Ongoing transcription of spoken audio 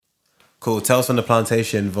Cool. Tales from the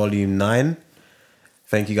Plantation, Volume 9.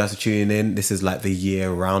 Thank you guys for tuning in. This is like the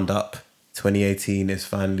year roundup. 2018 is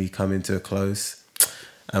finally coming to a close.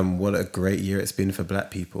 What a great year it's been for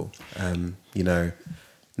black people. You know,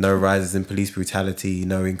 no rises in police brutality,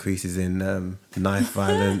 no increases in knife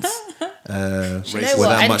violence. We're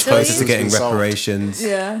that much closer to getting reparations.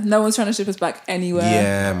 Yeah, no one's trying to ship us back anywhere.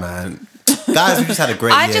 Yeah, man. Guys, we just had a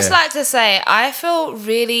great year. I'd just like to say, I feel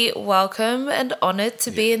really welcome and honoured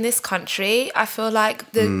to be in this country. I feel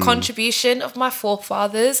like the contribution of my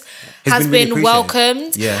forefathers has been really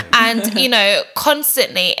welcomed. Yeah. And, you know,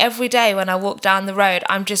 constantly, every day when I walk down the road,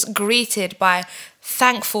 I'm just greeted by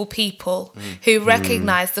thankful people who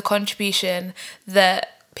recognise the contribution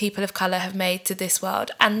that people of colour have made to this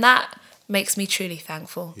world. And that makes me truly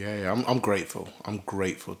thankful. Yeah, I'm grateful. I'm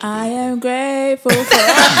grateful to I am grateful for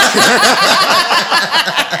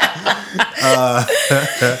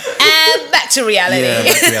And back to reality. Yeah,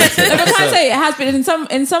 But can I say it has been in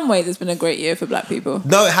some ways it's been a great year for black people.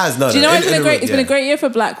 No, it has. No, Do you know no, it's been a great year for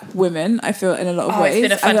black women? I feel in a lot of ways. It's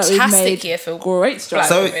been a I feel like we've fantastic made year for great strides.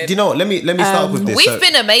 So, do you know what? Let me start with this. We've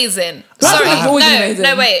been amazing. Black Sorry, people have always been amazing.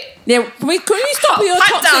 no, wait. Yeah, can you stop with your Pipe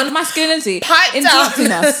toxic down. masculinity Pipe interrupting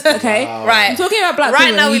down. us? Okay, Right. I'm talking about black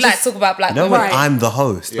Right women. now, we you like just- to talk about black No, women. when I'm the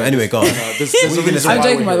host. But anyway, go on. There's a reason I'm why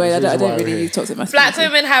joking, we're by the way. here. I There's a reason don't why we're really here. use toxic masculinity. Black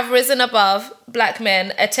women have risen above black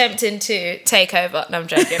men attempting to take over. No, I'm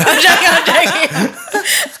joking. I'm joking.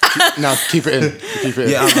 Now keep it in. Keep it in.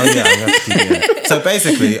 Yeah, I'm gonna have to keep it in. So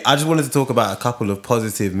basically, I just wanted to talk about a couple of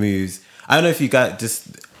positive moves. I don't know if you guys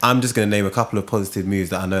I'm just going to name a couple of positive moves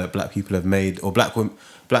that I know that black people have made, or black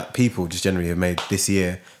people just generally have made this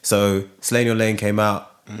year. So Slay in Your Lane came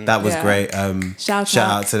out. That was great. Shout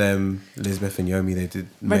out to them, Elizabeth and Yomi. They did an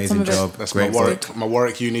amazing job. That's great my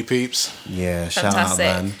Warwick uni peeps. Yeah, Fantastic.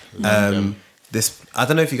 shout out, man. This, I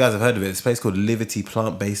don't know if you guys have heard of it. It's a place called Liberty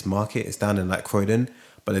Plant-Based Market. It's down in like Croydon,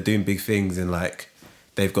 but they're doing big things in like,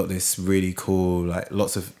 they've got this really cool, like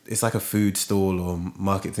it's like a food stall or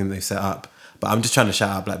market thing they've set up. But I'm just trying to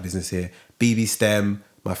shout out black business here. BB STEM,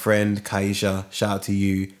 my friend Kaisha, shout out to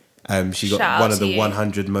you. She got one of the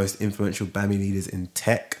 100 most influential BAMI leaders in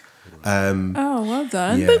tech. Oh, well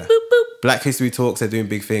done. Yeah. Black History Talks, they're doing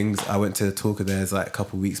big things. I went to a talk of theirs like a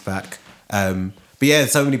couple of weeks back. But yeah,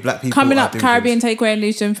 so many black people. Coming up, Caribbean Takeaway and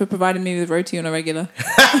Lucian for providing me with roti on a regular.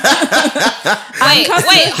 Wait,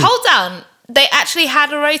 hold on. They actually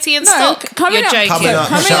had a roti in stock. Coming up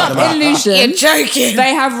in Lucian. You're joking.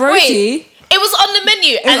 They have roti. Wait, it was on the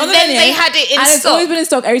menu, they had it in and stock. it's always been in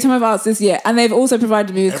stock every time I've asked this year, and they've also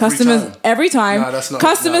provided me with customers every time. No, that's not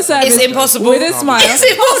customer service. It's impossible. With a smile. It's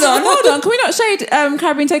impossible. Hold on. Can we not shade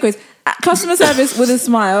Caribbean Takeaways? Customer service with a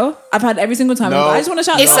smile. I've had every single time. No. I just want to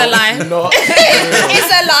shout. It's a lie. It's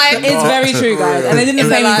a lie. It's very true, guys, and they didn't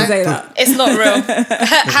pay me to say that. It's not real.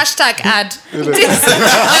 Hashtag ad.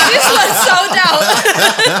 This one's sold out.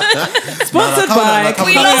 Sponsored by.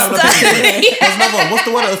 We lost that. There's another one. What's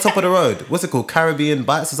the one at the top of the road? What's it called? Caribbean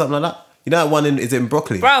Bites or something like that? You know that one is it in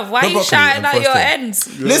Broccoli? Bro, why Not are you Broccoli, shouting out your Frosted.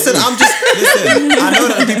 ends? Listen, I know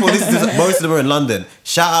that people listen to this, most of them are in London.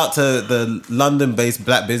 Shout out to the London-based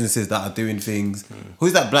black businesses that are doing things.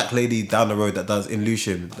 Who's that black lady down the road that does in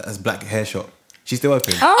Lucian, that has black hair shop? She's still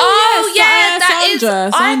open. Oh, yeah, that is.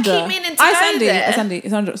 Sandra. I keep meaning to go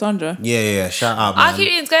there. Sandra. Yeah. Shout out, man. I keep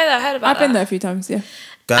meaning to go there. I heard about I've been that. there a few times, yeah.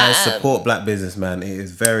 Guys, support black business, man. It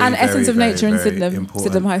is very, And very, Essence of very, Nature in very Sydenham, important.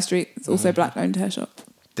 Sydenham High Street. It's also a black-owned hair shop.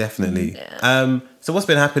 Definitely. So what's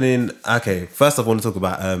been happening? Okay, first I want to talk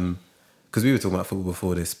about because we were talking about football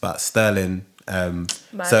before this, but Sterling. Mad.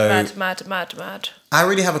 I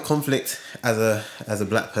really have a conflict as a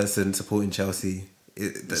black person supporting Chelsea.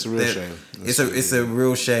 It's a real shame. It's a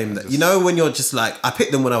real shame that, you know, when you're just like, I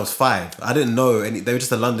picked them when I was 5. I didn't know any. They were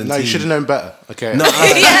just a London No, team. you should have known better. Okay. No, Age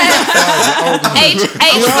 5,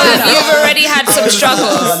 you've already had some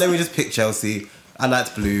struggles. let me just pick Chelsea. I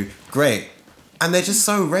liked blue. Great. And they're just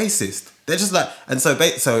so racist. They're just like, and so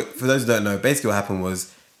for those who don't know, basically what happened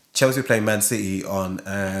was Chelsea were playing Man City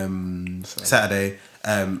on Saturday,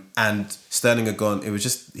 and Sterling had gone. It was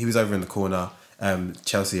just, he was over in the corner.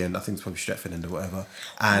 Chelsea and I think it's probably Stretford End or whatever.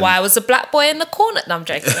 And Why was the black boy in the corner? No, I'm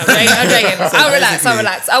joking. I'll relax.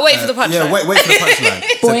 I'll wait for the punchline. Yeah, wait for the punchline.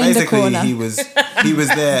 So Boy in the basically, corner. he was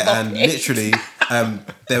there, and literally,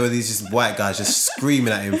 there were these just white guys just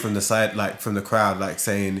screaming at him from the side, like from the crowd, like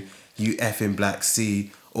saying, "You effing black C,"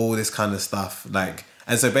 all this kind of stuff. Like,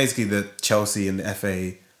 and so basically, the Chelsea and the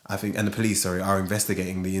FA, I think, and the police, are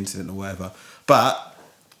investigating the incident or whatever. But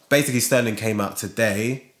basically, Sterling came out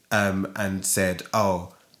today and said,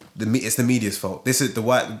 "Oh, it's the media's fault. This is the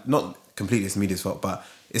white, not completely it's the media's fault, but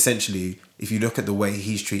essentially, if you look at the way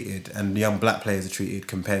he's treated and young black players are treated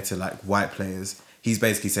compared to like white players, he's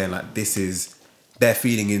basically saying like they're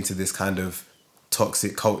feeding into this kind of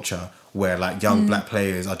toxic culture where like young black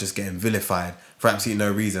players are just getting vilified for absolutely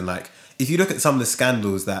no reason. Like if you look at some of the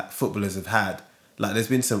scandals that footballers have had, like there's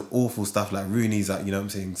been some awful stuff, like Rooney's like, you know what I'm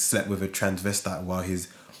saying, slept with a transvestite while his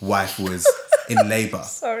wife was in labour.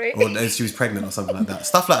 Sorry. Or she was pregnant or something like that.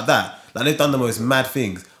 Stuff like that. Like they've done the most mad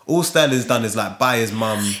things. All Sterling's done is like buy his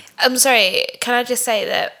mum. I'm sorry, can I just say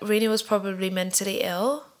that Rooney was probably mentally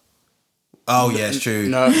ill? Oh yeah, it's true.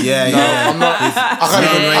 No, yeah, no, yeah. I'm not.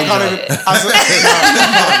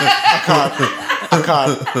 I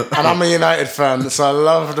can't. And I'm a United fan, so I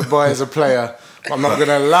love the boy as a player. But I'm not going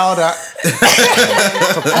to allow that to And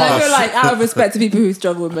I feel pass. like, out of respect to people who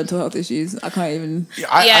struggle with mental health issues, I can't even.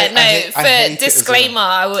 I hate it For as disclaimer,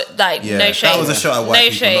 I would like Yeah, no that shade. was a shot at white no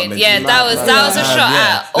people, shade. not Yeah, mentally that ill. was a shot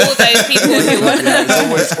Yeah. at all those people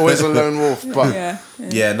who were. It's always a lone wolf, but Yeah.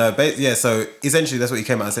 Yeah, no, so essentially that's what he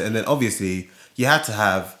came out and said. And then obviously you had to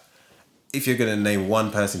have, if you're going to name one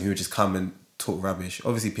person who would just come and talk rubbish,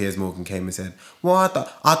 obviously Piers Morgan came and said, well,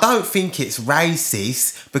 I don't think it's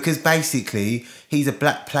racist because basically he's a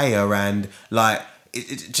black player and like,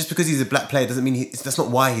 just because he's a black player doesn't mean that's not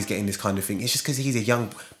why he's getting this kind of thing. It's just because he's a young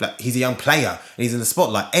player and he's in the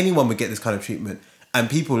spotlight. Anyone would get this kind of treatment. And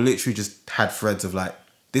people literally just had threads of like,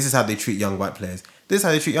 this is how they treat young white players. This is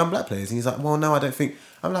how they treat young black players. And he's like, well, no, I don't think.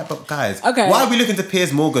 I'm like, but guys, Okay. why are we looking to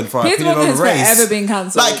Piers Morgan for our Piers opinion Morgan on has race? forever been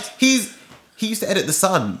cancelled. Like, he used to edit The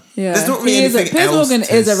Sun. Yeah. There's not really He is anything Piers else Morgan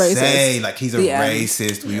to is a racist. say. Like, he's a Yeah.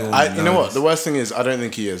 racist. We all you know what? this. The worst thing is, I don't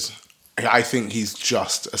think he is. I think he's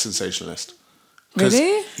just a sensationalist. 'Cause,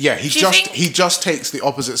 Really? Yeah, Do you think- he just takes the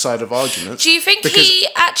opposite side of arguments. Do you think because- he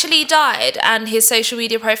actually died and his social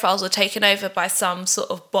media profiles were taken over by some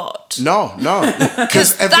sort of bot? No,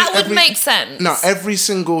 Because that would make sense. No, every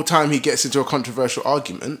single time he gets into a controversial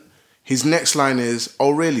argument, his next line is, "Oh,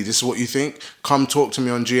 really? This is what you think? Come talk to me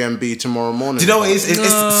on GMB tomorrow morning." Do you know what it is? It's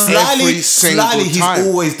Every single slightly he's time.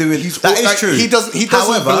 always doing. That is like, true. He doesn't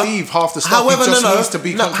believe half the stuff. However, he just needs to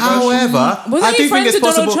be controversial. However, Wasn't I he do think friends it's with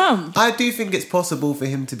Donald possible. Trump? I do think it's possible for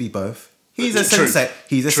him to be both. He's a True. sensate.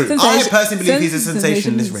 He's a. True. I personally believe he's a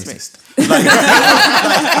sensationalist racist.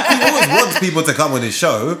 Like, he always wants people to come on his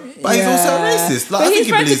show, but he's also a racist. Like, But I think he's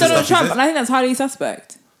he friends believes with the Donald stuff he Trump, says. and I think that's highly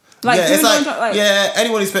suspect. Like, Yeah, him it's and like, Donald Trump,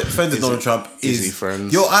 anyone who's friends with Donald Trump is is he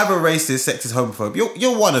friends? You're either racist, sexist, homophobe.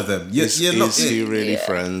 You're one of them. You're not. Is he really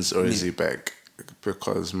friends or is he back?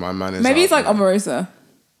 Because my man is. Maybe he's out like there. Omarosa.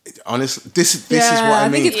 Honestly, this is Yeah, what I I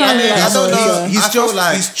think mean. it's kind of like I don't know. Omarosa. He's I feel just-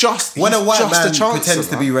 like he's just- when a he's white just a man chancellor. pretends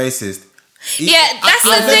to be racist. Yeah, that's the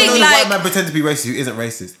I've never thing, known a like- white man pretend to be racist who isn't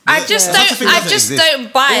racist. I just Such a thing don't. I doesn't just exist.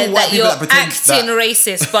 don't buy All white that people you're pretend acting that-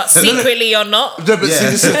 racist, but secretly you're not. No, but Yeah. see,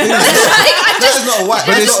 this is the thing. That is not a white.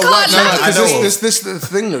 But That's it's not a white can't man. lie. I Because know. this the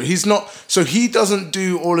thing though. He's not. So he doesn't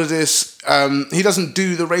do all of this. He doesn't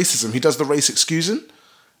do the racism. He does the race excusing,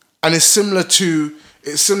 and it's similar to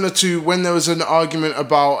when there was an argument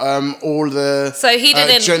about all the So he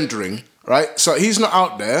didn't- gendering, right? So he's not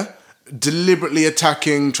out there deliberately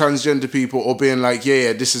attacking transgender people or being like,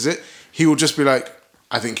 yeah, this is it. He will just be like,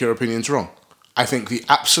 I think your opinion's wrong. I think the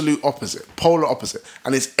absolute opposite, polar opposite.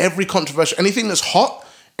 And it's every controversial, anything that's hot,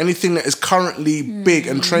 anything that is currently big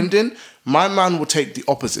and trending, my man will take the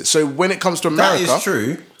opposite. So when it comes to America, That is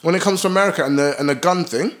true. when it comes to America and the gun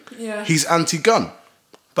thing, Yeah. he's anti-gun.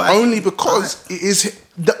 But Only because it is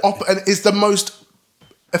and is the most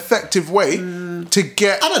effective way to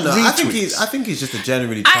get I don't know. retweets. I think he's just a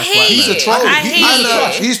generally I trash hear white you. He's man. a troll. I He's hear you.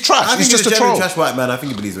 trash. He's trash. I think He's just a generally troll. trash white man. I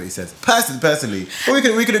think he believes what he says. Personally, but we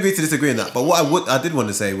can agree to disagree on that. But what I did want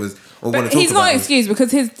to say was, or want But to talk he's about not was- excused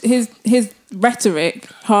because his rhetoric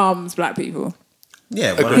harms black people.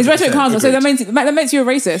 Yeah, His rhetoric harms them, so Agreed. that makes you a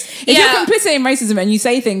racist. If Yeah. you're complicit in racism and you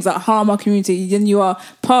say things that harm our community, then you are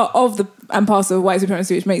part of the and parcel of white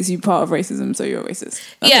supremacy, which makes you part of racism. So you're a racist.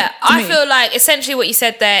 That's Yeah, it, to I me. feel like essentially what you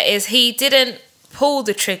said there is he didn't pull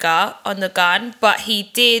the trigger on the gun, but he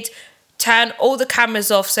did turn all the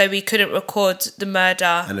cameras off so we couldn't record the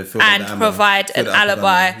murder And then fill up and the ammo. provide Fill an it up with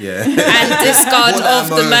alibi ammo, yeah. and discard What of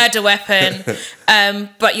the ammo? murder weapon.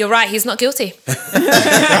 But you're right, he's not guilty.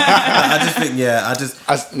 I just think,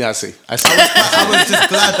 I see. I was just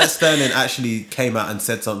glad that Sterling actually came out and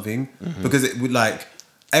said something because it would like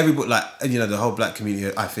everybody, like, you know, the whole black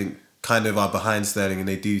community, I think, kind of are behind Sterling and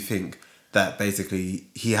they do think that basically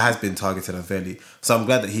he has been targeted unfairly. So I'm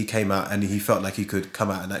glad that he came out and he felt like he could come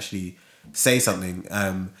out and actually say something.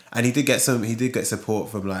 And he did get support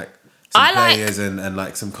from like I like- players and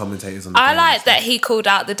like some commentators on the I game and like stuff. that he called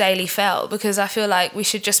out the Daily Fail because I feel like we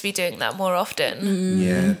should just be doing that more often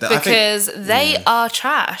Yeah, because they are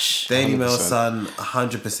trash. Daily Mail 100%. Sun,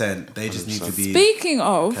 100%. They just need to be Speaking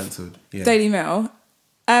of cancelled. Yeah. Daily Mail,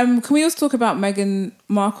 can we also talk about Meghan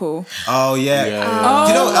Markle? Oh yeah. Oh,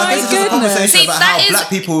 Do you know? I my guess it's just a goodness. conversation See, about that how is- black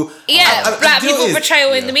people. Yeah, black do you know what people it is?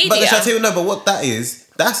 portrayal in the media. But shall I tell you no? But what that is,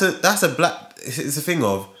 that's a black. It's a thing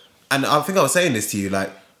of, and I think I was saying this to you. Like,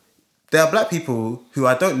 there are black people who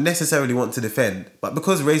I don't necessarily want to defend, but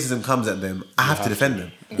because racism comes at them, I have to defend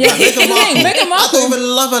them. Yeah, Like, here's the thing, Meghan I don't Markle. even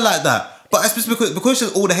love her like that. But it's just because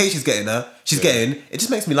she's all the hate she's getting, it just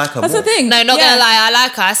makes me like her That's more. the thing. No, not Yeah. gonna lie, I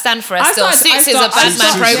like her. I stand for her I still. start- Suits I is a start- I bad man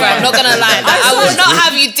start- program. yeah. Not gonna lie. I will not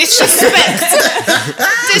have you disrespect.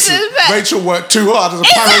 Rachel worked too hard as a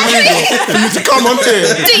paralegal for you to come on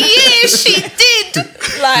here. The year she did.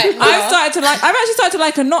 Like, I've actually started to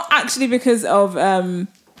like her, not actually because of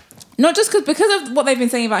not just because of what they've been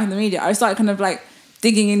saying about her in the media. I started kind of like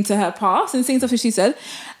digging into her past and seeing stuff that she said.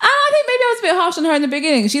 And I think maybe I was a bit harsh on her in the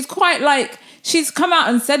beginning. She's come out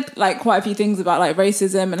and said like quite a few things about like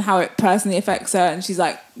racism and how it personally affects her, and she's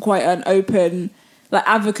like quite an open like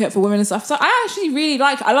advocate for women and stuff. So I actually really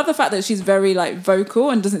I love the fact that she's very like vocal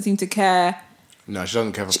and doesn't seem to care. No, she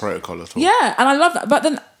doesn't care for protocol at all. Yeah, and I love that. But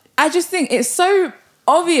then I just think it's so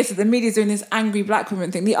obvious that the media's doing this angry black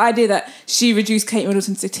woman thing. The idea that she reduced Kate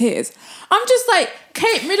Middleton to tears. I'm just like,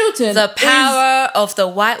 Kate Middleton. the power of the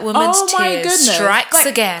white woman's Oh my tears goodness. strikes Like,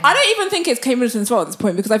 again. I don't even think it's Kate Middleton's fault at this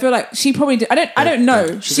point because I feel like she probably did. I don't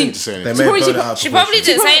know. She didn't say They anything. may have probably- blown it out of She probably proportion.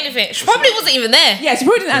 didn't say anything. She probably wasn't even there. Yeah, she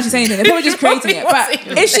probably didn't actually say anything. They're probably just She creating it. probably But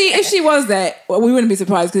wasn't if she was there, well, we wouldn't be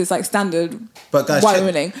surprised because it's like standard But guys, white check-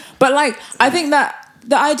 women. But like, I think that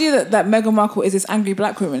the idea that Meghan Markle is this angry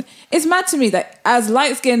black woman, it's mad to me that as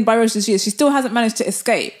light skinned biracial as she is, she still hasn't managed to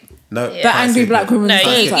escape No, the angry black woman. No,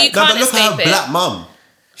 stereotype. you No, but can't look at her escape it. black mum.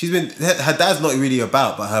 She's been her dad's not really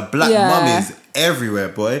about, but her black Yeah. mum is everywhere,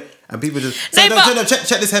 boy. And people just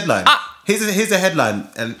check this headline. Here's a headline,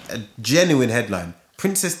 a genuine headline.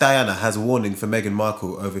 Princess Diana has warning for Meghan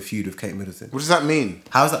Markle over feud with Kate Middleton. What does that mean?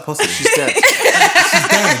 How is that possible? She's dead. She's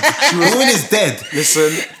dead. The woman is dead. Listen,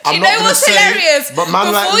 I'm You not know gonna what's say, hilarious? but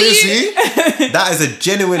man like Before you- Lizzie, That is a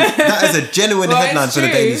genuine Well, headline it's for the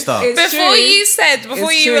true. Daily Star. It's Before true. you It's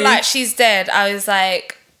were true. like, she's dead, I was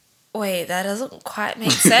like, wait, that doesn't quite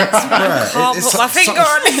make sense. Right. I can't It's put my finger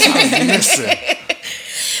on it. listen.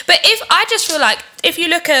 But I just feel like if you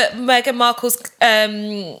look at Meghan Markle's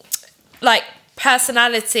like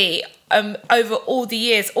personality over all the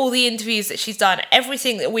years, all the interviews that she's done,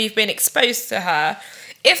 everything that we've been exposed to her,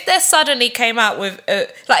 if there suddenly came out with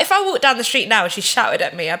like if I walked down the street now and she shouted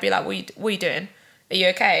at me, I'd be like, what are you doing? Are you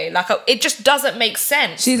okay? Like it just doesn't make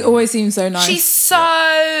sense. She's always seemed so nice. She's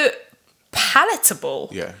so palatable.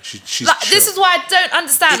 Yeah, she's Like, this chill. is why I don't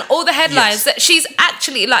understand all the headlines Yes. that she's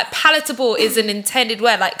actually like palatable is an intended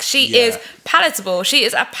word. Like she Yeah. is palatable. She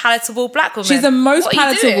is a palatable black woman. She's the most What are you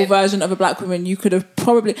palatable doing? version of a black woman you could have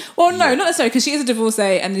probably. Well, no, not necessarily because she is a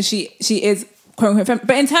divorcee and then she is quote unquote femme.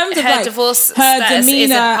 But in terms of Her like divorce her status isn't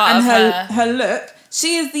demeanor part and of her look,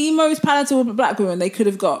 she is the most palatable black woman they could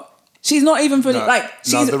have got. She's not even fully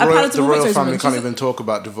she's the a palatable royal mixed family woman. can't She's- even talk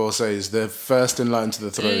about divorcees. They're first in line to the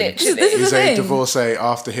throne. Literally. This is He's the a thing. divorcee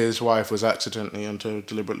after his wife was accidentally and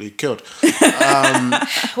deliberately killed.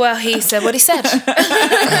 Well, he said what he said.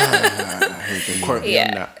 Quote me Yeah.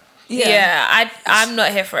 on that. Yeah, I'm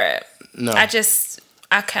not here for it. No.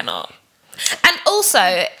 I cannot. And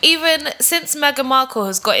also, even since Meghan Markle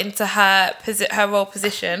has got into her role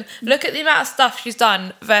position, look at the amount of stuff she's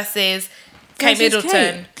done versus Kate Versus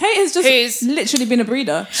Middleton. Kate has just who's- literally been a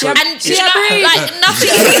breeder. And she do you had know, breed. like nothing.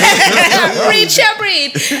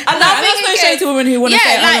 breed. And that's no shade to women who want to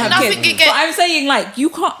say, Yeah, like have nothing kids. against But I'm saying, like, you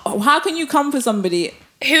can't. How can you come for somebody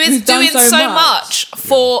who is who's done doing so much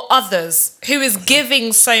for others, who is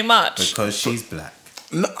giving so much. Because she's black.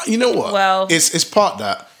 No, you know what? Well- it's part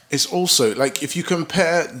that. It's also like if you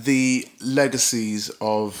compare the legacies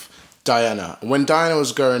of Diana, when Diana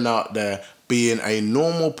was going out there being a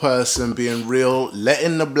normal person, being real,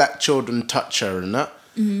 letting the black children touch her and that,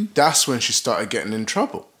 that's when she started getting in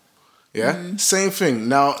trouble. Yeah, same thing.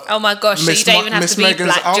 Now, Oh my gosh, so you Miss don't Ma- even have Miss to be Megan's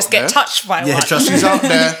black, out just get there. touched by Yeah, one. trust me. She's out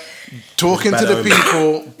there talking to Bad the omen.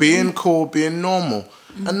 people, being cool, being normal.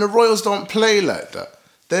 And the royals don't play like that.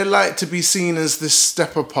 They like to be seen as this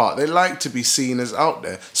step apart. They like to be seen as out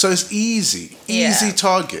there. So it's easy Yeah.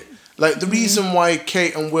 target. Like the reason why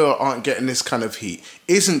Kate and Will aren't getting this kind of heat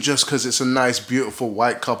isn't just because it's a nice, beautiful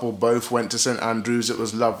white couple. Both went to St. Andrews. It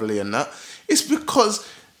was lovely and that. It's because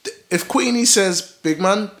if Queenie says, "Big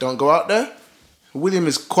man, don't go out there," William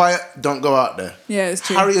is quiet, don't go out there. Yeah, it's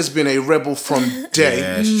true. Harry has been a rebel from day.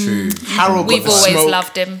 Yeah, it's true. Harold got We've the always smoke.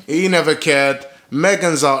 loved him. He never cared.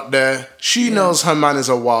 Megan's out there. She knows her man is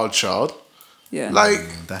a wild child. Yeah. Like,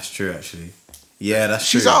 That's true, actually. Yeah, that's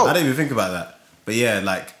She's true. out. I didn't even think about that. But yeah,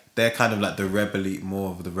 like they're kind of like the rebelly,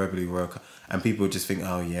 more of the rebelly royal, and people just think,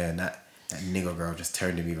 oh yeah, that nigger girl just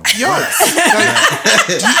turned him even yo, worse.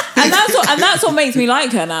 and that's what makes me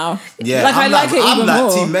like her now. Yeah, like I like her I'm even like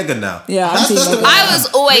more. Team Megan now. Yeah, I'm That's Team just the Meghan. way I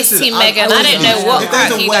was always Team Meghan. I don't know what if there's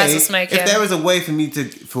crack a you way- guys are smoking. If there is a way for me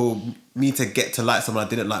to get to like someone I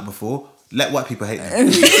didn't like before, let white people hate them. I'm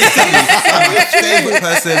my favorite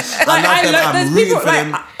person. I love them. I'm there's rooting people for like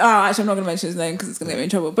them. actually I'm not gonna mention his name because it's gonna get me in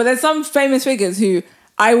trouble. But there's some famous figures who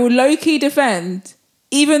I will low key defend,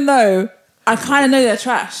 even though I kind of know they're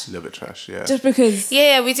trash, a little bit trash, yeah. just because.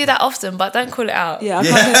 Yeah, we do that often, but don't call it out. Yeah, I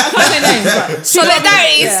can't say names. But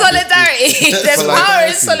Solidarity, Yeah. solidarity. There's power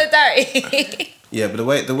in solidarity. Yeah, but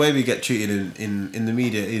the way we get treated in the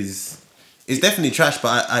media is definitely trash.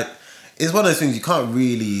 But I it's one of those things you can't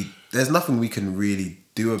really. There's nothing we can really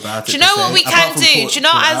do about it. Do you know per what se, we apart can from do? call- Do you know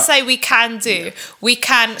call what it I'd out. say we can do? We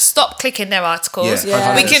can stop clicking their articles.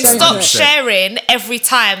 Yeah, We can 100%. stop sharing every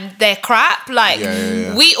time they're crap. Like,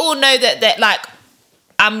 Yeah. we all know that like,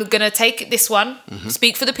 I'm going to take this one,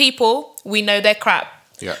 speak for the people. We know they're crap.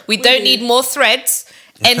 Yeah. We don't need more threads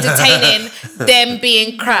entertaining them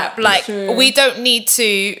being crap. Like, True. we don't need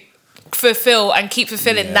to fulfill and keep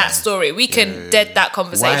fulfilling that story. We can dead that Why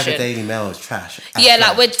conversation. the Daily Mail is trash? Yeah,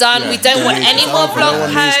 like we're done. Yeah. We don't want any more No blog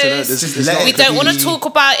one needs to know. posts. This is not- We don't want to be- talk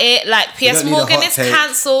about it. Like P.S. don't need a Morgan hot is take.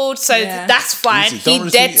 cancelled, so Yeah. that's fine. Easy. He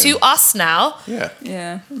Don't dead retweet to him. us now. Yeah.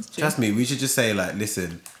 yeah, that's true. Trust me, we should just say like,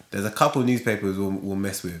 listen, there's a couple newspapers we'll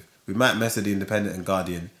mess with. We might mess with the Independent and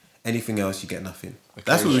Guardian. Anything else, you get nothing.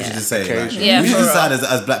 That's what we should just say. Like, Occasionally. Yeah, we should for decide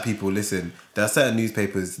as black people. Listen, there are certain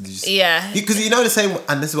newspapers. Yeah. Because you know the same,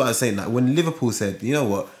 and this is what I was saying. Like when Liverpool said, you know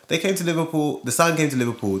what, they came to Liverpool. The Sun came to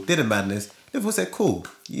Liverpool, did a madness. Liverpool said, cool,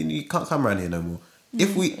 you can't come around here no more.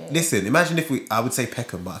 If we listen, imagine if we, I would say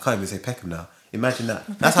Peckham, but I can't even say Peckham now. Imagine that.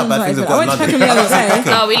 That's how bad Peckham's things have not got in even- London. I went to Peckham the other I can't say day.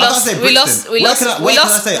 Peckham. No, we I can't lost. say We Brixton. lost. We Where lost. can I- We where can I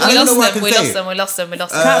lost. say? I We don't lost know where I them. can We say lost it. them. We lost them. We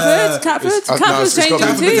lost them. Catford's changing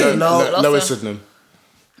it's too. got- No. Lower Sydenham.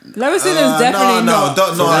 Lower Sydenham's definitely not.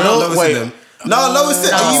 No, I don't Lower Wait. Sydenham. No, Lower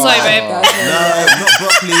Sydenham. Are you Sorry, mad? babe. No, not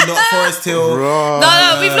Brockley, not Forest Hill.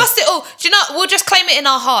 No, we've lost it all. Do you know? We'll just claim it in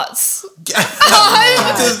our hearts.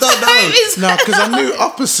 I just don't know. Home is No, because I knew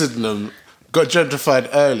Upper Sydenham got gentrified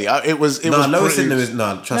early. It was No, Lower pretty- Sydenham is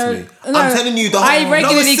trust me. No, I'm telling you, I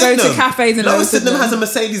regularly Lower go to Sydenham- cafes in Lower Lower Sydenham Sydenham. has a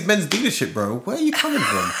Mercedes-Benz dealership, bro. Where are you coming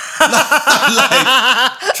from?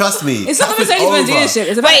 Like, trust me, It's not the Tough is Mercedes-Benz over. dealership.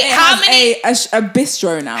 It's about Wait, it how has many- a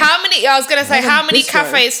bistro now. how many? I was gonna say Like a how many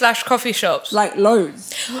bistro. cafes / coffee shops? Like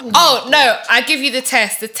loads. Oh no! I give you the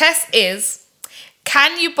test. The test is: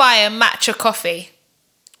 can you buy a matcha coffee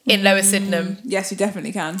in Lower Sydenham? Yes, you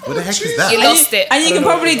definitely can. What the heck is that? You lost it. And you can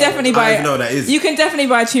probably definitely I buy. don't even know what that is. You can definitely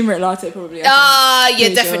buy a turmeric latte. Probably. I think. You're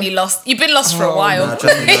Pretty definitely sure. lost. You've been lost for a while. Nah,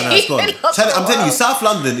 trust me, no, it's gone. You've been lost I'm for a telling you, while. South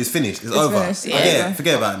London is finished. It's over. finished, yeah.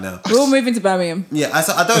 Forget about it now. We're all moving to Birmingham. Yeah,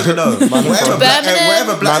 I don't even know. Wherever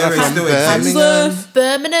Birmingham. black area still exists, Handsworth.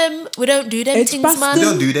 Birmingham, we don't do them It's things, Boston. man. we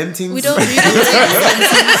don't do them things. We don't do them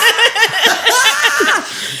things.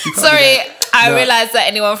 Sorry, I realise that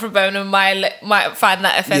anyone from Birmingham might find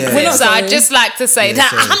that offensive. Yeah. We're not So I'd sorry. just like to say Yeah,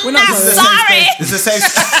 that sorry. I'm We're not not sorry. It's a safe.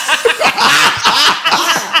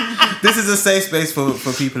 This is a safe space for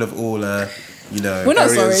people of all, We're not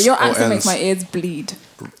Areas sorry. Your or accent makes ends. my ears bleed.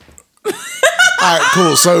 Alright,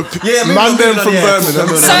 cool. So Yeah, man them from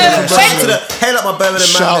Birmingham. So, hail up my Birmingham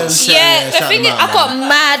Shouts. man. Yeah, the thing is, I've got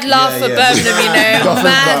mad love for Yeah. Birmingham, you know. Nothing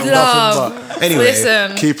Mad but- love. nothing Anyway,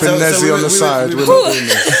 Listen. Keeping So Nezzy on the side. we We're were- not doing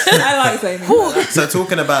this. I like saying that. so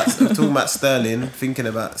talking about sterling, thinking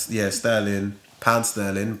about sterling, pound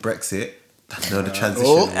sterling, Brexit. That's no the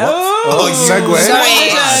transition.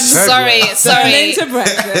 Segue. Sorry. Into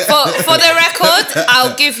Brexit. For the record,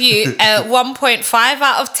 I'll give you a 1.5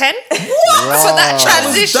 out of 10 for that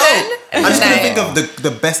transition. I just couldn't think No. of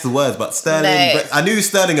the best words, but sterling. No. I knew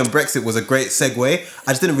sterling and Brexit was a great segue.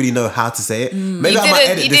 I just didn't really know how to say it. Maybe You I might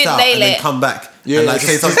didn't- edit you this didn't out nail and then it. come back Yeah, and like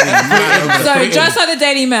say something. mad over the- So just like the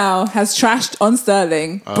Daily Mail has trashed on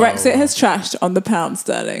sterling, Brexit has trashed on the pound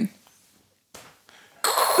sterling.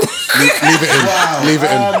 Leave it in. Leave it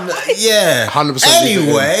in. Yeah, 100%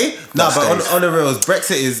 Anyway, no, but on the reals,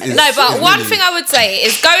 Brexit is No, but is one really- thing I would say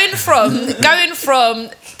is going from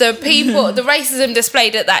the people, the racism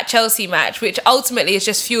displayed at that Chelsea match, which ultimately is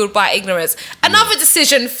just fueled by ignorance. Another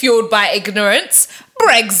decision fueled by ignorance.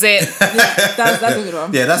 Brexit. That's a good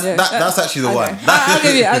one. Yeah, that's actually the Okay. one.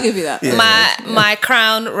 I'll give you that. Yeah. My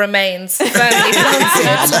crown remains firmly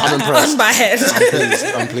planted I'm impressed. on my head.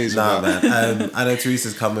 I'm pleased with Nah, that. man. I know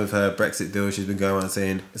Teresa's come with her Brexit deal. She's been going around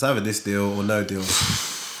saying it's either this deal or no deal.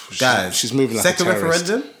 Guys, she's moving like second a terrorist.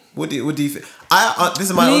 referendum. What do you think? This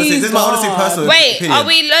is my honestly personal Wait, opinion. are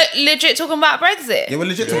we legit talking about Brexit? Yeah, we're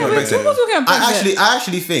legit talking about we're Brexit. talking about Brexit. I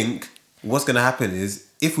actually think what's going to happen is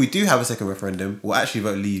if we do have a second referendum, we'll actually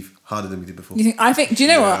vote leave harder than we did before. You think? I think. Do you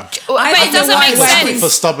know what? Well, I but think it doesn't the make white sense. working- For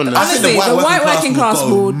stubbornness. Honestly, the white working class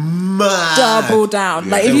will mad. double down.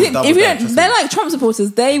 Like they if will you think, double if you down, don't, trust they're me. like Trump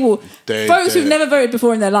supporters. They will. They- Folks they- who've never voted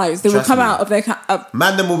before in their lives, they will Trust come me. out of their.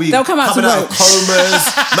 Man, them will be They'll come out coming to out of vote. comas.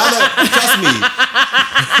 Man, trust me.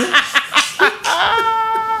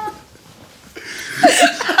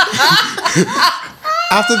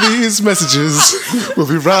 After these messages, we'll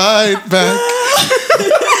be right back.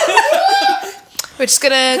 We're just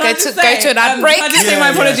gonna Can I go just to say, an ad break. Can I just say Yeah, my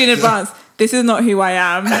yeah. apology in advance? This is not who I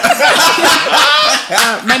am.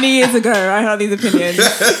 Many years ago, I had these opinions.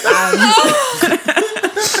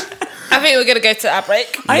 I think we're gonna go to ad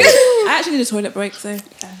break. I actually need a toilet break, so.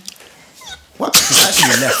 What? You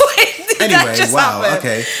actually left. Wait, did that Anyway, just wow, happen?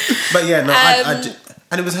 okay. But yeah, no,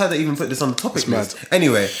 and it was her that even put this on the topic list.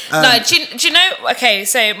 Anyway, No, do you know? Okay,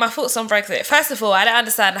 so my thoughts on Brexit. First of all, I don't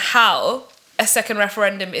understand how a second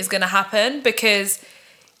referendum is going to happen because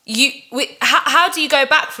how do you go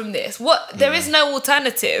back from this? There is no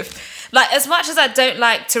alternative. Like, as much as I don't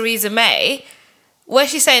like Theresa May, what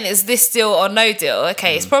she's saying is this deal or no deal.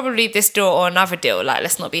 Okay, it's probably this deal or another deal. Like,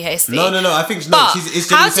 let's not be hasty. no, I think But it's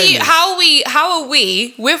how genuinely saying this. how are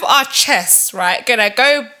we with our chests right gonna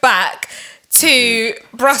go back to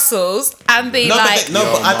Brussels and be like,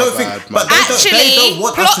 but I don't think. bad, But actually, they don't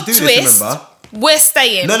want plot us to do twist, this. Remember? we're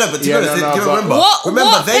staying. No, but Yeah, do you but- remember? What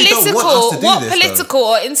They don't want us to do what this. though. political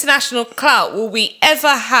or international clout will we ever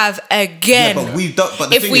have again? Yeah, but we don't. But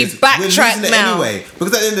the if thing we is, backtrack we're losing it now. anyway.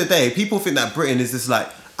 Because at the end of the day, people think that Britain is just like.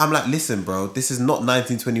 I'm like, listen, bro. This is not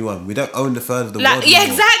 1921. We don't own the third of the world. Yeah,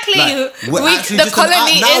 anymore. exactly. We're actually The just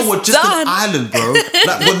colony now is we're just done. an island, bro.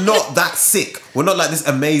 Like, we're not that sick. We're not like this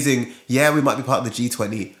amazing. Yeah, we might be part of the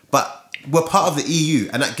G20, but we're part of the EU,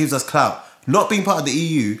 and that gives us clout. Not being part of the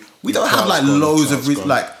EU, we don't have like loads of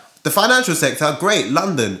like the financial sector. Great,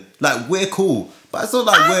 London, like we're cool, but it's not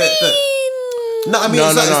like we're. It's not like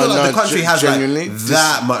the country has genuinely, like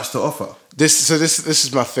that much to offer. This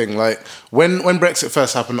is my thing. Like when Brexit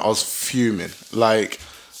first happened, I was fuming. Like,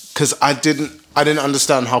 because I didn't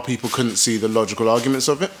understand how people couldn't see the logical arguments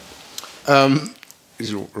of it.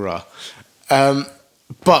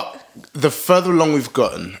 But the further along we've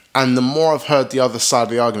gotten, and the more I've heard the other side of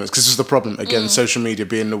the arguments, because this is the problem again, social media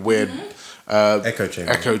being the weird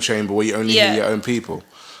Echo chamber where you only hear your own people.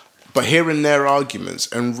 But hearing their arguments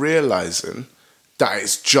and realizing that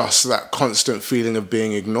it's just that constant feeling of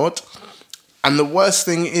being ignored. And the worst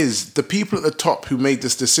thing is, the people at the top who made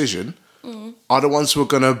this decision are the ones who are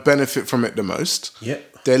going to benefit from it the most.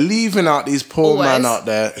 Yep. They're leaving out these poor Always. men out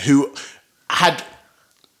there who had...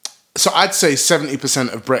 So I'd say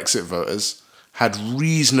 70% of Brexit voters had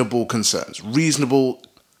reasonable concerns, reasonable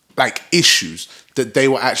like issues that they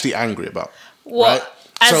were actually angry about. What?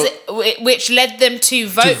 Right? Which led them to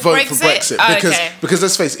vote, To vote Brexit? for Brexit. Oh, Because, okay. because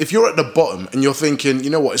let's face it, if you're at the bottom and you're thinking, you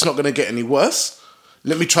know what, it's not going to get any worse,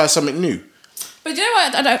 let me try something new. But do you know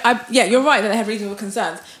what? Yeah, you're right that they have reasonable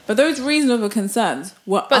concerns. But those reasonable concerns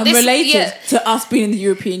were But this- unrelated yeah. to us being in the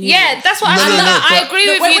European Union. Yeah, that's what I agree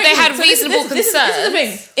with you. They had reasonable concerns. This is the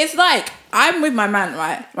thing. It's like, I'm with my man,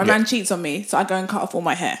 right? My man cheats on me, so I go and cut off all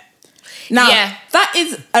my hair. Now, Yeah. that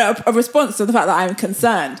is a response to the fact that I'm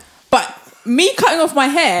concerned. But me cutting off my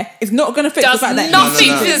hair is not going to fix Does the fact that nothing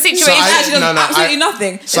he's to the cheating. situation. It actually does absolutely I-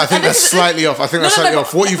 nothing. So I think And that's this is- slightly off. I think that's No, slightly but-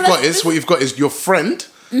 off. What but you've got is your friend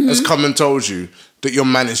has come and told you that your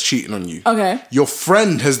man is cheating on you. Okay. Your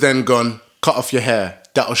friend has then gone, cut off your hair.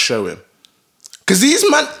 That'll show him. Because these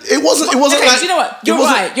man, it wasn't Okay, like. do you know what? it You're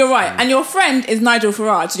wasn't- right. And your friend is Nigel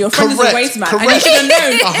Farage. Your friend is Correct, a waste man. And you correct. should have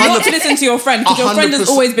known not 100 to listen to your friend because your friend has 100%.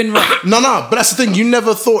 always been right. No, but that's the thing. You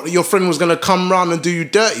never thought that your friend was going to come round and do you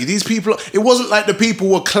dirty. These people, it wasn't like the people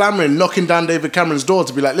were clamoring, knocking down David Cameron's door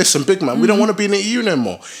to be like, listen, big man, we don't want to be in the EU no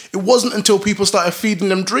more. It wasn't until people started feeding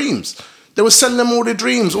them dreams. They were selling them all their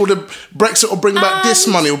dreams, all the Brexit will bring back this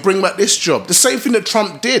money, will bring back this job. The same thing that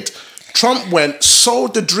Trump did. Trump went,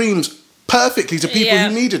 sold the dreams perfectly to people Yeah.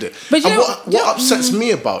 who needed it. But you and know- what upsets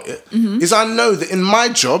me about it is I know that in my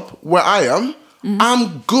job, where I am,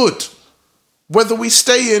 I'm good. Whether we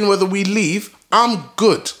stay in, whether we leave, I'm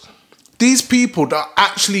good. these people that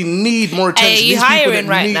actually need more attention. Hey, are you these people hiring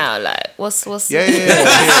that right need- now? Like, what's Yeah.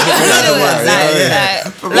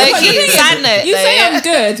 Low-key, side note, You though, say yeah. I'm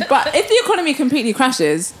good, but if the economy completely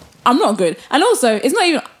crashes, I'm not good. And also, it's not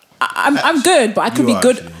even. I'm good, but I could You be are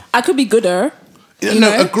good. actually. I could be gooder. No, You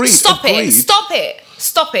know? agreed. Stop agreed. it,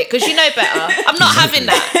 because you know better. I'm not having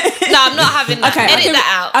that. No, I'm not having that. Okay, Edit that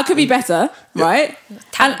out. I could be better, right?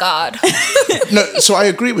 Thank God. No, so I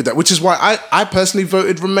agree with that, which is why I personally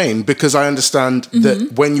voted Remain, because I understand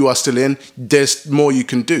that when you are still in, there's more you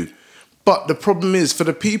can do. But the problem is for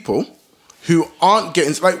the people who aren't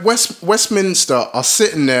getting, like Westminster are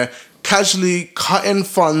sitting there casually cutting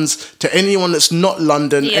funds to anyone that's not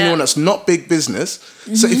London, Yeah. anyone that's not big business.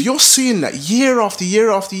 So if you're seeing that year after year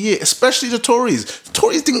after year, especially the Tories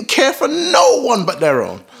didn't care for no one but their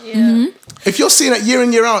own. Yeah. If you're seeing that year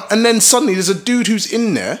in, year out, and then suddenly there's a dude who's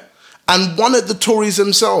in there, and one of the Tories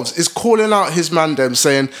themselves is calling out his man them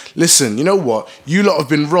saying, listen, you know what? You lot have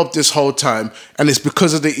been robbed this whole time, and it's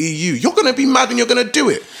because of the EU. You're going to be mad and you're going to do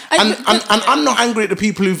it. And I'm not angry at the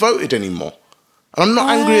people who voted anymore. And I'm not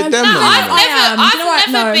angry at them No, anymore. I've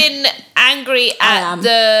never No. been angry at am.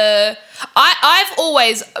 the. I've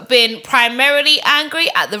always been primarily angry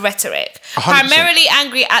at the rhetoric, 100%. primarily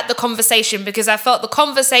angry at the conversation, because I felt the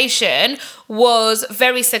conversation was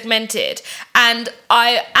very segmented, and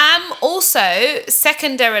I am also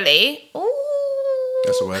secondarily. Ooh,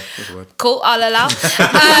 That's a word. Cool, I'll allow.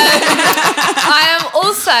 I am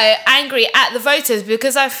also angry at the voters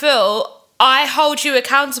because I feel I hold you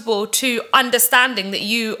accountable to understanding that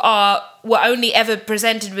you were only ever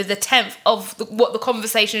presented with a tenth of what the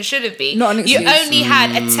conversation should have been. Not an You excuse. only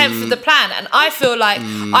had a tenth of the plan, and I feel like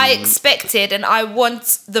I expected and I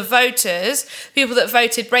want the voters, people that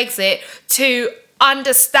voted Brexit, to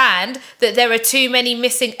understand that there are too many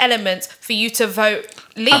missing elements for you to vote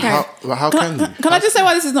leave. Okay. How can you? Can I just say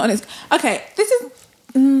why this is not honest? Okay, this is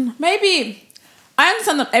maybe. I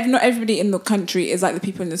understand that not everybody in the country is like the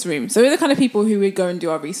people in this room. So we're the kind of people who would go and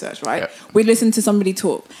do our research, right? Yep. We listen to somebody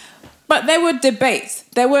talk. But there were debates.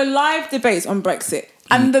 There were live debates on Brexit.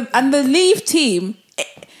 And the Leave team,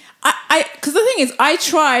 because the thing is, I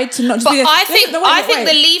tried to not just But be... I think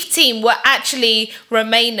the Leave team were actually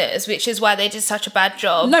Remainers, which is why they did such a bad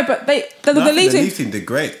job. No, but the No, I think Leave the team... Leave team did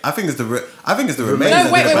great. I think it's the Remainers. No,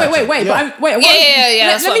 that wait. did a bad job. But Yeah,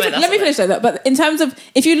 that's what I meant, let me finish that. But in terms of,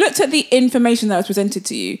 if you looked at the information that was presented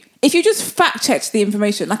to you, if you just fact checked the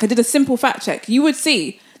information, like I did a simple fact check, you would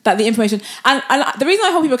see that the information, and the reason I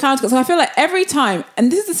hold people accountable is I feel like every time,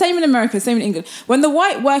 and this is the same in America, same in England, when the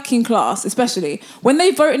white working class, especially, when they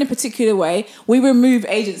vote in a particular way, we remove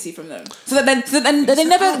agency from them, they're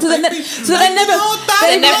never accountable.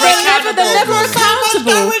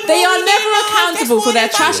 They are never accountable for their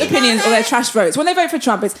trash opinions or their trash votes. When they vote for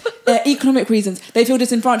Trump, it's economic reasons. They feel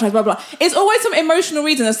disenfranchised. Blah blah. It's always some emotional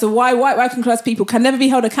reason as to why white working class people can never be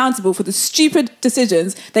held accountable for the stupid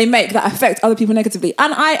decisions they make that affect other people negatively.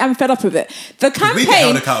 And I am fed up with it. The campaign. We get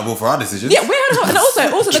held accountable for our decisions. Yeah, we're held accountable.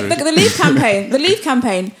 And also the Leave campaign. The Leave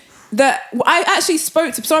campaign. That I actually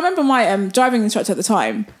spoke to. So I remember my driving instructor at the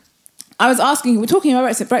time. I was asking, we're talking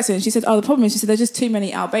about Brexit, and she said, "Oh, the problem is," she said, "there's just too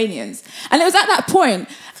many Albanians." And it was at that point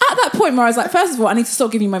where I was like, first of all, I need to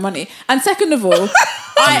stop giving you my money, and second of all,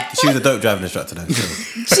 She was a dope driving instructor then.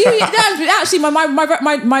 actually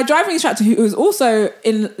my driving instructor, who was also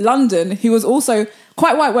in London, who was also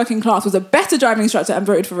quite white working class, was a better driving instructor and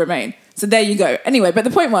voted for Remain. So there you go. Anyway, but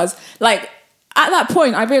the point was, like, at that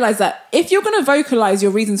point, I realised that if you're going to vocalise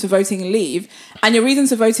your reasons for voting Leave, and your reasons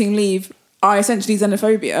for voting Leave are essentially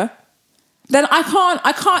xenophobia, then I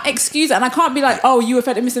can't excuse it, and I can't be like, oh, you were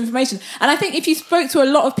fed misinformation. And I think if you spoke to a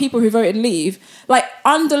lot of people who voted Leave, like,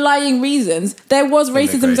 underlying reasons, there was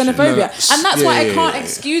racism and xenophobia. And that's why I can't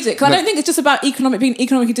excuse it. Because I don't think it's just about being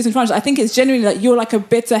economically disenfranchised. I think it's genuinely that you're like a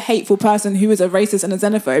bitter, hateful person who is a racist and a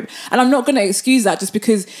xenophobe. And I'm not going to excuse that just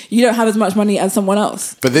because you don't have as much money as someone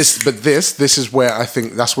else. But this is where I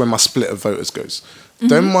think that's where my split of voters goes.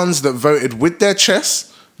 Them ones that voted with their chests,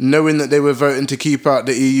 knowing that they were voting to keep out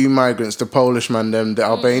the EU migrants, the Polish man, them, the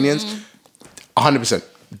Albanians, 100%.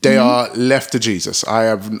 They are left to Jesus. I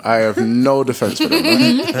have no defense for them.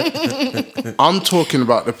 Right? I'm talking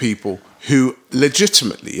about the people who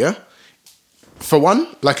legitimately, yeah. For one,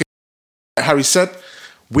 like Harry said,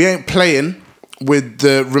 we ain't playing with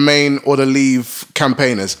the Remain or the Leave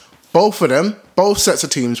campaigners. Both of them, both sets of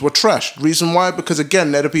teams were trashed. Reason why? Because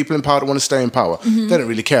again, they're the people in power that want to stay in power. They don't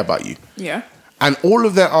really care about you. Yeah. And all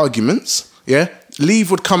of their arguments, yeah, Leave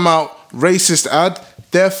would come out, racist ad.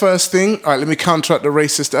 Their first thing, all right, let me counteract the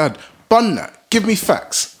racist ad. Bun that. Give me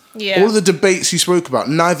facts. Yeah. All the debates you spoke about,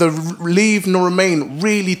 neither Leave nor Remain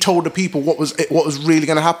really told the people what was really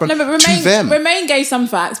going to happen No, but to them. Remain gave some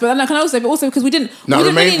facts, but then I can also say, but also because we didn't. No,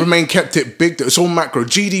 we didn't Remain kept it big. It's all macro.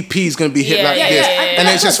 GDP is going to be hit like this, and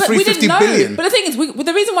it's just but we didn't 350 know. billion. But the thing is,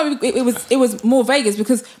 the reason why it was more vague is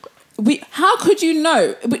because how could you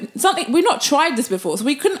know something? We've not tried this before, so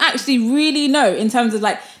we couldn't actually really know in terms of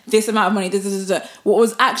like this amount of money, what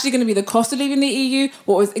was actually going to be the cost of leaving the EU,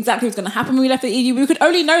 what was exactly was going to happen when we left the EU. We could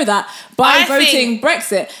only know that by voting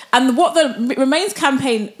Brexit. And what the Remain's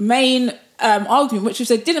campaign main argument, which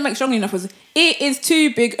they didn't make strongly enough, was it is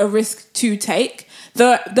too big a risk to take.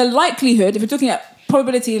 The likelihood, if you're looking at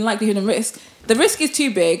probability and likelihood and risk, the risk is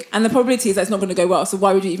too big, and the probability is that it's not going to go well. So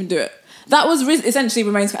why would you even do it? That was essentially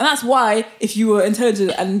Remain's, and that's why if you were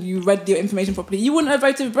intelligent and you read the information properly, you wouldn't have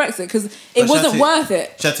voted for Brexit because it wasn't worth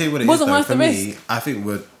it. Shall I tell you what it wasn't is, worth for the risk. me, I think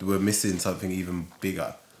we're missing something even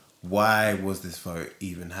bigger. Why was this vote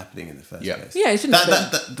even happening in the first place? Yeah, it shouldn't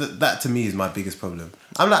have been. That to me is my biggest problem.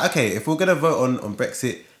 I'm like, okay, if we're gonna vote on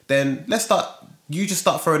Brexit, then let's start. You just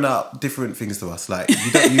start throwing out different things to us. Like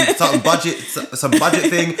you start on budget, some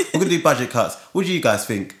budget thing. We're gonna do budget cuts. What do you guys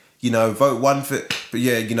think? Vote one for, but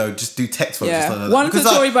just do text votes. Yeah, like one for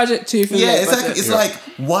Tory budget, two for Labour exactly. Budget. It's like,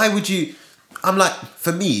 why would you? I'm like,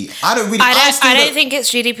 for me, I don't really. I don't think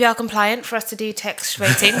it's GDPR compliant for us to do text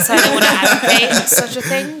voting, so I don't want to advocate such a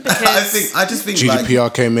thing because I just think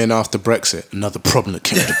GDPR came in after Brexit. Another problem that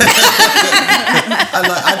came to Brexit.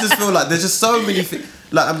 And I just feel like there's just so many things.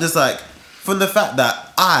 Like I'm just like, from the fact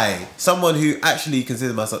that someone who actually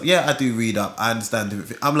considers myself, I do read up, I understand different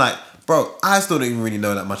things. I'm like, bro, I still don't even really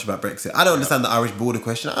know that much about Brexit. I don't understand the Irish border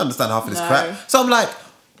question. I understand half of this crap. So I'm like,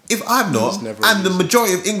 if I'm not, and the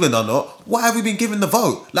majority of England are not, why have we been given the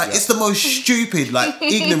vote? Like, it's the most stupid,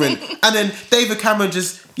 ignorant. And then David Cameron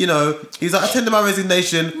just, he's like, I tender my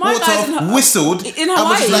resignation, walked off, whistled, in Hawaii. and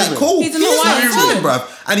was just like, cool. He's in Hawaii,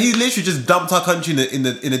 bruv. And he literally just dumped our country in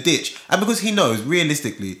a ditch. And because he knows,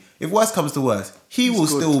 realistically, if worse comes to worse, he will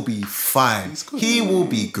still be fine. He will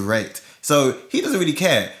be great. So he doesn't really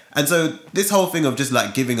care. And so this whole thing of just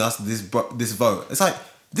giving us this vote, it's like,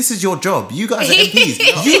 this is your job. You guys are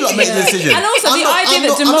MPs. You lot make the decision. And also the idea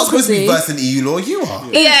that democracy... I'm not supposed to be versed in EU law. You are.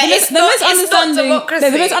 It's not democracy.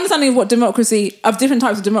 The misunderstanding of what democracy, of different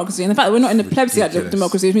types of democracy, and the fact that we're not in a plebiscite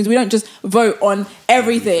democracy, which means we don't just vote on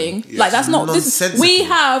everything. That's not... We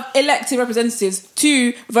have elected representatives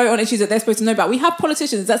to vote on issues that they're supposed to know about. We have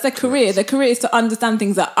politicians. That's their career. Their career is to understand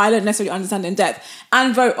things that I don't necessarily understand in depth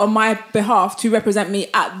and vote on my behalf to represent me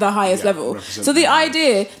at the highest level. So the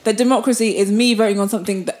idea that democracy is me voting on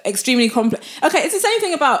something extremely complex. Okay, it's the same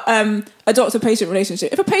thing about a doctor-patient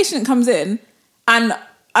relationship. If a patient comes in and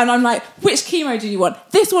I'm like, which chemo do you want?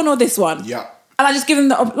 This one or this one? Yeah. And I just give them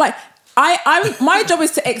my job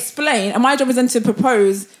is to explain, and my job is then to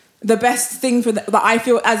propose the best thing that I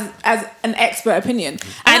feel as an expert opinion.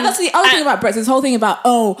 And that's the other thing about Brexit, this whole thing about,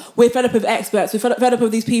 we're fed up of experts, we're fed up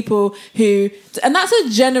of these people who... And that's a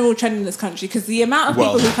general trend in this country, because the amount of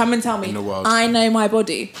people who come and tell me, I know my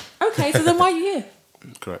body. Okay, so then why are you here?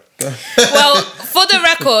 Correct. Well, for the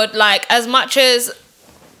record, as much as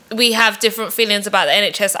we have different feelings about the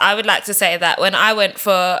NHS, I would like to say that when I went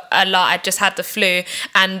for a lot, I just had the flu,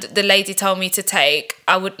 and the lady told me to take...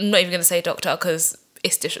 I'm not even going to say doctor, because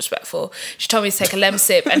it's disrespectful. She told me to take a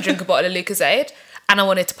Lemsip and drink a bottle of Lucozade, and I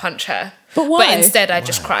wanted to punch her. But why? But instead, I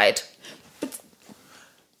just cried.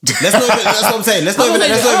 That's what I'm saying. Let's not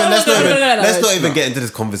even get into this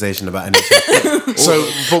conversation about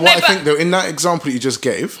NHS. But I think though, in that example that you just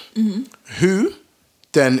gave, who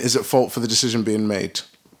then is at fault for the decision being made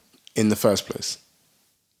in the first place?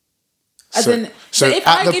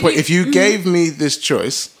 If you gave me this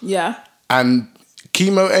choice, and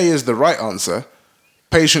chemo A is the right answer,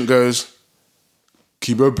 patient goes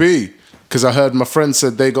chemo B because I heard my friend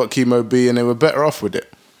said they got chemo B and they were better off with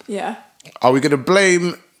it. Yeah. Are we going to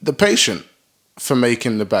blame the patient for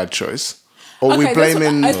making the bad choice, or are we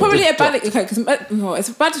blaming? It's probably a bad. Okay, because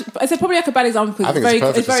it's probably a bad example because it's very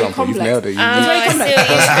complex. It's very complex.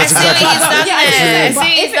 I see what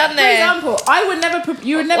he's done there. For example, I would never.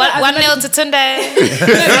 You would never. 1-0 to Tunde.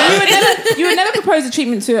 You would never propose a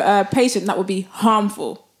treatment to a patient that would be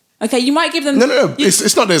harmful. Okay, you might give them. No.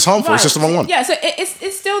 It's not that it's harmful. Right. It's just the wrong one. Yeah, so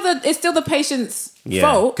it's still the patient's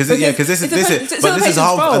fault. Because this is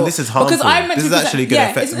harmful. And this is harmful. This is actually going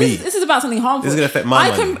to affect me. This is about something harmful. This is going to affect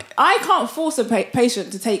my mind. I can't force a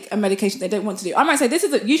patient to take a medication they don't want to do. I might say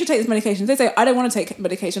you should take this medication. They say I don't want to take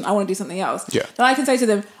medication. I want to do something else. Yeah. Then I can say to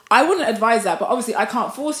them, I wouldn't advise that, but obviously I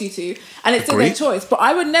can't force you to, and it's still their choice. But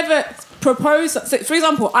I would never propose. So for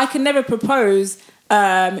example, I can never propose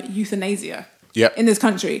euthanasia. Yep. in this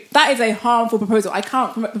country. That is a harmful proposal. I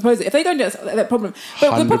can't propose it. If they don't do it, that's their problem.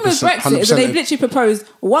 But the problem with 100%, Brexit is that 100%. they've literally proposed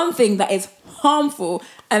one thing that is harmful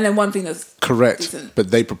and then one thing that's Correct. decent.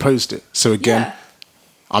 But they proposed it. So again, Yeah.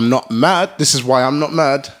 I'm not mad. This is why I'm not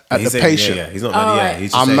mad at He's the saying- patient. Yeah, he's not mad. Oh, Yeah, right.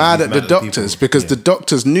 he's just I'm saying mad he's at the doctors people. because Yeah. the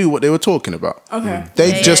doctors knew what they were talking about. Okay. They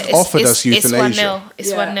Yeah, just it's- offered it's- us euthanasia. It's 1-0. It's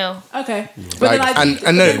Yeah. 1-0. Okay. But Like, then I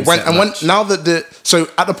and no, Game, set, when match. now that so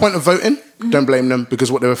at the point of voting, don't blame them because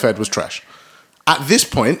what they were fed was trash. At this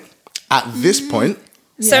point,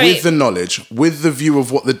 Sorry. with the knowledge, with the view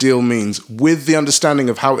of what the deal means, with the understanding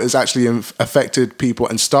of how it has actually affected people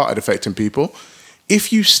and started affecting people,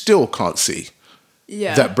 if you still can't see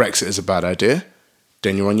yeah. that Brexit is a bad idea,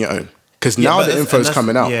 then you're on your own. Because Yeah, now but the that's- info and is that's-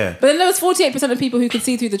 coming out. Yeah. But then there was 48% of people who could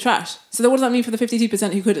see through the trash. So then what does that mean for the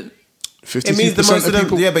 52% who couldn't? 52% It means the most of them.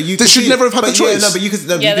 people. Yeah, but you. They could should see never it. have had the But yeah, choice. no, but you could.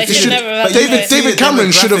 No, Yeah, you they could should see never it. have But had you the could choice. see David the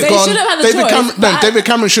Cameron should have demographic. They gone. should have had the David choice, Cameron, no, but- David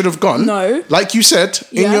Cameron should have gone. No. Like you said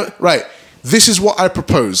in Yeah. your right. This is what I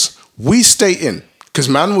propose. We stay in because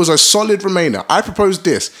man was a solid Remainer. I proposed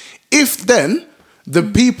this. If then the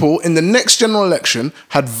people in the next general election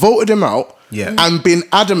had voted him out Yeah. and been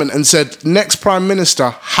adamant and said next prime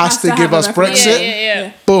minister has to have give a us referendum. Brexit,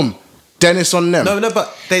 Yeah. boom, Dennis on them. No,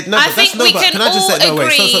 but they. No, I but think that's, no, we but can can I just say all no?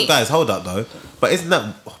 Wait, agree- so guys, hold up though. But isn't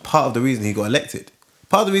that part of the reason he got elected?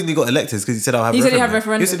 Part of the reason he got elected is because he said I'll have. He a said he'd referendum. have a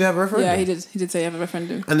referendum. He said he'd have a referendum. Yeah, he did. He did say he have a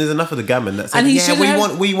referendum. And there's enough of the gammon that said, And he yeah, shouldn't we have-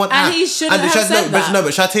 want and that. he shouldn't have shall- said no, that. But no,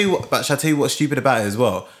 but shall I tell you what's stupid about it as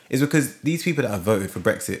well? Is because these people that have voted for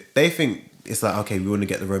Brexit, they think it's like, okay, we want to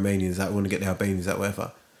get the Romanians out, we want to get the Albanians out,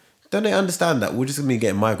 whatever. Don't they understand that we're just going to be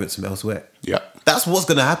getting migrants from elsewhere? Yeah. That's what's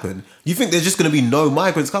going to happen. You think there's just going to be no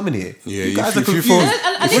migrants coming here? Yeah, you guys if are you confused.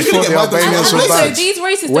 thought- if We're you gonna thought the get migrants Albanians from were elsewhere. bad, So these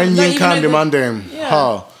racists when don't you even can know demand the- them, Yeah.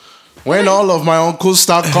 ha. When all of my uncles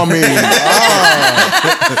start coming, These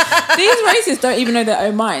racists don't even know their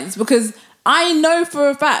own minds because I know for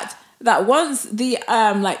a fact that once the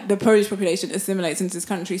the Polish population assimilates into this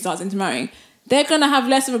country, starts intermarrying, they're gonna have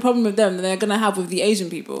less of a problem with them than they're gonna have with the Asian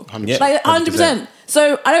people. 100%. Like 100%.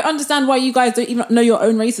 So I don't understand why you guys don't even know your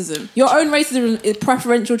own racism. Your own racism is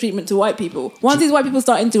preferential treatment to white people. Once these white people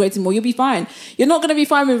start integrating more, you'll be fine. You're not gonna be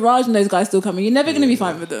fine with Raj and those guys still coming. You're never gonna be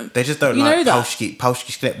fine with them. They just don't You like know that. Pauschki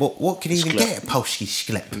Sklep. What can you even get? Pauschki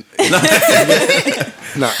Sklep.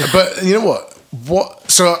 no. But you know what?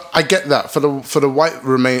 So I get that for the white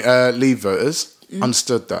Leave voters,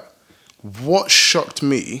 understood that. What shocked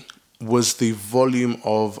me was the volume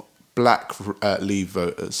of black Leave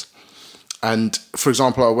voters. And for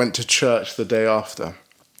example, I went to church the day after,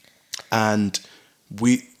 and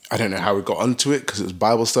I don't know how we got onto it because it was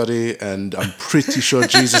Bible study, and I'm pretty sure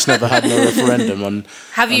Jesus never had no referendum on.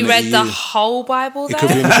 Have you on read the EU. whole Bible It though? could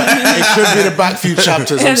be in the back few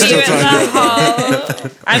chapters. I'm Have you still read trying to. the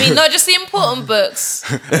whole? I mean, not just the important books.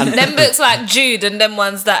 Them books like Jude and them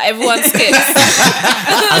ones that everyone skips.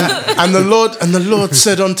 And the Lord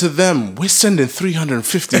said unto them, "We're sending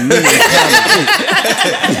 350 million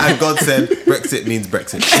pounds." And God said, Brexit means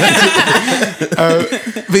Brexit.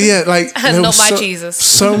 But yeah, like there Not was my Jesus.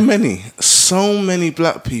 So many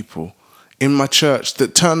black people in my church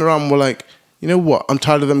that turned around and were like, you know what? I'm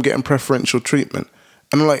tired of them getting preferential treatment.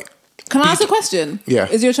 And I'm like, Can I ask a question? Yeah.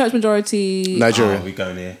 Is your church majority Nigeria. Oh, we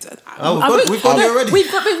going here. We've We've gone there already.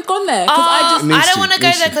 We've gone there. 'cause I Needs don't to, want to go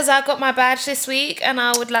needs there to. because I got my badge this week and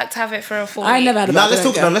I would like to have it for a full I week. never had a Now badge, I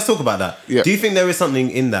don't let's talk about that. Yeah. Do you think there is something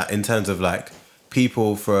in that in terms of like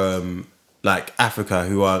people from like Africa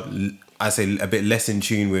who are, I say, a bit less in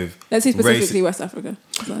tune with Let's say specifically race- West Africa.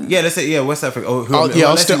 Yeah, let's say West Africa. Or who are- who Yeah, are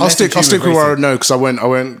I'll less stick. in- I'll less in stick. I'll tune stick with where I racism. know because I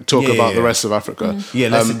won't talk Yeah, about yeah, the yeah. rest of Africa. Yeah,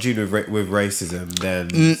 less in tune with racism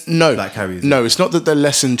than No, black carriers. no, it's not that they're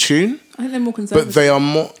less in tune, I think they're more conservative.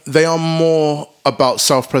 but they are more about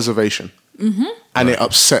self-preservation, and it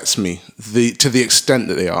upsets me to the extent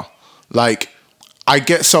that they are. Like, I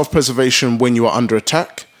get self-preservation when you are under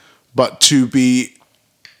attack, but to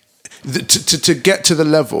get to the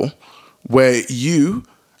level where you,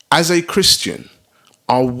 as a Christian,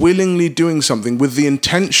 are willingly doing something with the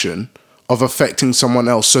intention of affecting someone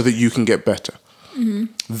else so that you can get better.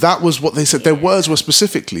 That was what they said. Their words were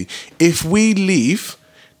specifically, if we leave,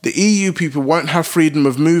 the EU people won't have freedom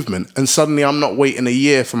of movement, and suddenly I'm not waiting a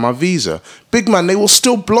year for my visa. Big man, they will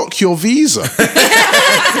still block your visa.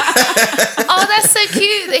 Oh, that's so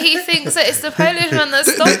cute that he thinks that it's the Polish one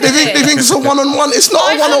that's stopping they think it's a one-on-one. It's not a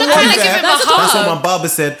I should one-on-one. have given him a That's what hug. my barber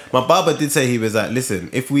said. My barber did say, he was like, listen,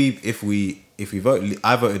 if we vote,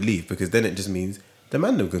 I voted leave because then it just means the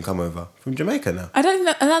man can come over from Jamaica now. I don't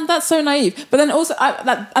think and that's so naive. But then also,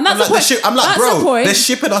 that's I'm the like, point. I'm like, That's bro, the point. they're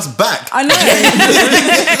shipping us back. I know. That's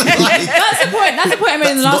the point. That's the point I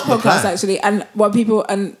made in the last not the podcast plan. actually, and what people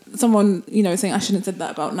and someone saying I shouldn't have said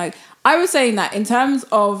that about like I was saying that in terms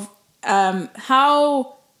of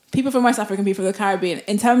how people from West Africa and people from the Caribbean,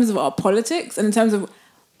 in terms of our politics and in terms of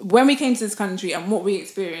when we came to this country and what we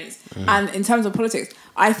experienced, and in terms of politics,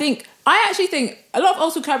 I actually think a lot of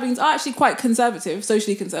also Caribbeans are actually quite conservative,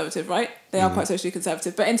 socially conservative, right? They are quite socially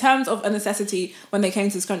conservative. But in terms of a necessity when they came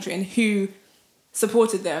to this country and who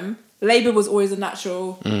supported them, Labour was always a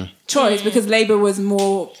natural choice because Labour was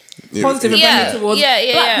more positive and friendly towards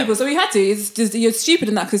black people. So we had to. It's just you're stupid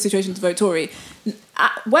in that situation to vote Tory.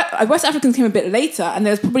 West Africans came a bit later, and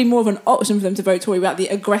there was probably more of an option for them to vote Tory without the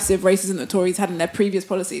aggressive racism that Tories had in their previous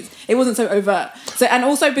policies. It wasn't so overt. So, and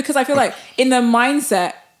also because I feel like in the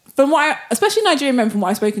mindset, especially Nigerian men, from what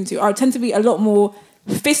I've spoken to, I tend to be a lot more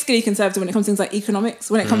fiscally conservative when it comes to things like economics,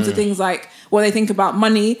 when it comes to things like what they think about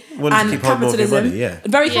money and capitalism.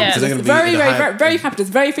 Very capitalist, very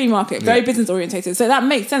capitalist, very free market, very business orientated. So that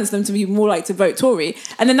makes sense for them to be more like to vote Tory,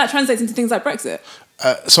 and then that translates into things like Brexit.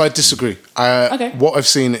 So I disagree. What I've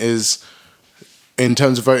seen is, in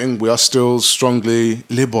terms of voting, we are still strongly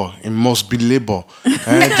Labour. It must be Labour.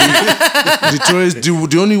 The Tories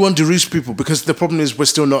they only want the rich people, because the problem is we're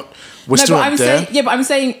still not there. But I'm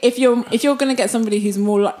saying if you're going to get somebody who's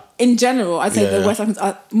more like, in general, I'd say the West Africans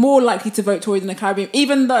are more likely to vote Tory than the Caribbean,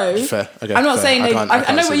 even though I'm not saying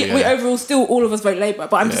I know we overall still all of us vote Labour,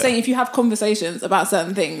 but I'm just saying if you have conversations about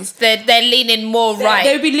certain things, they're leaning more right.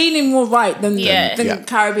 They would be leaning more right than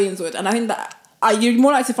Caribbeans would, and I think that you're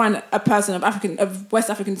more likely to find a person of West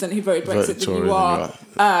African descent who voted Brexit than you are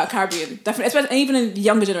Caribbean. Definitely, especially even in the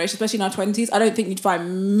younger generation, especially in our 20s. I don't think you'd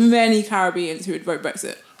find many Caribbeans who would vote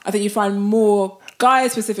Brexit. I think you'd find more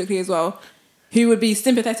guys specifically as well who would be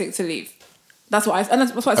sympathetic to leave. That's what I saw on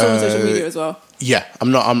social media as well. Yeah, I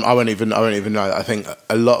won't even know. I think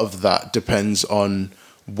a lot of that depends on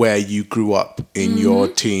where you grew up in your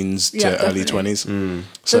teens to early 20s.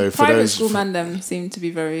 So the for private those school man them seem to be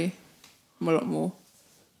a lot more.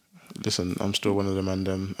 Listen, I'm still one of them, and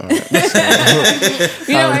you know what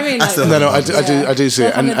I mean? Like, I do see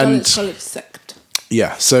it, and college sect.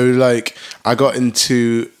 Yeah, so like I got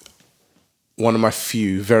into one of my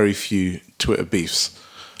very few Twitter beefs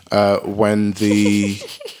when the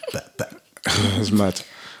it was mad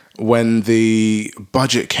when the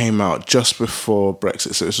budget came out just before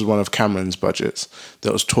Brexit. So this was one of Cameron's budgets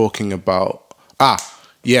that was talking about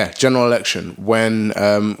general election, when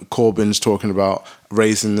Corbyn's talking about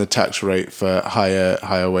raising the tax rate for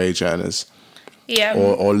higher wage earners,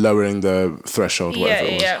 or lowering the threshold, whatever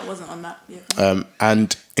it was. I wasn't on that.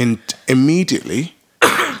 And immediately,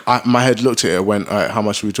 my head looked at it and went, all right, how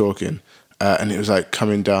much are we talking? And it was like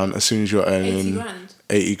coming down as soon as you're earning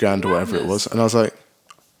 80 grand or whatever it was. And I was like,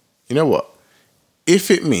 you know what?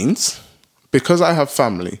 If it means, because I have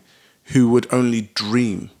family who would only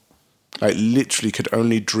dream, like literally could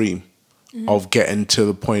only dream of getting to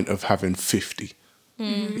the point of having 50.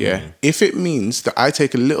 Yeah. If it means that I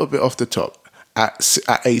take a little bit off the top at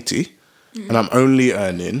 80 and I'm only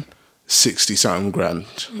earning 60 something grand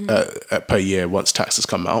per year once taxes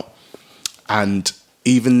come out, and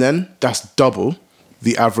even then that's double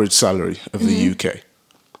the average salary of the UK.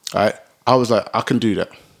 Right? I was like, I can do that.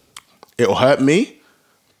 It'll hurt me,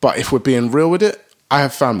 but if we're being real with it, I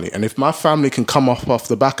have family, and if my family can come off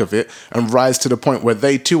the back of it and rise to the point where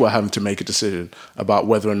they too are having to make a decision about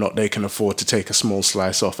whether or not they can afford to take a small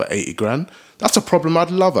slice off at 80 grand, that's a problem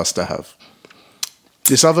I'd love us to have.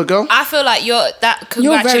 This other girl, I feel like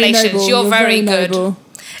congratulations, you're very good. Noble.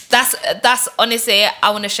 That's honestly,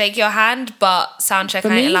 I want to shake your hand, but soundcheck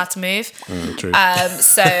I ain't allowed to move. True.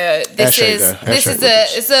 So this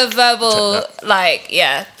is a verbal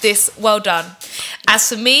well done. As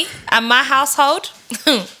for me and my household,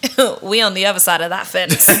 we on the other side of that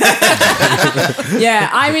fence. Yeah,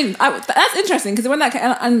 I mean that's interesting, because when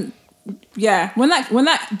that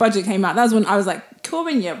budget came out, that was when I was like,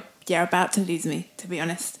 Corbyn, you're about to lose me, to be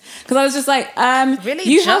honest, because I was just like, really,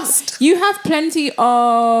 you have plenty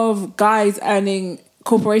of guys earning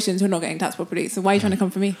corporations who are not getting taxed properly. So why are you trying to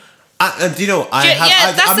come for me? That's the thing.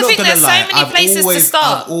 There's so many places to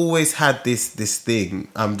start. I've always had this thing.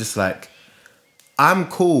 I'm just like, I'm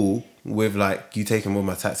cool with like you taking more of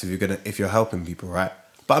my tax if you're helping people, right?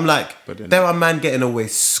 But I'm like, there are men getting away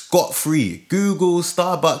scot free. Google,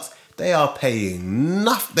 Starbucks, they are paying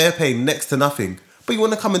They're paying next to nothing. But you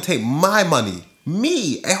want to come and take my money?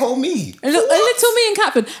 Me, a whole me. A little me in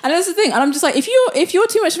Catford. And that's the thing. And I'm just like, if you're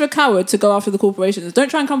too much of a coward to go after the corporations, don't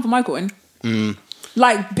try and come for my coin.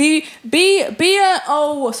 Like, be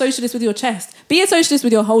a socialist with your chest. Be a socialist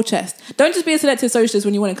with your whole chest. Don't just be a selective socialist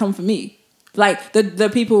when you want to come for me. Like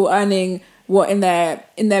the people earning what in the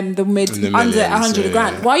mid In the under millions, 100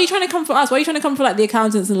 grand. yeah. Why are you trying to come for us? Why are you trying to come for like the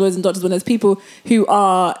accountants and lawyers and doctors when there's people who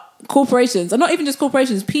are corporations, and not even just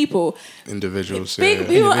corporations, people, Individuals. big yeah.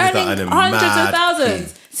 people Individuals that earning earn a hundreds of mad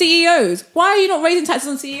thousands, CEOs. Why are you not raising taxes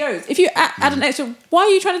on CEOs? If you add an extra, why are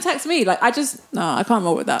you trying to tax me? Like, I can't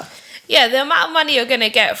roll with that. Yeah, the amount of money you're gonna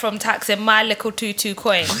get from taxing my little tutu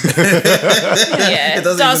coin, yeah,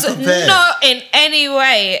 does even compare. not in any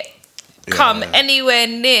way come Yeah. anywhere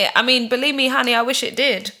near. I mean, believe me, honey, I wish it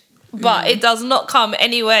did, but it does not come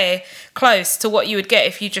anywhere close to what you would get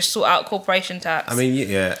if you just sort out corporation tax. I mean,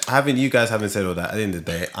 yeah, you guys having said all that, at the end of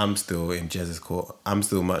the day, I'm still in Jez's court. I'm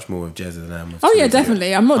still much more with Jez than I am with Oh yeah, Theresa.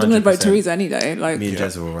 definitely. I'm not going to vote 100%. Theresa any day. Like, Me and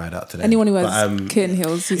Jez will ride out today. anyone who has But, kitten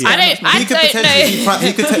heels, he's I very don't. much I he could don't potentially be know.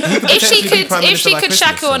 he could If she potentially be could, Prime if Minister she by could Christmas,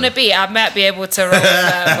 shackle on so. a beat, I might be able to roll with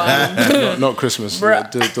that. But Not Christmas.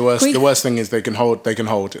 Bruh. The worst thing is they can hold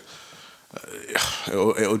it.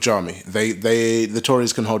 It'll jar me. The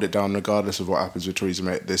Tories can hold it down regardless of what happens with Theresa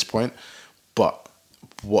May at this point. But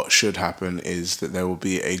what should happen is that there will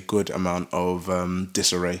be a good amount of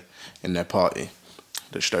disarray in their party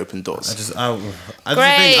that should open doors. I just think,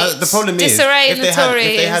 Great. the problem is Disarray if in they the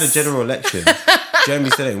had a Tories. general election, Jeremy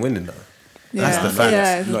still ain't winning though. That's Yeah. the fact.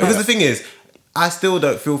 Yeah, it's Because a the thing is, I still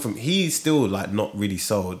don't feel he's still like not really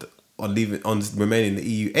sold on remaining in the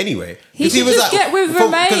EU anyway. He 'Cause should just get with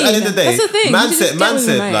because at the end of the day, Remain. That's the thing. man He should just said get with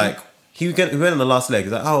Remain. like he went on the last leg.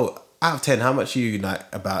 He's like, oh, out of 10, how much are you like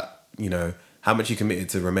about how much you committed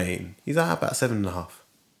to Remain? He's like, about 7.5.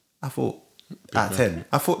 I thought. Out of 10.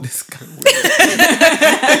 I thought this guy.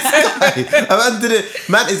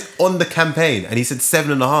 Man is on the campaign and he said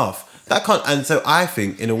 7.5. That can't. And so I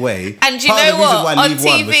think, in a way, and you part of know the reason what? why On Leave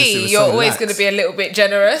won was just it TV, was you're so always relaxed. going to be a little bit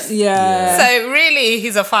generous. Yeah. So really,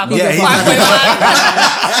 he's a 5.1. Yeah, he's a 5.1.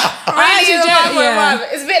 Really, actually he's a don't- 5.1. yeah.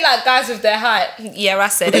 It's a bit like guys with their height. Yeah, I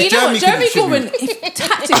said But it. you know what? Jeremy Jeremy Corbyn,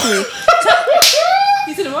 tactically.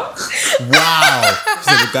 You said what? Wow.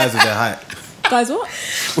 So the guys with their height. Guys, what?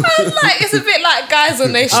 Like, it's a bit like guys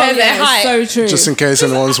when they share their it's height. so true. Just in case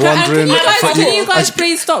anyone's And wondering. can you guys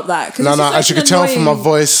please stop that? 'Cause No, it's just as you such can an tell from my annoying-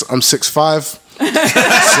 voice, I'm 6'5".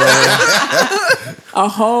 A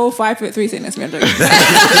whole 5'3" sitting next to me. I'm joking.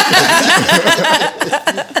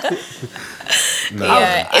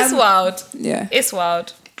 Yeah, it's wild. Yeah. It's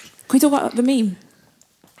wild. Can we talk about the meme?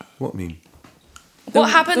 What mean? What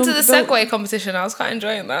happened to the- the Segway competition? I was quite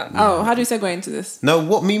enjoying that. Oh, how do we segue into this? No,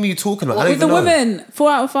 what meme are you talking about? I don't With the even know. women,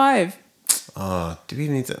 4 out of 5. Oh, do we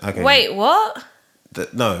need to? Okay. Wait, what?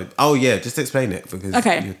 No. Oh, yeah. Just explain it because.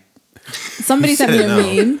 Okay. Somebody sent me said a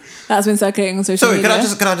it now. meme that's been circulating on social Sorry, media.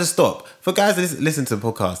 can I just stop for guys that listen to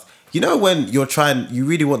the podcast? You know when you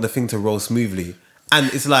really want the thing to roll smoothly,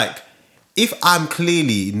 and it's like, if I'm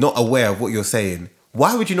clearly not aware of what you're saying,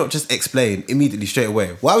 why would you not just explain immediately straight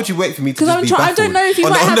away? Why would you wait for me to Because just be I don't know if you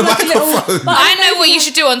on, might on have the like a little. microphone? but I know what you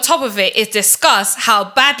should do on top of it is discuss how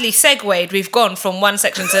badly segued we've gone from one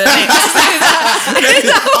section to the next.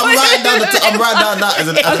 I'm writing down that as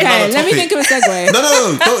another Okay, let me topic. think of a segue.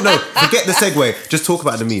 No. Forget the segue. Just talk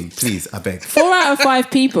about the meme, please. I beg. 4 out of 5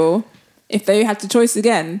 people, if they had to choice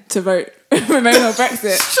again to vote Remain or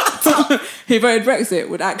Brexit, who voted Brexit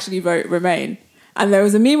would actually vote Remain. And there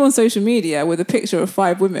was a meme on social media with a picture of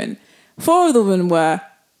 5 women. 4 of the women were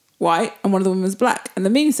white and 1 of the women was black. And the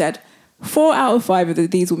meme said, 4 out of 5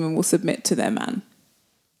 of these women will submit to their man.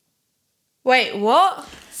 Wait, what?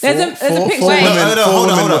 There's a picture. four Wait, women- four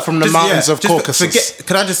women were from the mountains of just Caucasus.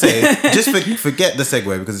 Can I just say, forget the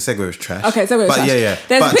segue because the segue was trash. Okay, so but yeah.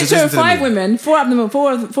 There's But a just picture listen of to the 5 meme. women. 4 of them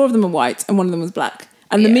are white, and 1 of them was black.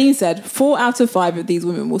 And the meme said 4 out of 5 of these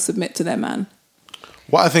women will submit to their man.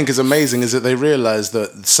 What I think is amazing is that they realised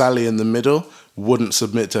that Sally in the middle wouldn't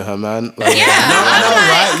submit to her man. Like, Yeah. I know,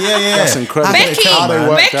 right? Yeah. That's incredible. Becky, How they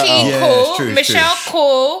worked that out. Yeah, cool. it's true, it's Michelle,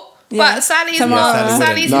 cool. Yeah. But Sally's Tamara. not.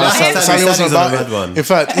 Sally's No, not him. Sally wasn't Sally's on about the it. bad one. In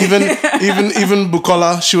fact, even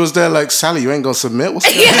Bukola, she was there like, Sally, you ain't gonna submit. What's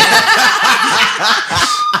going on?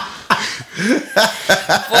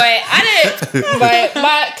 Boy, I don't.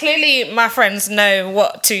 But clearly, my friends know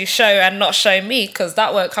what to show and not show me because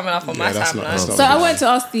that weren't coming up on my that's not- timeline. that's not- So I wanted to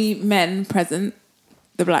ask the men present,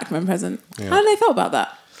 the black men present, how do they feel about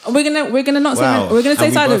that? We're gonna not Wow. say we're gonna stay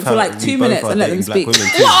And we silent both for have- like we 2 both minutes are and let them dating black speak.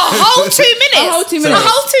 women too. What, a whole 2 minutes? A whole 2 minutes. A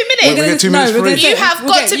whole 2 minutes? We're gonna get 2 minutes we're gonna free? say- You have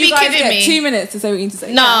we'll got get- to you be guys kidding get me. 2 minutes to say what you need to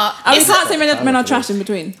say. Nah, and we it's- can't say men are trash in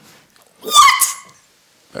between.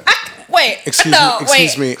 Wait. Excuse no, me, wait.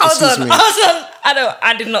 excuse me, Hold excuse on. me. Hold on.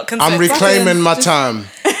 I did not consent. I'm reclaiming my Just- time.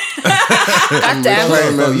 God damn.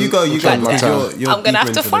 reclaiming- Go, you go. reclaiming my because time. you're I'm gonna deeper have to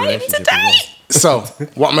into the fight him relationship today. as well. So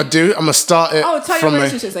what I'm gonna do? I'm gonna start it. Oh, tell your from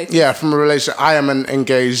relationship status. Yeah, from a relationship. I am an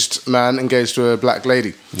engaged man, engaged to a black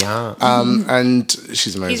lady. Yeah. And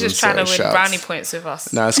she's amazing. He's just trying to win shouts. brownie points with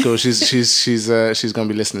us. No, it's cool. She's gonna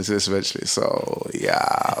be listening to this eventually. So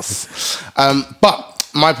yes. But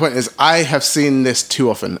my point is, I have seen this too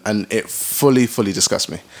often, and it fully disgusts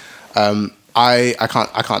me. I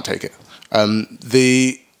can't take it. And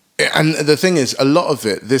the thing is, a lot of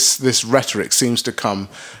it, this rhetoric seems to come,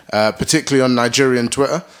 particularly on Nigerian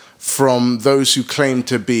Twitter, from those who claim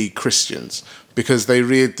to be Christians, because they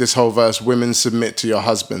read this whole verse, "Women submit to your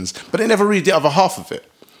husbands," but they never read the other half of it,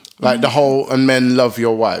 like the whole "and men love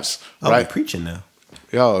your wives." We're Right? preaching now.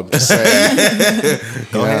 Yo, I'm just saying.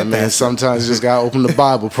 Yeah, man. Sometimes you just gotta open the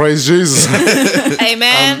Bible. Praise Jesus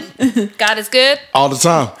Amen. God is good. all the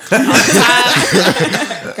time.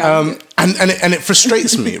 And it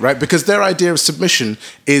frustrates me, right? Because their idea of submission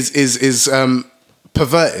is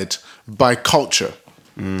perverted by culture.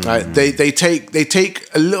 Right? They take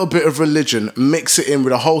a little bit of religion, mix it in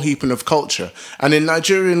with a whole heaping of culture. And in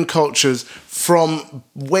Nigerian cultures, from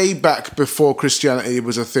way back before Christianity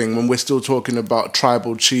was a thing, when we're still talking about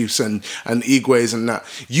tribal chiefs and Igwes and that,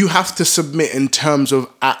 you have to submit in terms of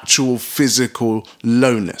actual physical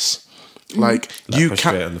lowness. Like you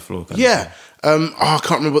prostrate can't on the floor. Yeah. I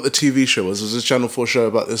can't remember what the TV show was. It was a Channel 4 show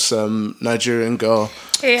about this Nigerian girl.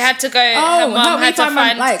 He had to go. Her help mom me had to find my-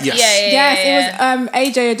 find. like- Yeah, Yes. yeah, Yes, yeah. it was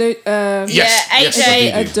AJ Adodu. Yes,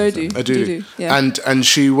 AJ Adodu. Adudu. Yeah. And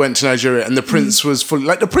she went to Nigeria, and the prince was fully,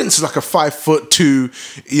 like, the prince is like a 5'2",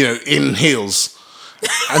 in heels,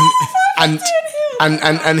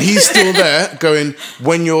 and he's still there going,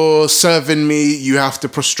 "When you're serving me, you have to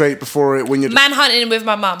prostrate before it. When you're Manhunting with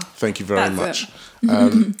my mum. thank you very That's much."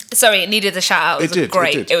 Sorry, it needed a shout out. It was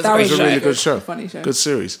great. It was a That great was a show. really good show. Funny show. Good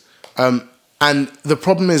series. And the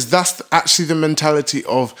problem is that's actually the mentality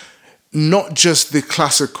of not just the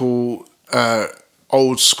classical,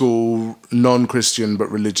 old school, non-Christian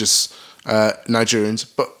but religious Nigerians,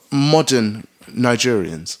 but modern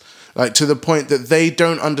Nigerians. Like, to the point that they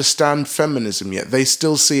don't understand feminism yet. They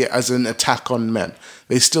still see it as an attack on men.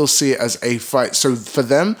 They still see it as a fight. So for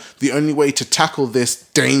them, the only way to tackle this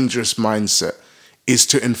dangerous mindset is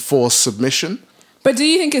to enforce submission. But do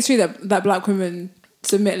you think it's true that black women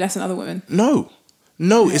submit less than other women? No,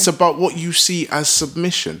 it's about what you see as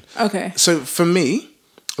submission. Okay. So for me,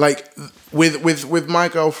 like with my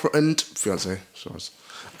girlfriend, fiance, sorry.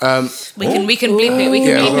 We can bleep it. We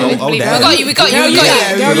can bleep it. oh, We damn. got you. We got you. We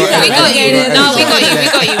got you. No, we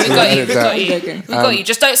got you. We got you.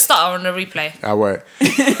 Just don't stutter on the replay. I won't.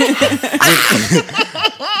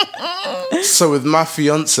 So with my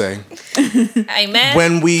fiance, Amen.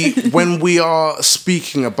 when we are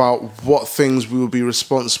speaking about what things we will be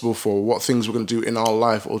responsible for, what things we're going to do in our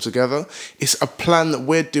life altogether, it's a plan that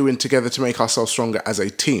we're doing together to make ourselves stronger as a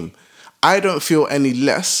team. I don't feel any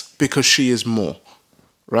less because she is more,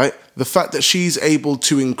 right? The fact that she's able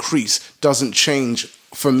to increase doesn't change,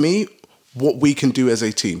 for me, what we can do as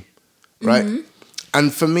a team, right? Mm-hmm.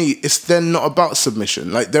 And for me, it's then not about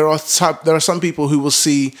submission. Like, there are some people who will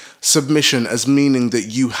see submission as meaning that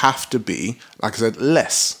you have to be, like I said,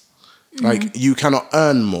 less. Mm-hmm. Like, you cannot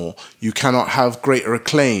earn more. You cannot have greater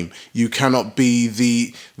acclaim. You cannot be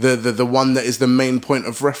the one that is the main point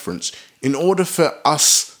of reference. In order for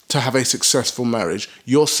us to have a successful marriage,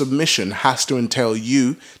 your submission has to entail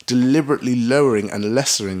you deliberately lowering and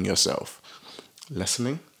lessening yourself.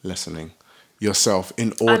 Lessening yourself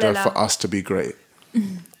in order for us to be great.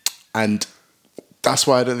 And that's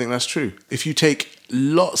why I don't think that's true. If you take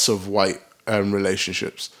lots of white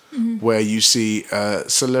relationships where you see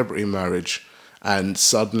celebrity marriage, and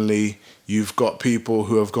suddenly you've got people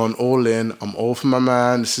who have gone all in, I'm all for my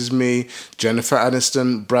man, this is me, Jennifer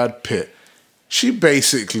Aniston, Brad Pitt. She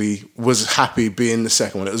basically was happy being the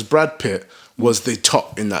second one. It was Brad Pitt was the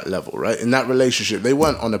top in that level, right? In that relationship, they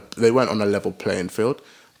weren't on a level playing field.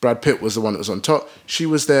 Brad Pitt was the one that was on top. She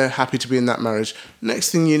was there, happy to be in that marriage.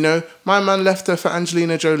 Next thing you know, my man left her for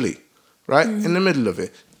Angelina Jolie, right? In the middle of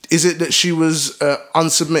it. Is it that she was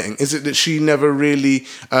unsubmitting? Is it that she never really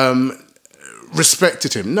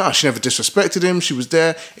respected him? No, she never disrespected him. She was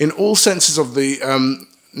there in all senses of the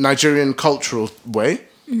Nigerian cultural way.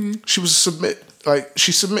 She was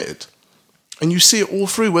she submitted. And you see it all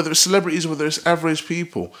through, whether it's celebrities or whether it's average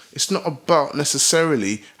people. It's not about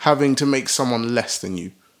necessarily having to make someone less than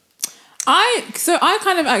you. I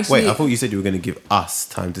kind of actually. Wait, I thought you said you were going to give us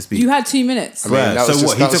time to speak. You had 2 minutes. I mean, Right, that was so just-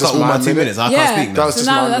 what? He that was took out just all my my 2 minute. minutes. I Yeah. can't speak now. That was So just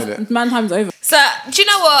now my that's minute. man time's over. So, do you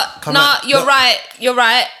know what? Come No, on. you're Look. right. You're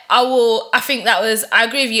right. I think that was. I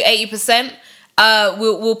agree with you 80%.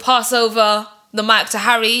 We'll pass over the mic to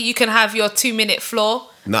Harry. You can have your 2 minute floor.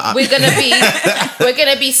 Nah, we're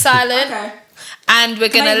gonna be silent. Okay. And we're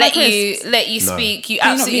Can I gonna eat my let you No. speak. You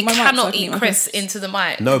Can you not absolutely mute my mic so I cannot can eat eat my Chris crisps? into the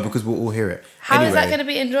mic. no, because we'll all hear it. How is that Anyway, going to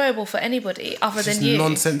be enjoyable for anybody other than It's you?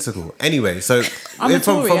 nonsensical. Anyway, so I'm a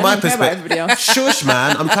Tory, from I my don't care about perspective, everybody else. shush,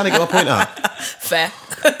 man. I'm trying to get my point out. Fair.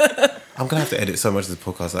 I'm gonna have to edit so much of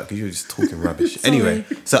the podcast, like, because you're just talking rubbish. Anyway,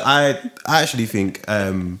 so I actually think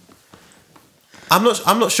I'm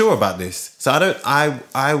not sure about this. So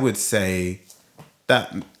I would say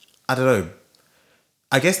that I don't know.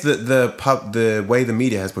 I guess the way the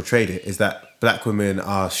media has portrayed it is that black women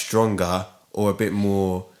are stronger or a bit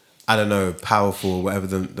more, I don't know, powerful or whatever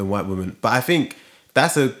than white women. But I think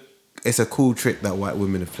it's a cool trick that white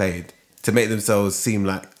women have played to make themselves seem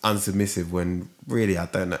like unsubmissive when really I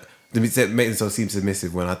don't know. To make themselves seem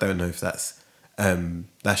submissive when I don't know if that's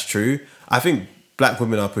true. I think black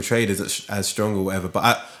women are portrayed as strong or whatever.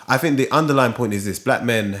 But I think the underlying point is this: black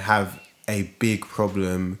men have a big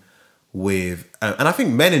problem with, and I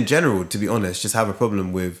think men in general, to be honest, just have a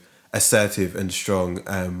problem with assertive and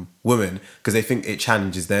strong women because they think it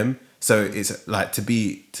challenges them. So it's like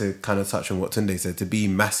to kind of touch on what Tunde said, to be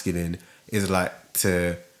masculine is like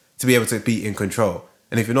to be able to be in control.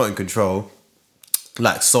 And if you're not in control,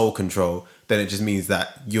 like soul control, then it just means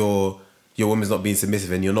that your woman's not being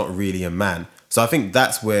submissive and you're not really a man. So I think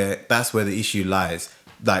that's where the issue lies.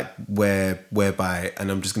 Like whereby,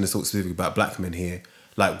 and I'm just going to talk specifically about black men here.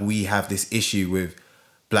 Like we have this issue with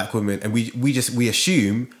black women, and we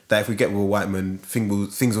assume that if we get with a white man,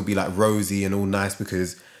 things will be like rosy and all nice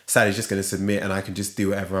because Sally's just going to submit and I can just do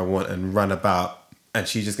whatever I want and run about, and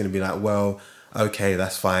she's just going to be like, well, okay,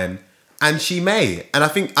 that's fine. And she may. And I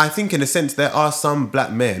think in a sense there are some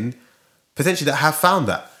black men potentially that have found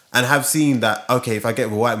that and have seen that, okay, if I get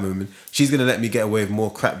with a white woman, she's going to let me get away with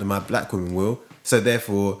more crap than my black woman will. So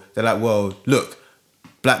therefore they're like, well, look,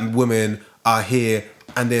 black women are here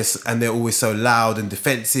and they're always so loud and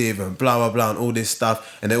defensive and blah, blah, blah and all this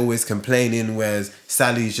stuff. And they're always complaining, whereas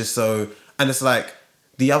Sally's just so... And it's like,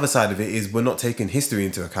 the other side of it is we're not taking history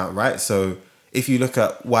into account, right? So if you look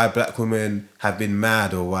at why black women have been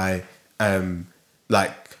mad or why they've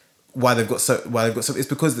got so, it's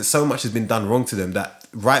because that so much has been done wrong to them that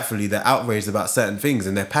rightfully they're outraged about certain things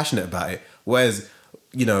and they're passionate about it. Whereas,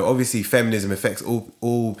 you know, obviously feminism affects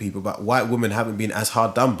all people, but white women haven't been as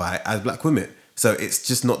hard done by it as black women. So it's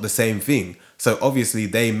just not the same thing. So obviously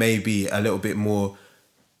they may be a little bit more,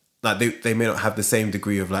 like they may not have the same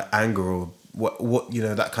degree of like anger or what you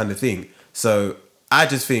know, that kind of thing. So I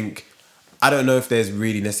just think, I don't know if there's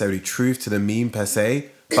really necessarily truth to the meme per se,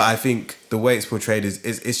 but I think the way it's portrayed is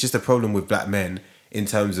it's just a problem with black men in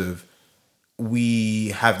terms of we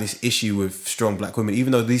have this issue with strong black women,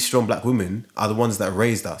 even though these strong black women are the ones that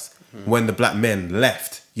raised us. When the black men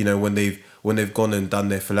left, you know, when they've gone and done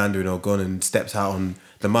their philandering or gone and stepped out on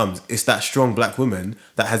the mums, it's that strong black woman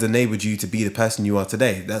that has enabled you to be the person you are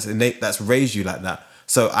today. That's raised you like that.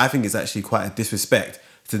 So I think it's actually quite a disrespect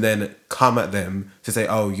to then come at them to say,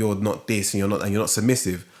 oh, you're not this and you're not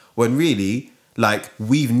submissive, when really, like,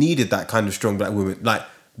 we've needed that kind of strong black woman. Like,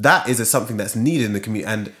 that is something that's needed in the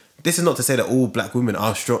community. And this is not to say that all black women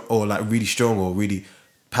are strong or like really strong or really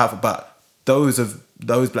powerful, but those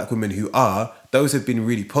black women who are, those have been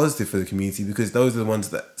really positive for the community, because those are the ones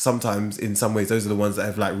that sometimes, in some ways, those are the ones that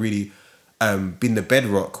have like really been the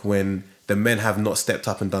bedrock when the men have not stepped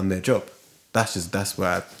up and done their job. That's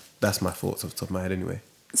my thoughts off the top of my head anyway.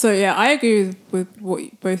 So yeah, I agree with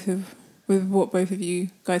what both of you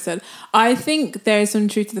guys said. I think there is some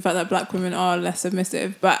truth to the fact that black women are less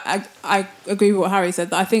submissive, but I agree with what Harry said.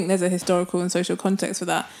 That I think there's a historical and social context for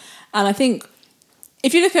that, and I think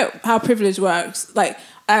if you look at how privilege works, like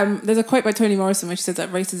there's a quote by Toni Morrison where she says that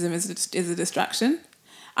racism is a distraction,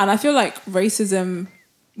 and I feel like racism,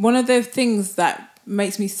 one of the things that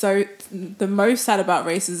makes me the most sad about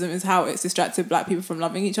racism is how it's distracted black people from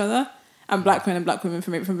loving each other, and black men and black women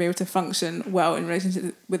from being able to function well in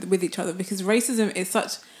relationship with each other, because racism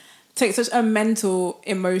takes such a mental,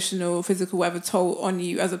 emotional, physical, whatever toll on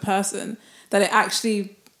you as a person that it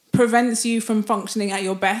actually prevents you from functioning at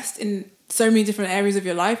your best in so many different areas of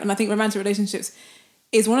your life. And I think romantic relationships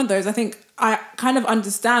is one of those. I think I kind of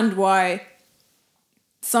understand why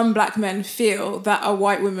some black men feel that a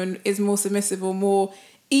white woman is more submissive or more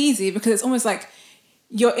easy, because it's almost like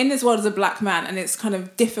you're in this world as a black man and it's kind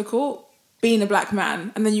of difficult being a black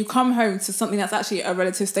man, and then you come home to something that's actually a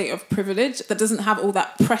relative state of privilege that doesn't have all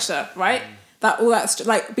that pressure, right?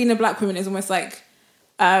 Like being a black woman is almost like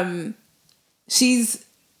she's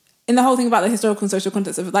in the whole thing about the historical and social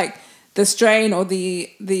context of like the strain or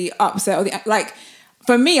the upset or the, like,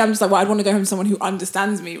 for me, I'm just like, well, I'd want to go home to someone who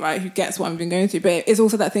understands me, right? Who gets what I've been going through. But it's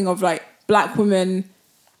also that thing of like black women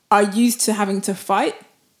are used to having to fight,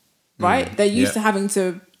 right? They're used to having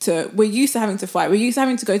to we're used to having to fight. We're used to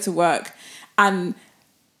having to go to work, and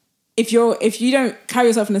if you don't carry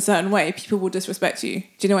yourself in a certain way, people will disrespect you. Do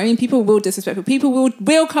you know what I mean? People will disrespect you. People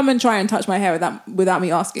will come and try and touch my hair without me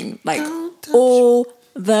asking, like all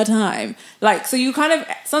the time. Like, so you kind of,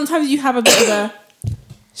 sometimes you have a bit of a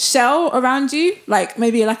shell around you, like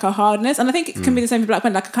maybe like a hardness, and I think it can be the same for black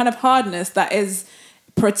men, like a kind of hardness that is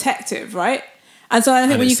protective, right? And so I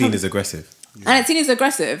think And when it's you seen as aggressive. and it's seen as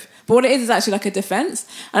aggressive, but what it is actually like a defense.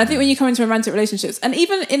 And I think when you come into romantic relationships, and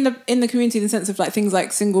even in the community, in the sense of like things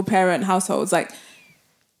like single parent households, like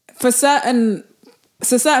for certain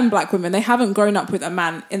black women, they haven't grown up with a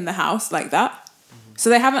man in the house like that, so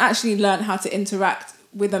they haven't actually learned how to interact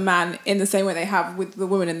with a man in the same way they have with the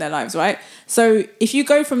women in their lives, right? So if you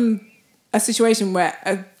go from a situation where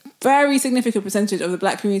a very significant percentage of the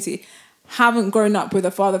black community haven't grown up with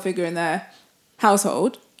a father figure in their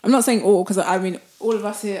household, I'm not saying all, because I mean all of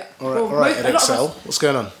us here. All right, Excel. What's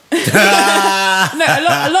going on? No,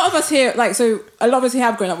 a lot of us here, like, so a lot of us here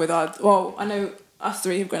have grown up with our, well, I know us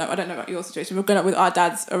three have grown up, I don't know about your situation, we've grown up with our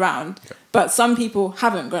dads around, but some people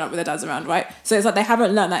haven't grown up with their dads around, right? So it's like they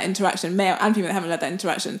haven't learned that interaction, male and female, they haven't learned that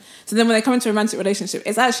interaction. So then when they come into a romantic relationship,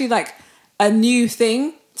 it's actually like a new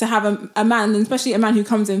thing to have a man, and especially a man who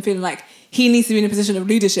comes in feeling like he needs to be in a position of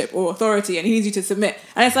leadership or authority and he needs you to submit.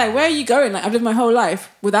 And it's like, where are you going? Like, I've lived my whole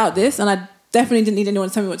life without this, and I definitely didn't need anyone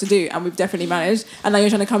to tell me what to do, and we've definitely managed, and now you're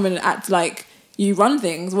trying to come in and act like you run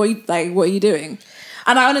things. What are you doing?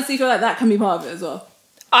 And I honestly feel like that can be part of it as well.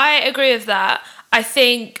 I agree with that. I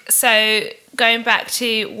think, so going back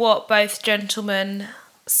to what both gentlemen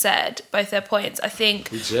said, both their points, I think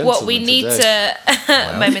what we need to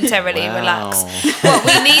momentarily relax. What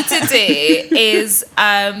we need to do is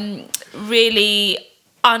really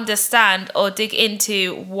understand or dig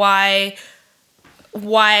into why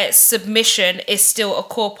submission is still a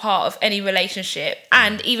core part of any relationship,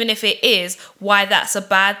 and even if it is, why that's a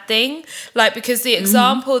bad thing. Like, because the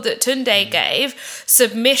example that Tunde gave,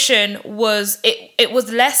 submission was it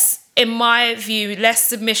was less, in my view, less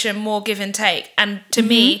submission, more give and take. And to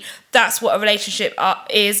me, that's what a relationship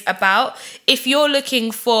is about. If you're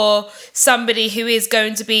looking for somebody who is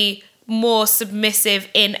going to be more submissive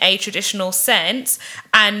in a traditional sense,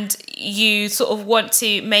 and you sort of want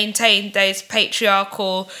to maintain those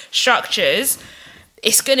patriarchal structures,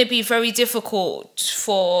 it's going to be very difficult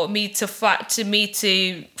for me to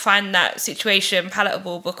find that situation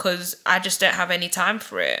palatable, because I just don't have any time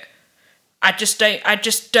for it. I just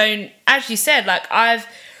don't, as you said, like,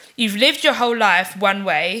 you've lived your whole life one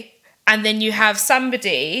way, and then you have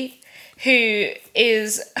somebody who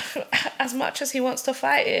is, as much as he wants to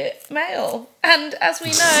fight it, male. And as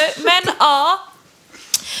we know, men are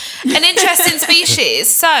an interesting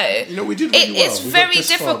species. So we did really well. It's very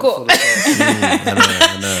difficult.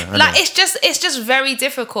 I know. Like, it's just very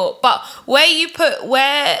difficult. But where you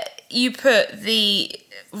put the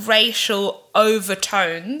racial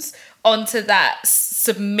overtones onto that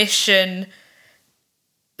submission,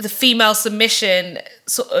 the female submission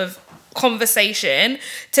sort of conversation,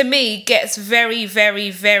 to me gets very, very,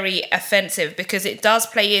 very offensive, because it does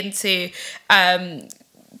play into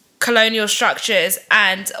colonial structures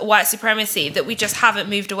and white supremacy that we just haven't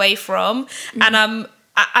moved away from. And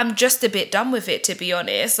I'm just a bit done with it, to be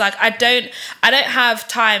honest. Like, I don't have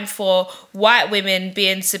time for white women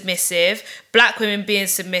being submissive, black women being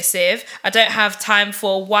submissive. I don't have time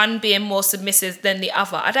for one being more submissive than the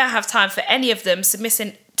other. I don't have time for any of them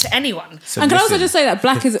submitting to anyone. And can I also just say that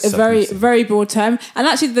black is a very, very broad term, and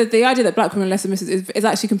actually the idea that black women are less submissive is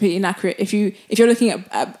actually completely inaccurate. If you're looking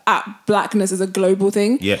at blackness as a global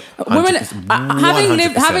thing, women,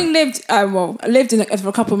 having lived for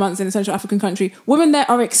a couple of months in a Central African country, women there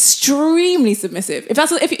are extremely submissive.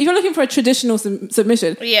 If you're looking for a traditional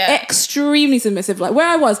submission, extremely submissive. Like, where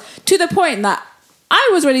I was, to the point that I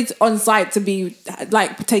was ready on site to be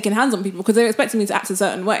like taking hands on people because they were expecting me to act a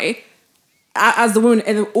certain way, as the woman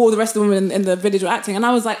and all the rest of the women in the village were acting, and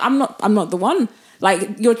I was like, I'm not the one.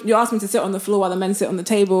 Like, you're asking me to sit on the floor while the men sit on the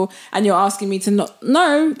table, and you're asking me to not.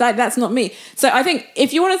 No, that's not me. So I think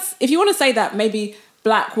if you want to say that maybe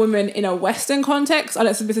black women in a Western context are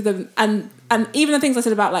less submissive, and even the things I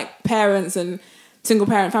said about like parents and single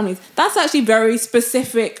parent families, that's actually very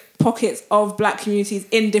specific pockets of black communities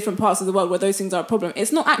in different parts of the world where those things are a problem.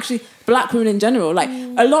 It's not actually black women in general. Like,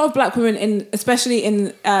 a lot of black women especially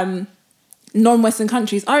in non-Western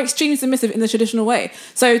countries are extremely submissive in the traditional way.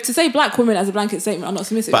 So to say black women as a blanket statement are not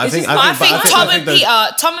submissive, I think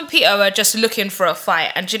Tom and Peter are just looking for a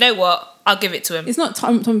fight, and do you know what? I'll give it to him. It's not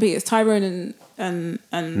Tom and Peter, it's Tyrone and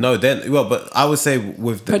no, then but I would say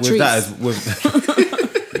with that as with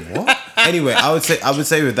Anyway, I would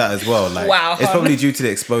say with that as well, like Wow. it's probably due to the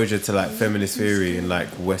exposure to like feminist theory in like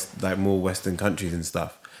more Western countries and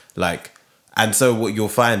stuff. Like, and so what you'll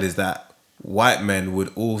find is that white men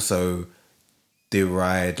would also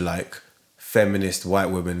deride like feminist white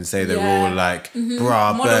women and say they're all like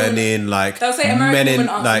bra burning, like they'll say American men in women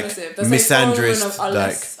are like submissive. They'll say foreign women misandrist, are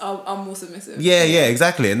like are more submissive. yeah,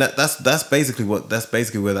 exactly, and that's basically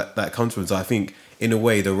where that comes from. So I think in a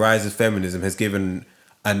way the rise of feminism has given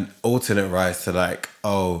an alternate rise to like,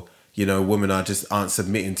 oh, you know, women aren't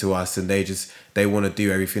submitting to us, and they want to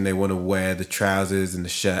do everything. They want to wear the trousers and the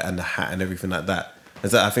shirt and the hat and everything like that.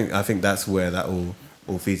 And so I think that's where that all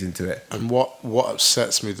feeds into it. And what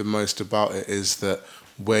upsets me the most about it is that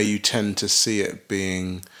where you tend to see it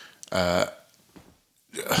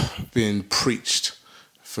being preached,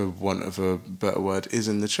 for want of a better word, is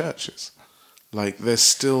in the churches. Like there's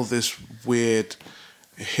still this weird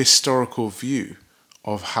historical view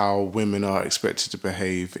of how women are expected to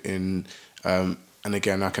behave in, and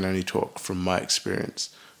again, I can only talk from my experience,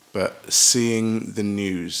 but seeing the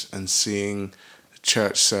news and seeing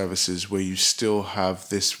church services where you still have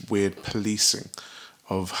this weird policing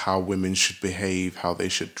of how women should behave, how they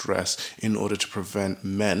should dress, in order to prevent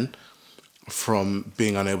men from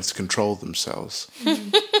being unable to control themselves.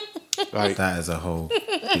 Like That is a whole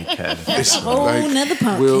big cat. it's nother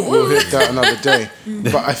podcast. we'll hit that another day.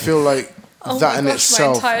 But I feel like that in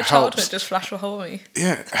itself my entire childhood helps. just flashed before me.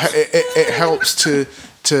 Yeah, it helps to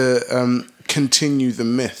continue the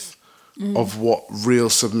myth of what real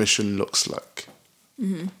submission looks like.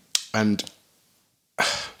 And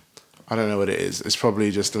I don't know what it is. It's probably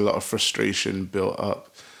just a lot of frustration built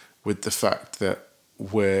up with the fact that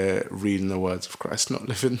we're reading the words of Christ, not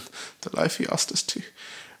living the life he asked us to.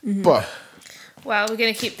 But Well, we're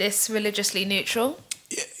going to keep this religiously neutral.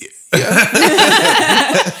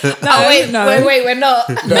 No, Wait, we're not.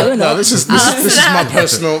 no, this is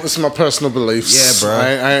my personal beliefs. Yeah, bro.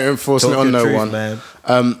 I ain't enforcing Talk it on your no truth, one.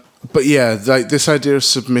 man. But yeah, like this idea of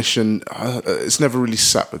submission, it's never really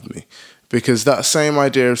sat with me, because that same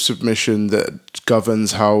idea of submission that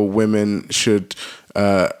governs how women should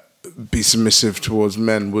be submissive towards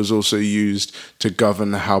men was also used to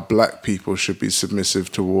govern how black people should be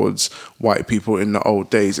submissive towards white people in the old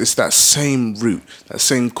days. It's that same root, that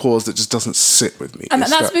same cause that just doesn't sit with me. And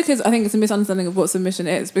It's that's that- because I think it's a misunderstanding of what submission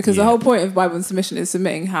is. Because the whole point of Bible and submission is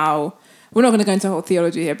submitting how, we're not going to go into whole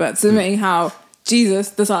theology here, but submitting how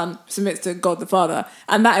Jesus, the Son, submits to God the Father.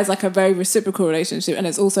 And that is like a very reciprocal relationship. And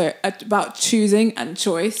it's also about choosing and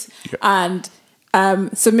choice. Yeah. And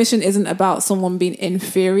submission isn't about someone being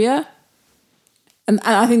inferior. And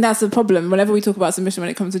I think that's the problem. Whenever we talk about submission when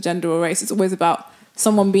it comes to gender or race, it's always about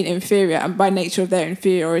someone being inferior. And by nature of their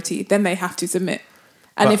inferiority, then they have to submit.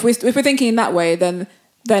 And But- if we're thinking in that way, then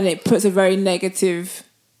it puts a very negative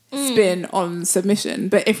spin on submission.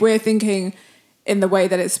 But if we're thinking in the way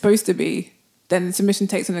that it's supposed to be, then submission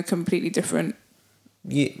takes on a completely different.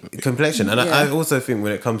 Complexion. And Yeah. I also think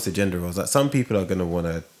when it comes to gender roles, like some people are going to want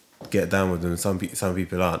to get down with them, some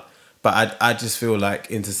people aren't. But I just feel like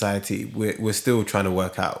in society, we're still trying to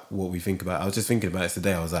work out what we think about. I was just thinking about it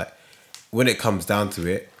today. I was like, when it comes down to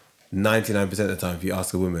it, 99% of the time, if you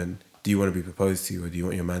ask a woman, do you want to be proposed to, or do you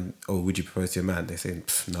want your man, or would you propose to your man? They say,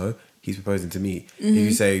 no, he's proposing to me. If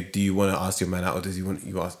you say, do you want to ask your man out, or does he want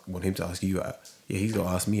him to ask you out? Yeah, he's got to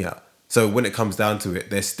ask me out. So when it comes down to it,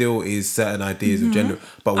 there still is certain ideas of gender.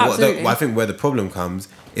 But Absolutely. I think where the problem comes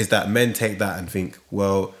is that men take that and think,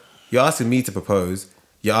 well, you're asking me to propose,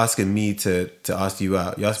 you're asking me to ask you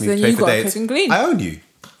out, you're asking me So to pay you for gotta dates. cook and clean. I own you.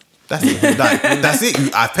 That's it. That's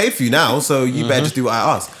it. I paid for you now, so you better just do what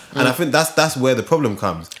I ask. And I think that's where the problem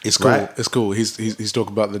comes. It's cool. right? It's cool. He's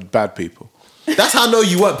talking about the bad people. That's how I know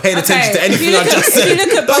you weren't paying attention to if you anything I look just at, if you said.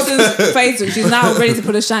 look at Boston's Facebook, she's now ready to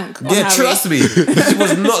put a shank on Yeah, Harry. trust me. She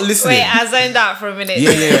was not listening. Wait, I zoned out for a minute.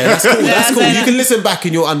 Yeah, that's cool. That's Yeah, cool. so You that- can listen back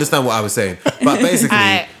and you'll understand what I was saying. But basically,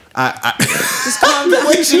 Aight. Just calm the down.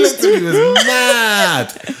 way she looked at me was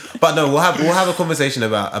mad. But no, we'll have a conversation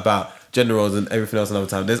about gender roles and everything else another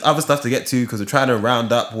time. There's other stuff to get to because we're trying to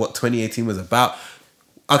round up what 2018 was about.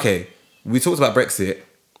 Okay, we talked about Brexit.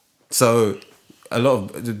 So a lot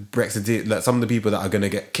of the Brexit, like some of the people that are going to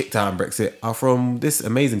get kicked out in Brexit are from this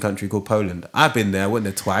amazing country called Poland. I've been there. I went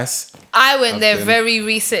there twice. I went there been- very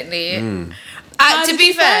recently. How To did be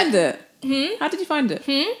you fair, find it? How did you find it?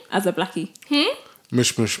 As a blackie.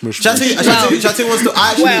 Mush, mush, mush, Shall I mush. tell you one story?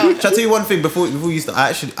 Well- Shall I tell you one thing before you start?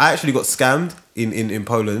 I actually got scammed in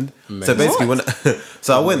Poland. So basically,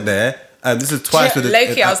 so I went there. This is twice with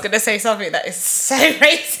Loki, I was going to say something that is so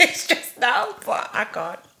racist just now, but I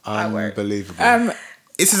can't. I won't. Unbelievable.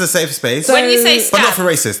 This is a safe space. So- When you say but not scam, for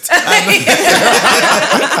racists.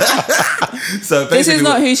 So This basically, is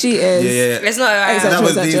not who she is. yeah. it's not alright. Exactly. That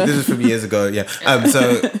was etc. this was from years ago. Yeah.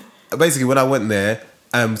 So basically, when I went there,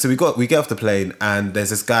 so we get off the plane and there's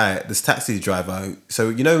this guy, this taxi driver. So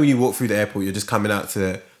you know when you walk through the airport, you're just coming out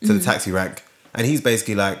to the taxi rank, and he's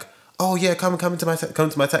basically like, "Oh yeah, come to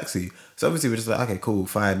my taxi." So obviously we're just like, "Okay, cool,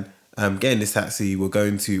 fine. Get in this taxi. We're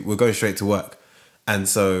going straight to work." And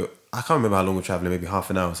so I can't remember how long we're traveling, maybe half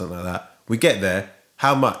an hour or something like that. We get there.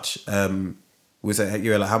 How much? We say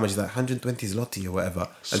you're like, how much is that? 120 zloty or whatever.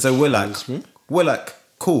 And so we're like,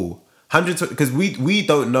 cool. 120, because we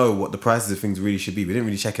don't know what the prices of things really should be. We didn't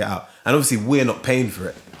really check it out, and obviously we're not paying for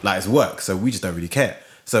it. Like, it's work, so we just don't really care.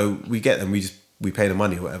 So we get them, we pay the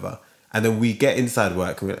money or whatever, and then we get inside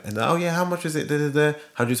work and oh yeah, how much was it?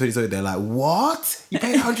 120 zloty. They're like, what? You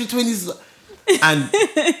paid 120 zloty? And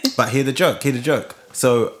but hear the joke.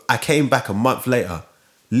 So I came back a month later,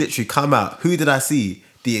 literally come out. Who did I see?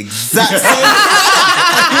 The exact same.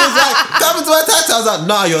 He was like, come into my taxi. I was like,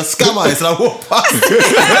 nah, you're a scammer. And I walked past.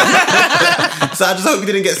 So I just hope you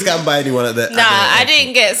didn't get scammed by anyone at that. Nah, I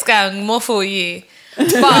didn't get scammed. More for you. But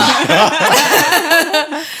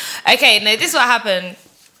okay, no, this is what happened.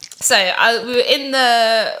 So we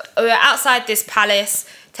were outside this palace,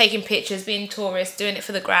 taking pictures, being tourists, doing it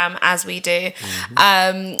for the gram as we do.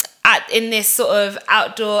 In this sort of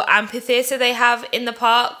outdoor amphitheatre they have in the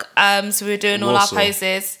park. So we were doing all Warsaw. our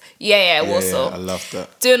poses. Yeah, Warsaw. I love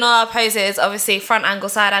that. Doing all our poses, obviously front angle,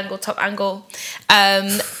 side angle, top angle.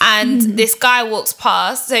 And this guy walks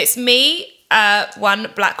past. So it's me, one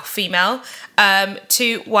black female,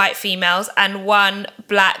 two white females, and one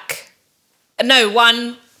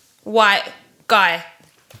white guy.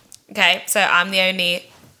 Okay, so I'm the only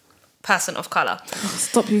person of colour.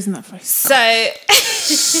 Stop using that phrase. So I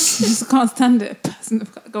just can't stand it.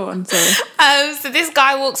 Go on, sorry. so this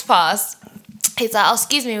guy walks past. He's like, oh,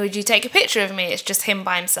 excuse me, would you take a picture of me? It's just him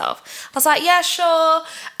by himself. I was like, yeah, sure.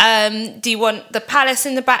 Do you want the palace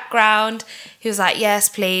in the background? He was like, yes,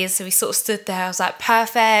 please. So we sort of stood there. I was like,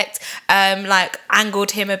 perfect.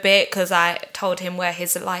 Angled him a bit because I told him where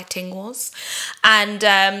his lighting was, and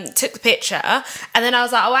took the picture. And then I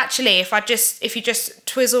was like, oh, actually, if you just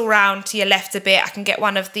twizzle round to your left a bit, I can get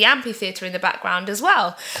one of the amphitheatre in the background as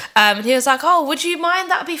well. And he was like, oh, would you mind?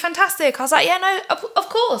 That would be fantastic. I was like, yeah, no, of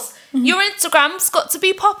course. Your Instagram's got to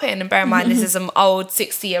be popping. And bear in mind, this is some old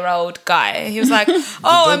 60-year-old guy. He was like,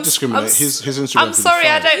 oh, Don't discriminate. His Instagram. I'm could be sorry,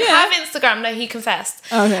 I fine. don't have Instagram. No, he confessed.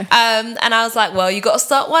 Okay. And I was like, well, you got to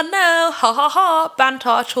start one now. Ha ha ha.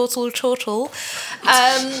 Banter, chortle.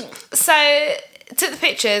 So took the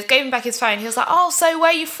pictures, gave him back his phone. He was like, oh, so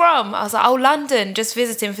where are you from? I was like, oh, London, just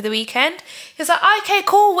visiting for the weekend. He was like, okay,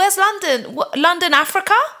 cool. Where's London? What, London,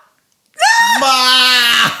 Africa?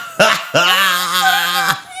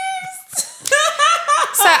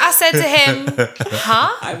 So I said to him,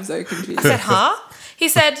 huh? I'm so confused. I said, huh? He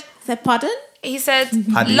said, Pardon? He said,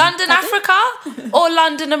 Paddy. London, Africa or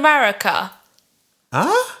London, America?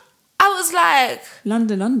 Huh? I was like,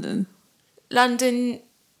 London. London,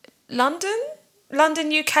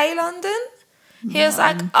 UK, London? He was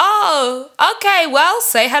like, oh, okay, well,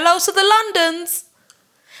 say hello to the Londons.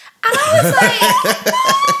 And I was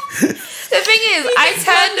like, the thing is, I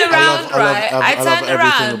turned around, I love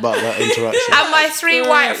everything about that interaction. and my three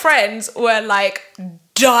white friends were like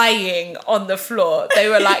dying on the floor. They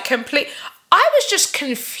were like complete. I was just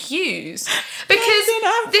confused because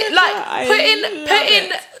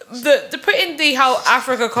putting the whole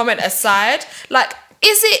Africa comment aside, like,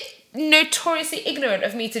 is it notoriously ignorant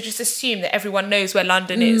of me to just assume that everyone knows where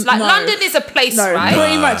London is? Like, no. London is a place, No, right?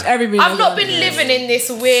 pretty much everybody. I've knows not that. been living in this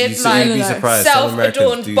weird, You'd be surprised. Some Americans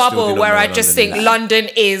self-adorned do still bubble not where know I where just London think is. London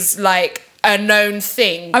is like a known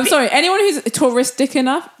thing. I'm sorry. Anyone who's touristic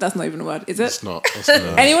enough, that's not even a word, is it? It's not. It's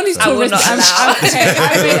not. Anyone who's I will touristic, not allow.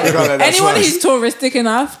 That's anyone nice. who's touristic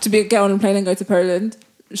enough to get on a plane and go to Poland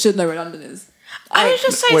should know where London is. I was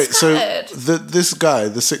just so Wait, so scared. this guy,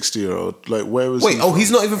 the 60-year-old, like, where was Wait, he? oh,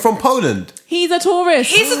 he's not even from Poland. He's a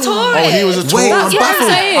tourist. He's a tourist. Oh, he was a tourist. Wait, That's I'm what I'm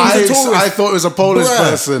baffled. saying. He's a tourist. I thought it was a Polish Bruh.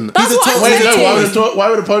 person. That's He's a what I'm tourist. saying. Wait, no, why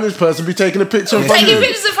would a Polish person be taking a picture of Taking London?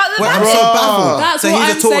 pictures in front of the Wait, I'm bathroom. so baffled. That's So what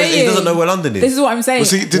he's I'm a tourist. He saying. doesn't know where London is. This is what I'm saying.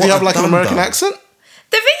 Did What he have a like an dumb American dumb. accent?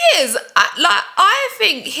 The thing is, I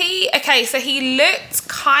think he looked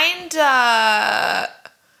kind of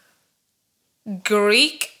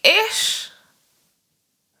Greek-ish.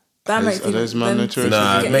 That Are makes those even man then- notorious?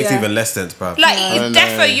 Nah, it makes Yeah. even less sense, bro. Like, No,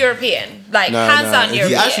 defo no. European. Like, No, hands no. down He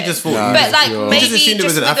European. actually just thought. Nah. But like He maybe just assumed it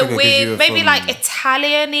was just in with Africa a 'cause you weird, were maybe from- like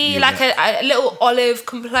Italian-y, like a little olive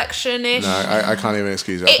complexion-ish. No, I can't even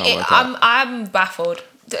excuse it. I can't work out. I'm baffled.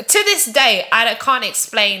 to this day, I can't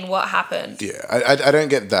explain what happened. Yeah, I don't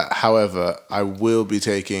get that. However, I will be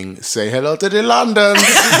taking Say Hello to the London.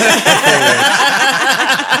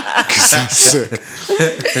 That's sick.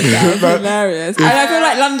 That's hilarious. And I feel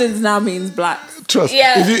like London's now means black. Trust.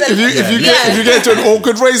 Yeah, If you get into an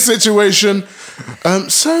awkward race situation,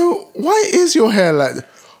 so why is your hair like that?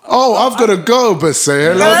 Oh, I've got to go, but say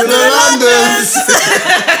hello to the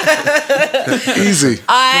Londons. Easy.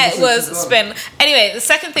 I was spin. Anyway, the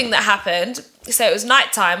second thing that happened, so it was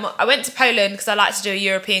nighttime. I went to Poland because I like to do a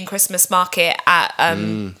European Christmas market at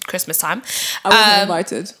Christmas time. I wasn't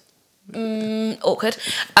invited. Awkward,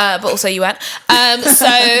 but also you weren't. So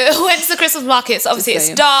I went to the Christmas markets. Obviously,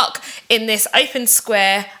 it's dark in this open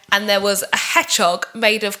square, and there was a hedgehog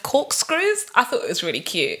made of corkscrews. I thought it was really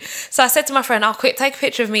cute. So I said to my friend, "I'll quick take a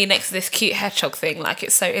picture of me next to this cute hedgehog thing. Like,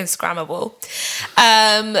 it's so Instagrammable."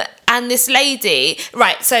 And this lady,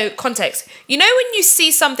 right? So context. You know when you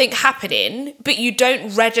see something happening, but you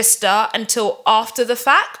don't register until after the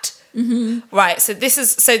fact. Mm-hmm. Right, so this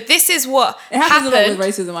is what it happens a lot with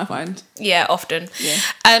racism, I find. Yeah, often. Yeah.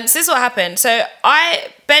 So this is what happened. So I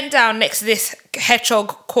bent down next to this hedgehog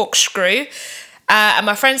corkscrew, and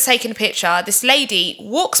my friend's taking a picture. This lady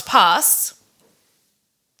walks past,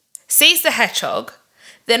 sees the hedgehog,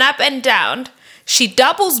 then I bend down. She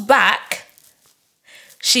doubles back.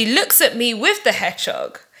 She looks at me with the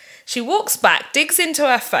hedgehog. She walks back, digs into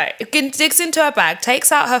her bag, takes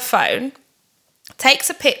out her phone. Takes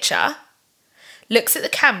a picture, looks at the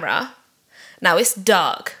camera. Now it's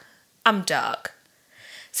dark. I'm dark.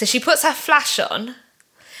 So she puts her flash on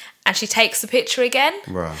and she takes the picture again.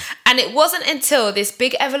 Right. And it wasn't until this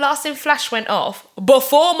big everlasting flash went off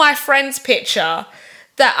before my friend's picture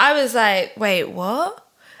that I was like, wait, what?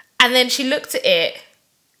 And then she looked at it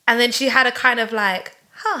and then she had a kind of like,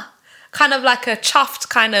 kind of like a chuffed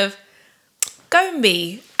kind of, go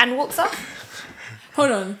me, and walks off.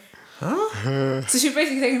 Hold on. Huh? So she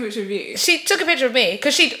basically taking a picture of you. She took a picture of me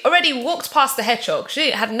because she'd already walked past the hedgehog. She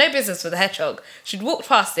had no business with the hedgehog. She'd walked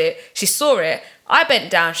past it. She saw it. I bent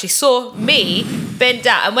down. She saw me bend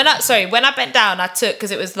down. And when I bent down, I took, because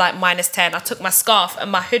it was like -10, I took my scarf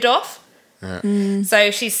and my hood off. Yeah. So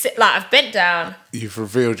she's like, I've bent down. You've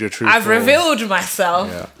revealed your truth. I've revealed myself.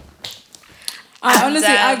 Yeah. I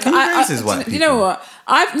honestly, white you know what?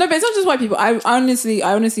 No, but it's not just white people. I honestly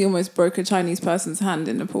almost broke a Chinese person's hand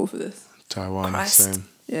in Nepal for this. Taiwan, Christ. same.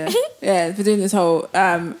 Yeah, yeah, for doing this whole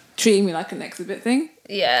treating me like an exhibit thing.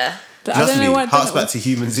 Yeah. But Just I don't know why. harks back to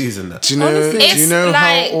human zoos and that. Do you know? Honestly. Do you know It's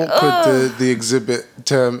like, how awkward the exhibit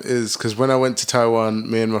term is? Because when I went to Taiwan,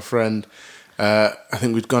 me and my friend, I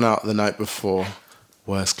think we'd gone out the night before.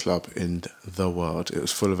 Worst club in the world. It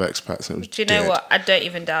was full of expats. And it was Do you know dead. what? I don't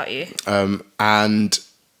even doubt you. And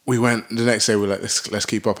we went the next day. We were like, let's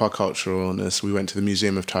keep up our culturalness. We went to the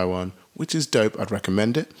Museum of Taiwan, which is dope. I'd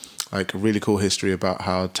recommend it. Like a really cool history about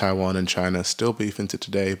how Taiwan and China still beef into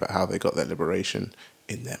today, but how they got their liberation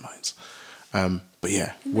in their minds. But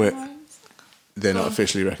yeah, they're not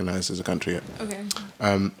officially recognized as a country yet. Okay.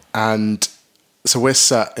 And so we're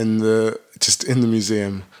sat in the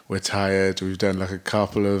museum. We're tired. We've done like a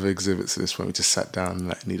couple of exhibits at this point. We just sat down and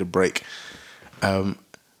like need a break.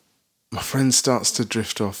 My friend starts to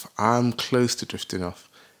drift off. I'm close to drifting off.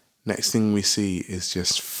 Next thing we see is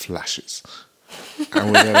just flashes. And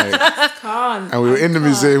we were like, we were in the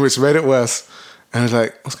museum, which made it worse. And I was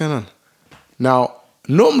like, what's going on? Now,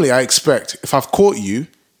 normally I expect if I've caught you,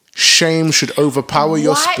 shame should overpower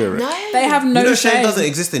your spirit. No. They have no You know, shame shame. doesn't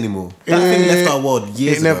exist anymore. That thing left our world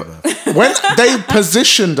years ago. bro. When they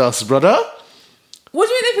positioned us, brother, What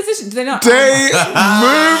do you mean they positioned? Do they not? they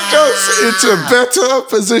moved us into better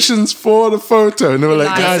positions for the photo. And they were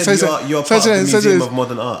like, Nice. guys, You're part of the Museum of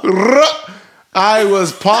Modern Art. I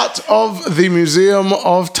was part of the Museum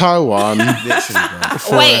of Taiwan. Literally,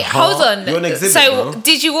 bro. Wait, hold on. You're an exhibit, so, bro.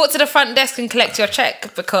 did you walk to the front desk and collect your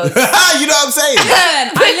check? Because You know what I'm saying?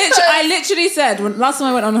 I literally said last time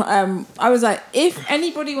I went on. I was like, if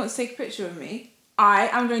anybody wants to take a picture of me, I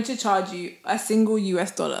am going to charge you a single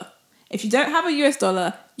 $1. If you don't have a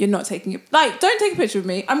 $1, you're not taking it. Like, don't take a picture of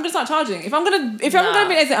me. I'm gonna start charging. If I'm gonna be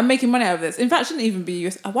an exit, I'm making money out of this. In fact, it shouldn't even be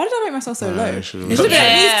US. Why did I make myself so low? you It should should be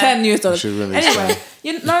at least $10. should really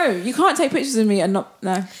Anyway, you can't take pictures of me and not.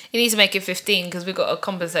 No, you need to make it 15 because we've got to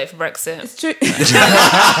compensate for Brexit. it's true. It's true.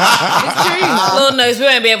 Lord knows we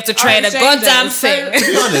won't be able to trade a exchange goddamn it. It's so- thing. To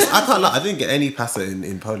be honest, I can't lie. I didn't get any pasta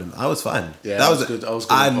in Poland. I was fine. Yeah, that I was was good. I was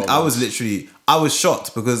good in I Poland. was literally. I was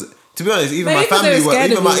shocked because To be honest, even Maybe my 'cause they family, were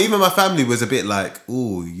scared of you. even my family was a bit like,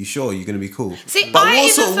 "Ooh, you sure you're gonna be cool?" See, But I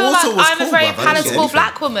even feel like Warsaw was I'm a cool, very bruv. I didn't get palatable anything.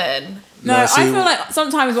 black woman. No, No, I see- feel like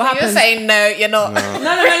sometimes what You're happens. saying no, you're not. No,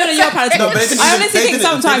 you're palatable. No, but they I honestly didn't- think they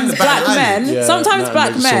sometimes didn't black back men, the Yeah, sometimes no,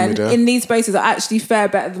 black you saw me men there. in these spaces are actually fare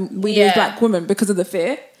better than we do as Yeah. black women because of the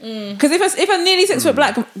fear. Because if a nearly 6 foot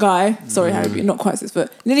black guy, sorry Harry, but you're not quite 6 foot,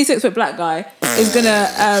 nearly 6 foot black guy is gonna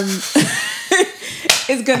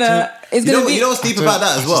is gonna be. You know what's deep about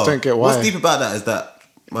that as I well? just don't get What's why. deep about that is that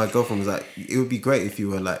my girlfriend was like, it would be great if you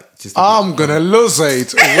were like just. I'm gonna lose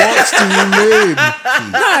it. What do you mean?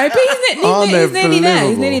 No, but he's nearly there.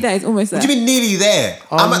 He's nearly there. He's almost there. What do you mean nearly there?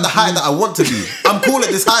 I'm at the height that I want to be. I'm cool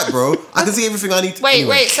at this height, bro. I can see everything I need to. Wait, anyway.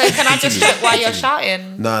 wait. So can I just check why you're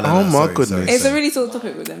shouting? No, Oh my sorry, goodness. sorry, It's a sorry. really sore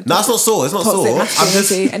topic with them. No, it's not sore. It's not Toxic sore.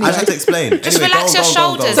 masculinity, I just have to explain. Just Anyway, relax go on, your go on, go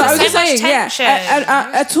on, shoulders. go So on. I was so just much saying, tension.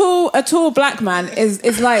 a tall black man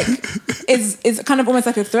is like is kind of almost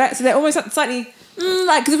like a threat. So they're almost slightly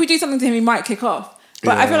like, because if we do something to him, he might kick off.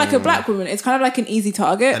 But I feel like a black woman, it's kind of like an easy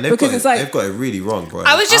target And they've because got it's like, they've got it really wrong, bro.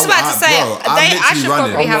 I was just about to say, bro, I'm I literally should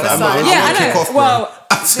running. probably have a I'm side. gonna yeah, I kick know. off, bro. Well,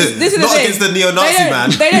 this is the Not thing. against the neo-Nazi man.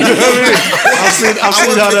 They don't. I've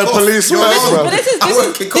seen how the police Yo, work, listen, bro. But I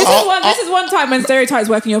won't kick off. this is one time when stereotypes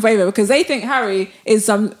work in your favor because they think Harry is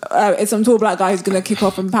some tall black guy who's gonna kick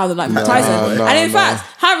off and pound them like Mike Tyson. no, And in no. fact,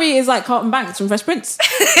 Harry is like Carlton Banks from Fresh Prince.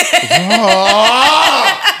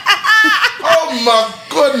 Oh my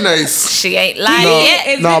goodness. She ain't lying No. yet.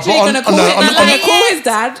 Is No, literally but on- gonna call, no, his, on- gonna on- call his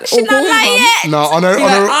dad She or call not his lying mum. yet. No, on a, Be on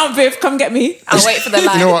like, a, Aunt Viv, come get me. I'll wait for the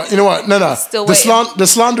line. you know what? No. Still The waiting. the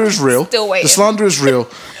slander is real. Still waiting. The slander is real,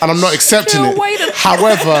 and I'm not accepting Still it. waiting.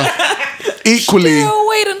 However, equally, Still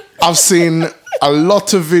waiting. I've seen a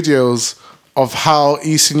lot of videos of how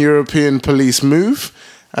Eastern European police move,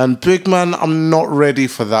 and big man, I'm not ready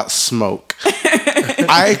for that smoke.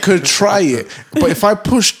 I could try it, but if I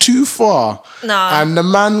push too far, No. and the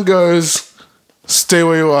man goes, "Stay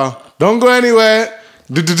where you are, don't go anywhere,"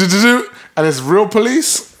 do, and it's real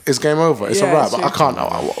police, it's game over. It's Yeah, a wrap. it's But I true. can't.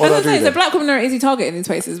 What As do I I do say, the then? black women are an easy target in these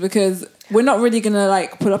places because we're not really gonna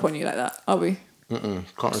like pull up on you like that, are we?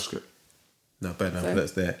 Can't risk it. No, but no,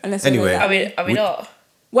 that's there. Unless Anyway, you're Are we not?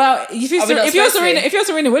 Well, if you're, Are we not if you're supposed to?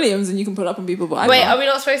 Serena, Williams, then you can pull up on people. But I Wait, can't. are we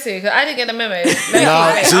not supposed to? 'Cause I didn't get the memo. Now,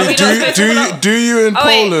 Are we not supposed to pull up? do you in Oh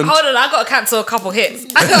wait, Poland? hold on. I got to cancel a couple hits.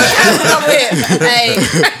 I got to cancel a couple hits.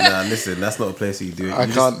 Hey, nah, listen, that's not a place where you do it. I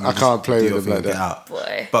You can't- you I can't play do with your it thing like and get that. out.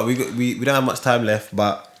 Boy. But we don't have much time left.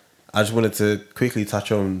 But I just wanted to quickly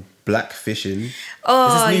touch on black fishing. Oh,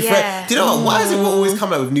 It's this new yeah. Do you know what? Why is it we always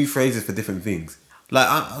come out with new phrases for different things? Like,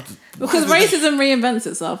 Because why is it- racism reinvents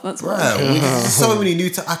itself. That's why. Bruh, there's so many new.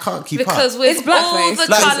 I can't keep because up. with It's blackface. all the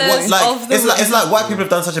Like, colours of the it's like white people have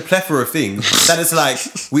done such a plethora of things that it's like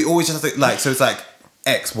we always just have to, like, so it's like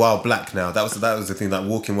X while black now. That was the thing, like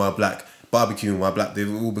walking while black, barbecuing while black.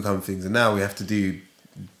 They've all become things, and now we have to do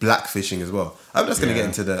black fishing as well. I'm just gonna get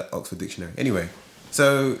into the Oxford Dictionary anyway.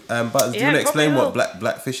 So, but do you Yeah, want to explain probably what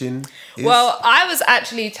black fishing is? Well, I was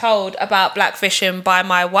actually told about blackfishing by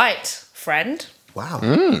my white friend. wow.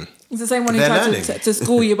 It's the same one who They're tried learning. to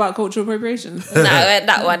school you about cultural appropriation. No,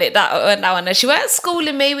 that one. That one. And she weren't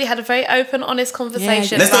schooling me. We had a very open, honest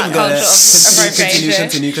conversation Let's not about even go there. cultural appropriation.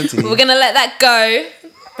 Continue. We're gonna let that go.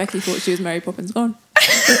 Becky thought she was Mary Poppins. Gone.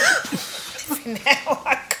 No,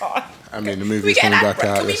 I can't. I mean, the We movie's get coming that. back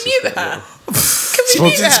out. Can we This is- mute her? Can we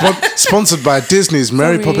mute her? Sponsored by Disney's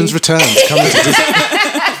Mary Sorry. Poppins Returns. Coming to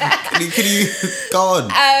Disney. Can you go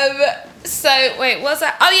on? So wait, was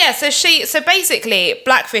that? Oh yeah. So basically,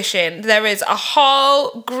 blackfishing. There is a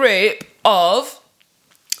whole group of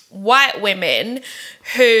white women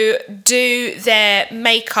who do their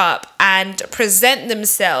makeup and present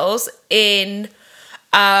themselves in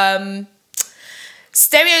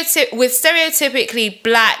stereotypically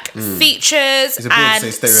black features Is it broad and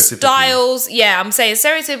to say stereotypically? styles. Yeah, I'm saying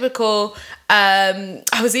stereotypical. I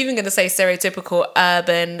was even going to say stereotypical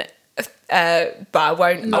urban. But I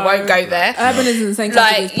won't go there. Urban isn't the same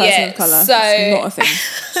category as person yeah, of colour. so- It's not a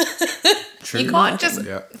thing. True. You can't just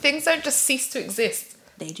Yeah. things don't just cease to exist.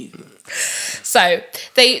 They do. So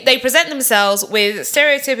they present themselves with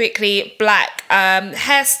stereotypically black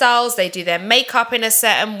hairstyles. They do their makeup in a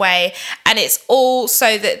certain way, and it's all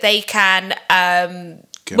so that they can.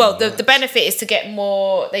 The benefit is to get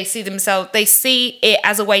more. They see it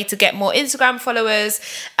as a way to get more Instagram followers,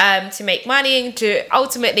 to make money, and to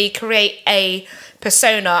ultimately create a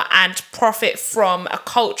persona and profit from a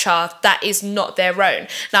culture that is not their own.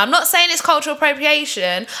 Now, I'm not saying it's cultural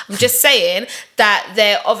appropriation. I'm just saying that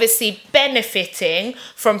they're obviously benefiting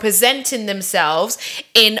from presenting themselves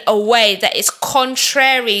in a way that is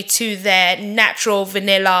contrary to their natural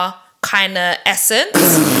vanilla kind of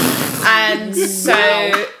essence. and so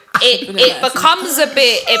it becomes a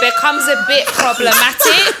bit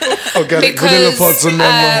problematic. Organic vanilla pods and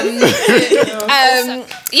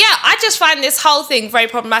Yeah, I just find this whole thing very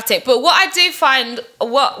problematic. But what I do find,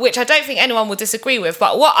 which I don't think anyone will disagree with,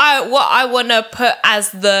 but what I want to put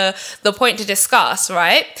as the point to discuss,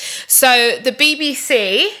 right? So the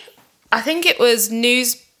BBC, I think it was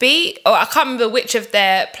Newsbeat, or I can't remember which of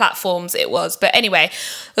their platforms it was, but anyway,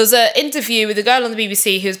 there was an interview with a girl on the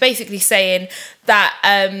BBC who was basically saying that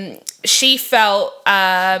she felt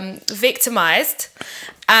victimized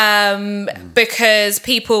because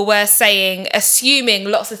people were assuming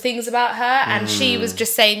lots of things about her, and she was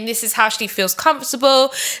just saying this is how she feels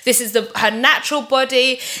comfortable, this is her natural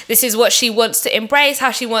body, this is what she wants to embrace,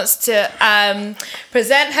 how she wants to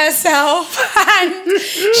present herself, and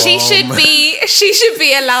she should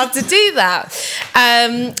be allowed to do that.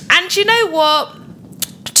 And you know what?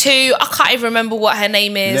 I can't even remember what her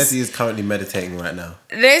name is. Leslie is currently meditating right now.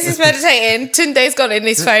 Leslie's meditating. Tunde's got in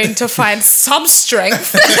his phone to find some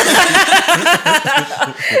strength.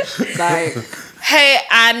 Like, Hey,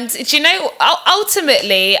 and do you know?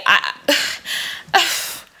 Ultimately, I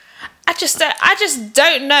just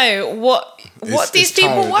don't know what these it's people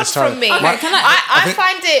tiring, want it's tiring. from me. Okay, I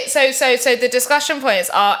find it so the discussion points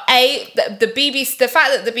are the BBC, the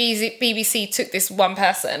fact that the BBC took this one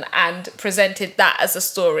person and presented that as a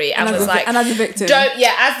story and was like, and as a victim.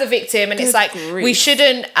 as the victim, and it's Good like grief. we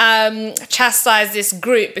shouldn't chastise this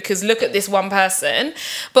group because look at this one person,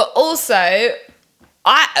 but also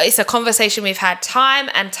it's a conversation we've had time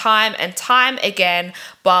and time and time again,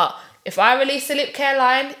 but if I release a lip care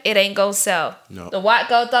line, it ain't gonna sell. No. The white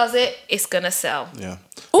girl does it, it's gonna sell. Yeah.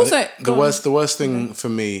 Also, I think the worst thing for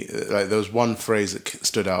me, like there was one phrase that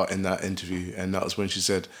stood out in that interview, and that was when she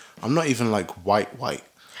said, "I'm not even like white."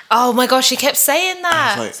 Oh my gosh, she kept saying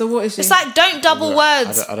that. Like, so what is she? It's like, don't double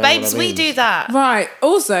words. I don't know Babes, what that we means. do that. Right.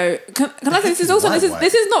 Also, can I say this is also White.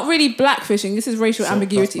 this is not really black fishing. This is racial So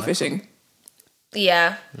ambiguity plus fishing.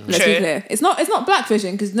 Yeah, Let's be true. clear. It's not black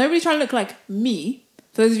fishing because nobody's trying to look like me.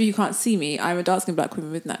 For those of you who can't see me, I'm a dark-skinned black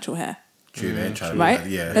woman with natural hair. True, they ain't trying to Right? look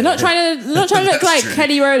like, yeah. They're not trying to look That's like true.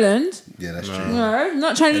 Kelly Rowland. Yeah, that's true. No,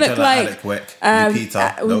 not trying to They're look trying like Alec Weck,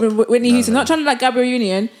 Lupita. Nope. Whitney No, Houston. no. Not trying to look like Gabrielle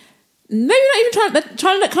Union. Maybe not even trying. They're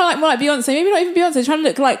trying to look kind of like more like Beyonce. Maybe not even Beyonce. Trying to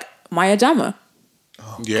look like Maya Jama.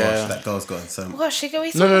 Oh, Yeah. gosh, that girl's gotten some. What should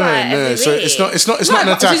we talk No. about every So week? it's not an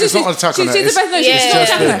attack. It's not an attack on her. She's the best. No, she's Yeah. not just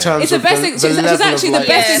attacking in her. terms It's the of best. the She's level actually of, the like,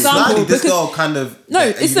 best Yeah. example. Slightly, this because- girl kind of. No, you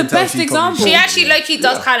it's can the tell best she probably example. should- She actually low-key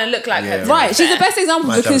does kind of look like her. Yeah. Right, she's the best example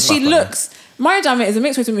Maya because Jama's she back on looks. Maya Jama is a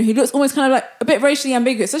mixed race woman who looks almost kind of like a bit racially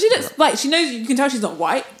ambiguous. So she looks like she knows. You can tell she's not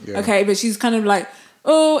white. Yeah. Okay, but she's kind of like.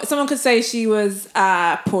 Oh, someone could say she was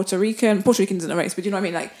Puerto Rican. Puerto Rican isn't a race, but you know what I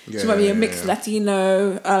mean. Like she might be a mixed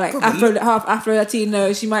Latino, like half Afro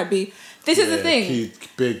Latino. She might be. This is the thing.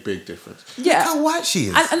 Big difference. Yeah, Look how white she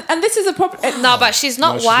is. and this is a problem. No, but she's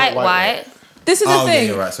not she's not white. white. This is Oh, the yeah, thing.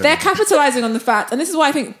 you're right, sorry. They're capitalizing on the fact, and this is why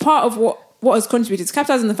I think part of what has contributed is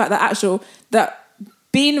capitalizing on the fact that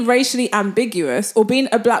being racially ambiguous or being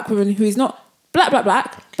a black woman who is not black,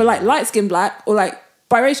 but like light skinned black or like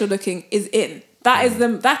biracial looking is in. That is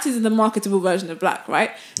the marketable version of black, right?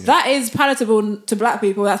 Yeah. That is palatable to black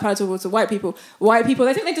people. That's palatable to white people. White people,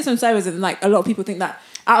 they think they do some surveys, and like a lot of people think that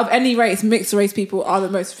out of any race, mixed race people are the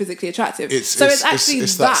most physically attractive. It's actually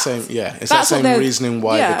it's that same That's that same what they're- reasoning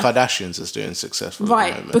why yeah. the Kardashians is doing successful. Right, At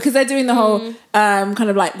the moment. because they're doing the whole kind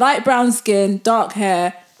of like light brown skin, dark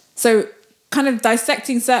hair. So kind of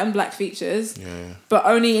dissecting certain black features, but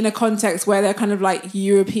only in a context where they're kind of like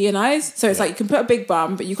Europeanized. So it's like you can put a big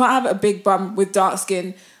bum, but you can't have a big bum with dark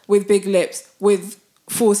skin, with big lips, with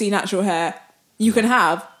 4C natural hair. You can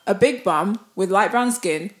have a big bum with light brown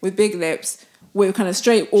skin, with big lips, with kind of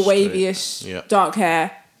straight or wavy-ish dark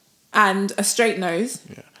hair, and a straight nose.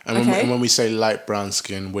 Yeah. And when we say light brown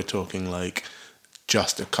skin, we're talking like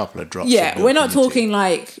just a couple of drops. Yeah, of we're not milk in talking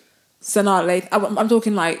like Sanaa. I'm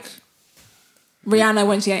talking like Rihanna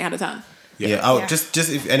when she ain't had a tan. Yeah, just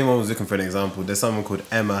if anyone was looking for an example, there's someone called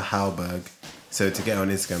Emma Halberg. So to get her on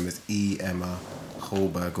Instagram, it's Emma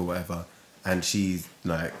Halberg or whatever, and she's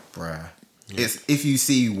like, bruh. It's if you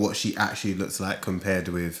see what she actually looks like compared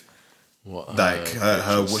with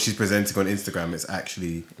her what she's presenting on Instagram, it's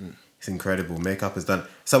actually it's incredible. Makeup is done.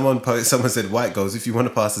 Someone said, white girls, if you want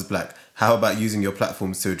to pass as black, how about using your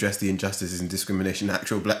platforms to address the injustices and discrimination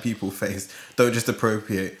actual black people face? Don't just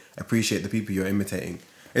appreciate the people you're imitating.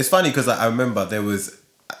 It's funny because I remember there was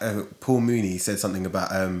Paul Mooney said something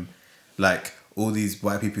about like all these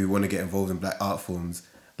white people who want to get involved in black art forms,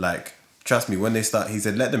 like trust me, when they start, he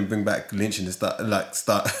said, let them bring back lynching and start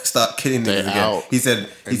killing They're niggas again. out. He said,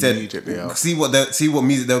 Immediately out. see what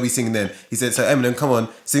music they'll be singing then. He said, so Eminem, come on,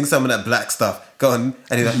 sing some of that black stuff. Go on.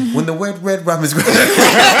 And he's like, when the red rum is going. No,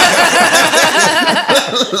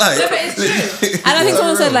 but it's true. And I think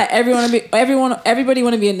someone said like everybody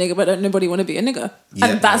want to be a nigga, but don't nobody want to be a nigga. Yeah,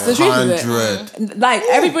 and that's the truth of 100. it. Like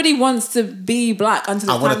everybody wants to be black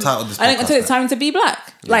until I it's wanna time. title this I think podcast until it's that. time to be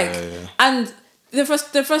black. Like and the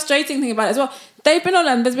frustrating thing about it as well, they've been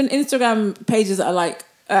on there's been Instagram pages that are like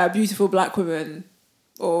beautiful black women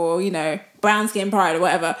or brown skin pride or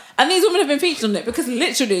whatever, and these women have been featured on it because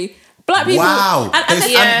literally black people. Wow. And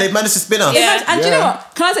They managed to spin us. Yeah. And do you know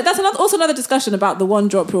what? Can I say that's also another discussion about the one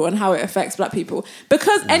drop rule and how it affects black people?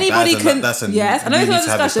 Because anybody I know we need it's to another have this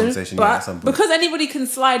discussion, discussion, at some but point. because anybody can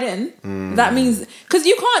slide in, that means because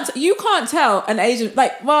you can't tell an Asian with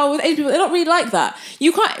Asian people they're not really like that.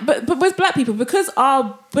 You can't, but with black people because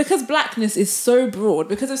blackness is so broad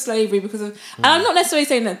because of slavery and I'm not necessarily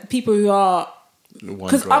saying that people who are.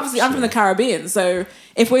 Because obviously I'm from the Caribbean, so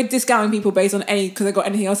if we're discounting people based on because they got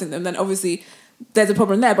anything else in them, then obviously there's a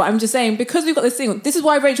problem there. But I'm just saying because we've got this thing. This is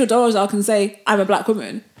why Rachel Dolezal can say I'm a black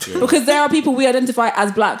woman because there are people we identify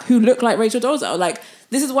as black who look like Rachel Dolezal. Like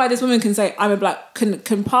this is why this woman can say I'm a black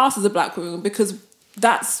can pass as a black woman because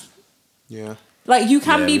that's like you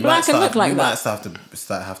can be black and look like that. We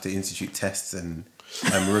might have to institute tests and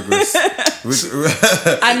rigorous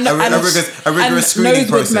and rigorous screening nose width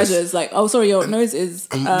process. measures. Like sorry, your nose is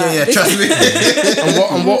Trust me.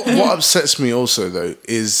 and what upsets me also though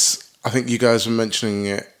is I think you guys were mentioning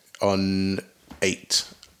it on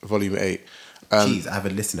volume 8. Jeez, I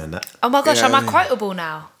haven't listened on that. Oh my gosh, am I quotable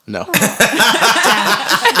now? No.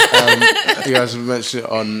 You guys have mentioned it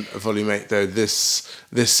on volume 8 though. This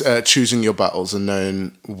choosing your battles and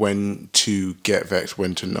knowing when to get vexed,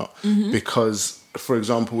 when to not, because. For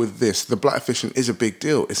example, with this, the blackfishing is a big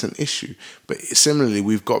deal. It's an issue. But similarly,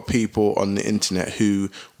 we've got people on the internet who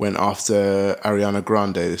went after Ariana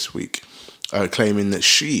Grande this week, claiming that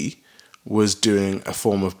she was doing a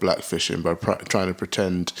form of blackfishing by trying to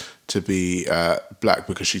pretend to be black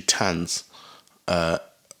because she tans. And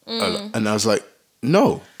I was like,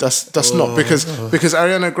 no, that's not because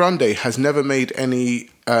Ariana Grande has never made any.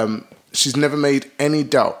 She's never made any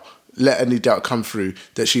doubt. Let any doubt come through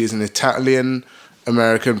that she is an Italian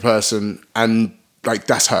American person and like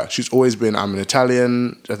that's her. She's always been I'm an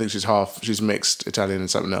Italian. I think she's mixed Italian and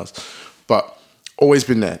something else. But always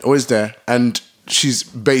been there, always there. And she's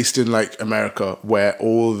based in like America where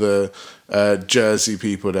all the Jersey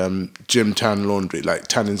people, gym tan laundry, like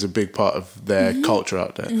tanning's a big part of their culture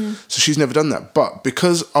out there. So she's never done that. But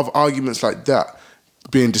because of arguments like that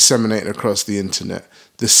being disseminated across the internet,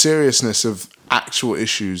 the seriousness of actual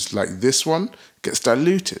issues like this one gets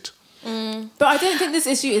diluted. But I don't think this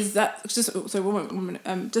issue is that just so one minute.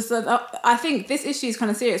 I think this issue is kind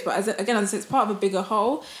of serious, but as I said, it's part of a bigger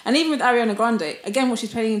whole. And even with Ariana Grande, again, what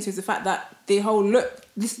she's playing into is the fact that the whole look,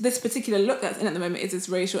 this particular look that's in at the moment, is this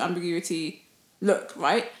racial ambiguity look,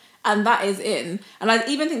 right? And that is in. And I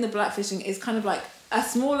even think the blackfishing is kind of like a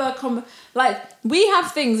smaller we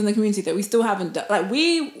have things in the community that we still haven't done. Like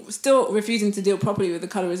we still refusing to deal properly with the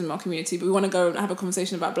colorism in our community, but we want to go and have a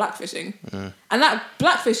conversation about blackfishing. And that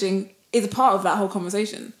blackfishing is a part of that whole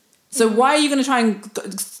conversation. So why are you going to try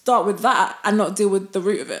and start with that and not deal with the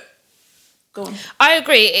root of it? Go on. I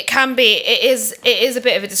agree. It is a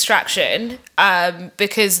bit of a distraction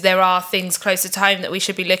because there are things closer to home that we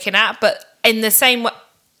should be looking at. But in the same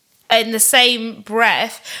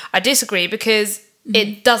breath, I disagree because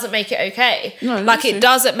it doesn't make it okay. No, like it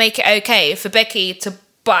doesn't make it okay for Becky to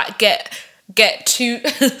get two.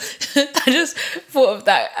 I just thought of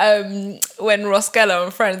that when Ross Geller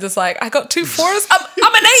on Friends is like, I got 2 4s.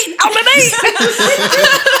 I'm an 8.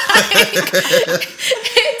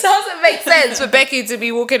 It doesn't make sense for Becky to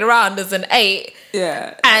be walking around as an 8.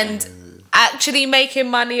 Yeah. And actually making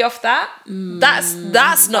money off that. That's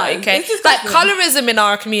not okay. Like colorism in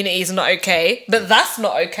our community is not okay, but that's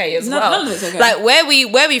not okay as well. None of it's okay. Like where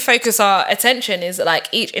we focus our attention is like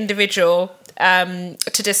each individual to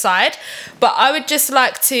decide. But I would just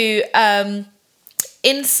like to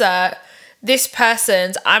insert this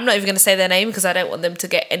person's, I'm not even going to say their name because I don't want them to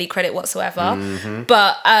get any credit whatsoever.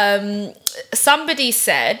 But somebody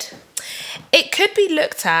said it could be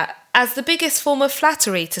looked at as the biggest form of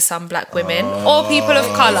flattery to some black women or people of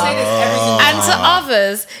colour. And to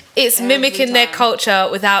others, it's mimicking their culture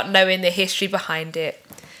without knowing the history behind it.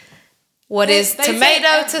 What is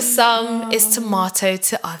tomato to some is tomato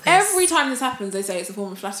to others. Every time this happens, they say it's a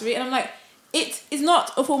form of flattery. And I'm like, it is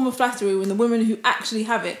not a form of flattery when the women who actually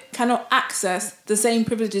have it cannot access the same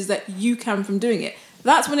privileges that you can from doing it.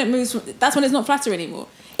 that's when it moves. That's when it's not flattery anymore.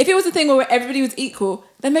 If it was a thing where everybody was equal,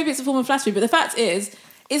 then maybe it's a form of flattery. But the fact is,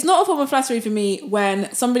 it's not a form of flattery for me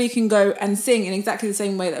when somebody can go and sing in exactly the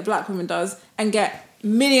same way that a black woman does and get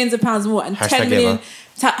millions of pounds more and Hashtag 10 million. Eva.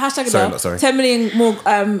 Hashtag Sorry, Eva, not sorry. 10 million more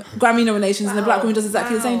Grammy nominations and the black woman does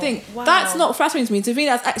exactly the same thing. Wow. That's not flattering to me. To me,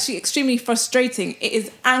 that's actually extremely frustrating. It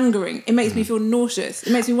is angering. It makes me feel nauseous.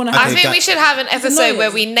 It makes me want to. I Okay, think that- we should have an episode annoying.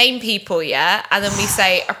 where we name people, yeah, and then we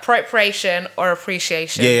say appropriation or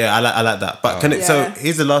appreciation. Yeah, I like that. But can it? So Yeah.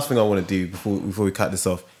 here's the last thing I want to do before we cut this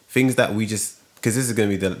off. Things that we just, because this is going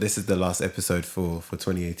to be this is the last episode for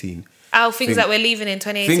 2018. Things that we're leaving in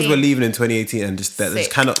 2018. Things we're leaving in 2018 and just that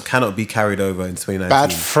just Sick. cannot be carried over in 2019.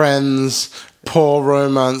 Bad friends, poor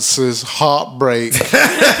romances, heartbreak,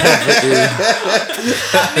 poverty.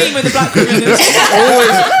 Me with the black woman.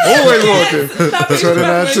 Always walking. That was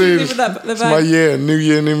 2019. with that- the It's my year. New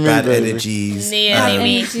year, new me, Bad baby. energies. Nia, Bad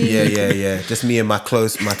me. energy. Yeah. Just me and my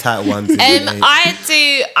tight ones. in I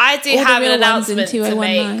do All the have an real ones in announcement to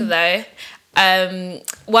make 2019. though.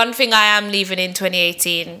 One thing I am leaving in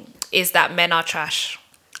 2018 is that men are trash.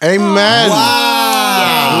 Amen.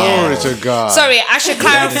 Wow. Glory to God. Sorry, I should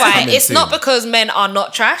clarify. coming It's soon. not because men are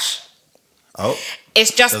not trash. Oh,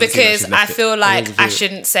 It's just Doesn't seem like because she's I left it. feel like Doesn't I feel it.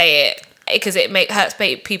 shouldn't say it because it hurts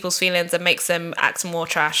people's feelings and makes them act more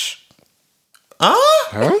trash. Huh?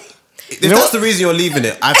 if know that's what? the reason you're leaving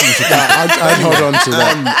it, I think you should. I'd hold on to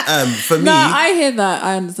that. For me, No, I hear that.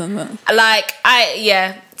 I understand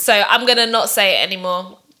that. So I'm gonna not say it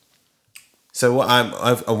anymore. so I'm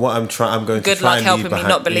going to Good try luck and helping leave me behind.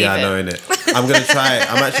 not believe yeah, I it. know, innit?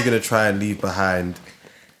 I'm actually going to try and leave behind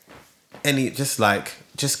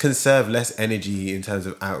just conserve less energy in terms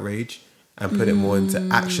of outrage and put it more into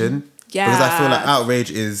action. Because I feel like Yeah.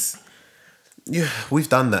 outrage is. Yeah, we've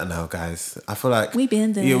done that now, guys. I feel like We've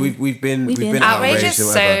been there. Yeah, we've been Outrage outraged is and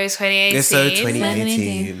so whatever. 2018. It's so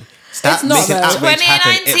 2018. Stop It's not, making though. outrage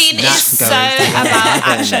happen. 2019 It's not is so going to happen.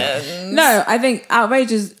 about action. No, I think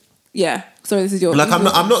outrage is. Yeah. Sorry, this is your. Like this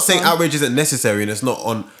I'm is not saying your- outrage isn't necessary and it's not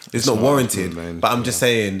not warranted. main, But I'm just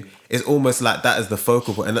saying it's almost like that is the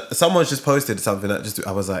focal point. And someone's just posted something that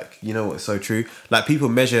I was like, you know what's so true? Like people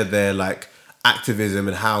measure their like activism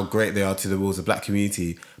and how great they are towards the black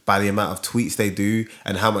community by the amount of tweets they do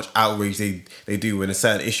and how much outrage they do when a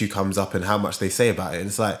certain issue comes up and how much they say about it. And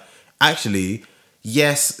it's like, actually,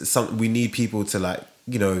 yes, we need people to like,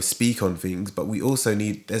 you know, speak on things, but we also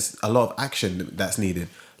there's a lot of action that's needed.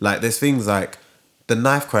 Like there's things like the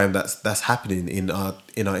knife crime that's happening in our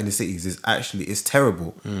inner cities is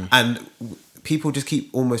terrible. And people just keep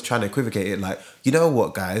almost trying to equivocate it like, you know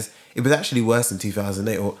what, guys, it was actually worse in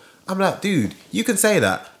 2008. Or I'm like, dude, you can say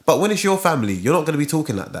that, but when it's your family, you're not going to be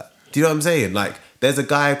talking like that. Do you know what I'm saying? Like, there's a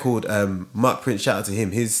guy called Mark Prince. Shout out to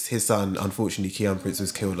him. His son, unfortunately, Keon Prince,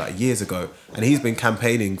 was killed like years ago, and he's been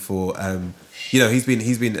campaigning for, he's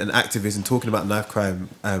been an activist and talking about knife crime.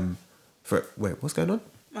 Wait, what's going on?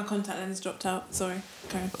 My contact lens dropped out. Sorry.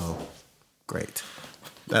 Okay. Oh, great.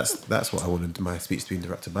 That's what I wanted my speech to be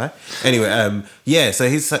interrupted by. Anyway, so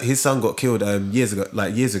his son got killed years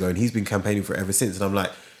ago, and he's been campaigning for it ever since. And I'm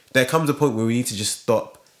like, there comes a point where we need to just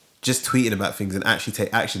stop just tweeting about things and actually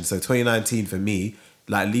take action. So 2019 for me,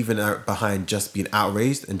 like leaving out behind just being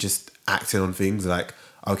outraged and just acting on things like,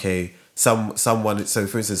 okay, someone. So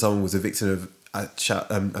for instance, someone was a victim of I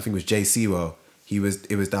think it was Jay Sewell. It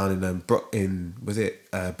was down in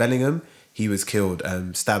Bellingham. He was killed,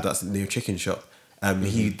 stabbed up near a chicken shop.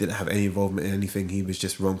 He didn't have any involvement in anything. He was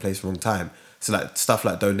just wrong place, wrong time. So like stuff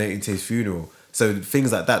like donating to his funeral. So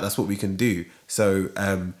things like that. That's what we can do. So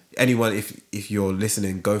anyone, if you're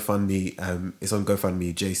listening, GoFundMe. It's on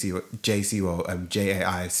GoFundMe. Jay Sewell, Jai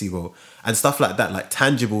Sewell, and stuff like that. Like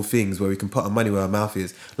tangible things where we can put our money where our mouth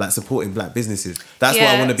is. Like supporting black businesses. That's what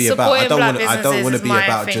I want to be about. I don't want to be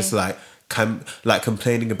about just like.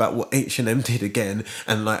 Complaining about what H&M did again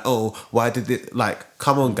and like, oh, why did it, like,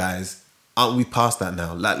 come on guys, aren't we past that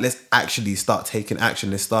now? Like, let's actually start taking action.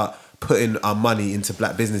 Let's start putting our money into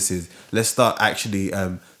black businesses. Let's start actually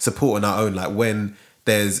supporting our own, like when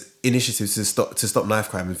there's initiatives to stop knife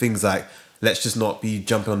crime and things like, let's just not be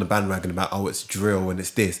jumping on the bandwagon about, oh, it's drill and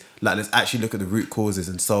it's this. Like, let's actually look at the root causes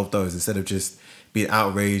and solve those instead of just being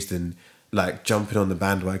outraged and like jumping on the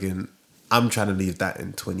bandwagon. I'm trying to leave that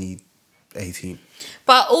in 2018.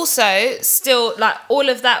 But also still like all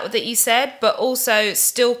of that you said, but also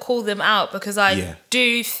still call them out because I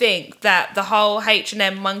do think that the whole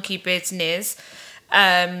H&M monkey business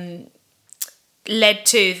led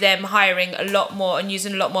to them hiring a lot more and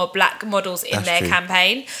using a lot more black models in their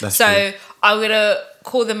campaign. That's so true. I'm going to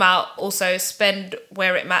call them out, also spend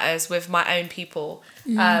where it matters with my own people.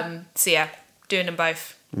 So yeah, doing them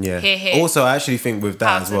both. Yeah. Here. Also, I actually think with that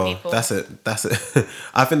Power as to the well, people. that's a.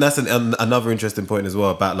 I think that's another interesting point as well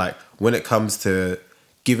about like when it comes to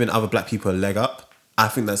giving other black people a leg up. I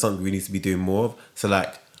think that's something we need to be doing more of. So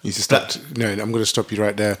like, You just stop. No, I'm going to stop you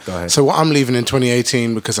right there. Go ahead. So what I'm leaving in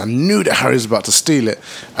 2018 because I knew that Harry was about to steal it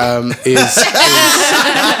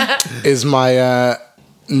is my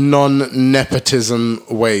non-nepotism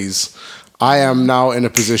ways. I am now in a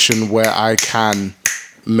position where I can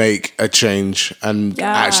make a change and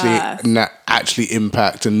Yes. actually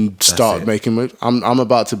impact and start it. making moves. I'm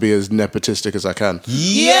about to be as nepotistic as I can.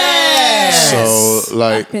 yes. So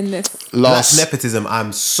like In this, That's last nepotism.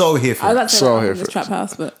 I'm so here for. I was about to say So that here in this for- trap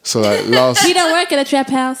house, but so like last he don't work in a trap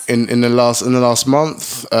house. in the last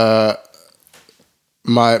month,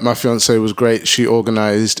 my fiance was great. She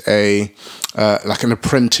organised a like an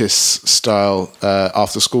apprentice style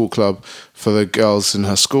after school club for the girls in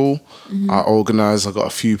her school. I got a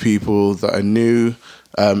few people that I knew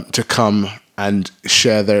to come and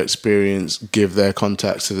share their experience, give their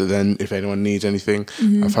contacts so that then if anyone needs anything.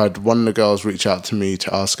 I've had one of the girls reach out to me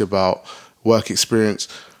to ask about work experience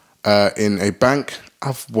in a bank.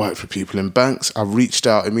 I've worked with people in banks. I reached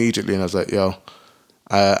out immediately and I was like, yo,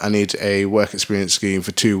 I need a work experience scheme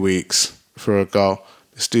for 2 weeks for a girl.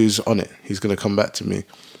 This dude's on it. He's going to come back to me.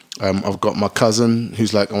 I've got my cousin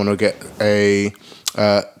who's like, I want to get a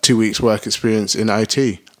 2 weeks work experience in IT.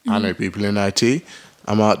 I know people in IT.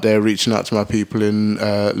 I'm out there reaching out to my people in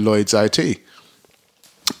Lloyd's IT.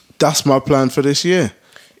 That's my plan for this year.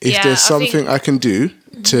 If Yeah, there's I think- something I can do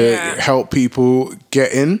to help people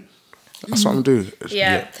get in, that's what I'm going to do.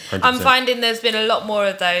 Yeah. 100%. I'm finding there's been a lot more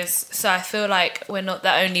of those, so I feel like we're not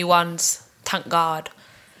the only ones, thank God.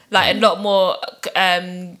 Like a lot more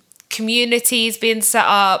communities being set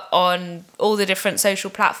up on all the different social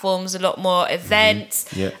platforms, a lot more events,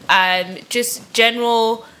 just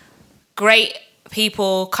general great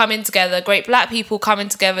people coming together, great black people coming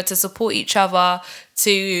together to support each other,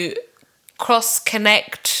 to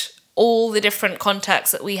cross-connect all the different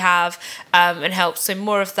contacts that we have and help. So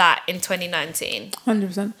more of that in 2019.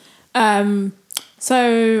 100%.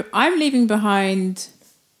 So I'm leaving behind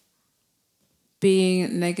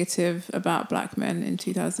being negative about black men in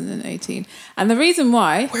 2018. And the reason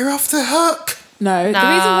why... We're off the hook. No, the reason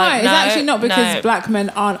why is no, actually not because no. black men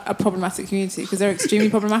aren't a problematic community, because they're extremely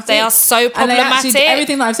problematic. They are so And they problematic.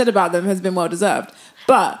 everything that I've said about them has been well deserved.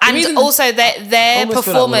 But the And reason- also their almost feel like we're not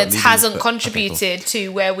performance leaving hasn't this, but- contributed to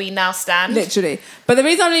where we now stand. literally. But the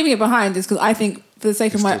reason I'm leaving it behind is because I think for the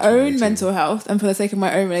sake of my own mental health and for the sake of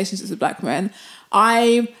my own relationships with black men,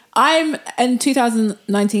 I'm in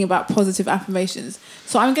 2019 about positive affirmations.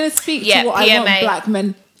 So I'm going to speak Yeah, to what I PMA. want black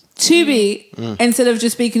men to be instead of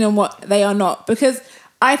just speaking on what they are not. Because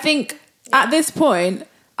I think at this point,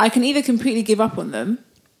 I can either completely give up on them,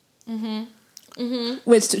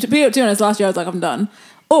 which to be honest, last year I was like, I'm done.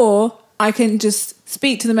 Or I can just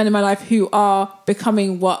speak to the men in my life who are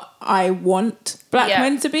becoming what I want black Yeah.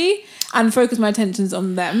 men to be and focus my attentions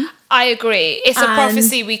on them. I agree. It's a And-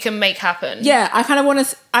 prophecy we can make happen. Yeah, I kind of want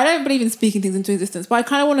to. I don't believe in speaking things into existence, but I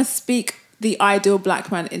kind of want to speak the ideal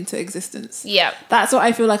black man into existence. Yeah. That's what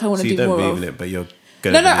I feel like I want So to you do don't more believe of. in it, but you're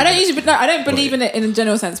gonna. No, I don't believe in it. usually. No, I don't believe in it in a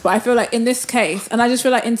general sense, but I feel like in this case, and I just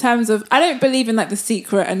feel like in terms of, I don't believe in like the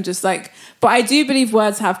secret and just like, but I do believe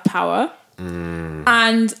words have power.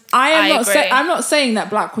 And I agree. I'm not saying that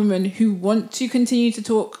black women who want to continue to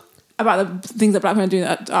talk about the things that black men are doing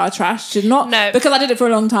that are trash should not. No. Because I did it for a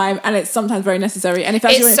long time, and it's sometimes very necessary. And if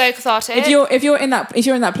that's It's so cathartic. if you're in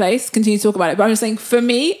that place, continue to talk about it. But I'm just saying, for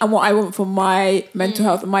me and what I want for my mental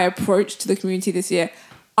health and my approach to the community this year,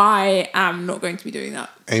 I am not going to be doing that.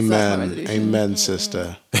 So that's my Amen. resolution. Amen,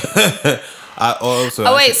 sister.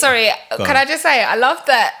 Oh wait, sorry. Can I just say, I love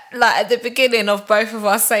that. Like at the beginning of both of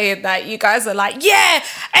us saying that, you guys are like, yeah,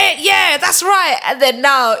 that's right, and then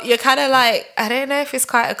now you're kind of like, I don't know if it's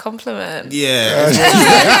quite a compliment. Yeah.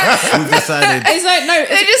 We've decided. It's like no,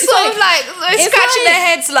 They're just sort of like it's scratching like- their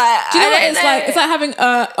heads, like Do you know I what don't it's know. like? It's like having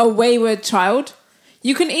a wayward child.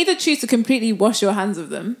 You can either choose to completely wash your hands of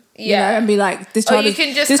them, you Yeah. know, and be like, this Or child you is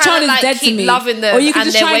can just this kinda, child is like, dead to keep me, loving them or you can and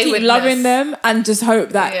just their try and keep waywardness. loving them and just hope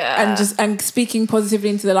that, Yeah. and speaking positively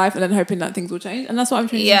into their life, and then hoping that things will change. And that's what I'm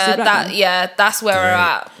trying to do. with black men. That's where we're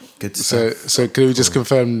at. Good stuff. So can we just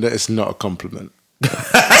confirm that it's not a compliment? It's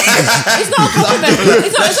not a compliment.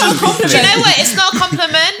 It's not a compliment. Do you know what? It's not a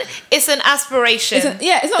compliment. It's an aspiration. It's not a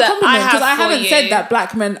that compliment because I have for haven't you. said that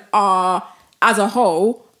black men are, as a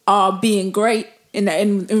whole, are being great in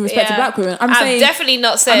respect to black women. I've saying definitely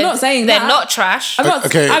not said. I'm not saying they're that. not trash. I'm not.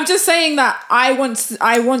 Okay. I'm just saying that I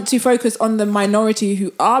want to focus on the minority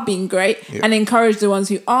who are being great and encourage the ones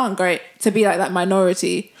who aren't great to be like that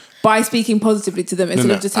minority. by speaking positively to them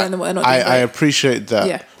instead of just telling them what they're not doing. I appreciate that.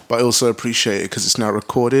 Yeah. But I also appreciate it because it's now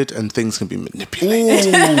recorded and things can be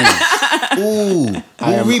manipulated. Ooh. We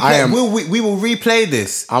will replay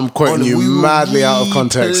this. I'm quoting you madly out of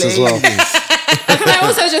context as well. But can I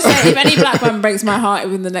also just say, if any black man breaks my heart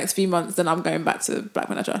within the next few months, then I'm going back to Black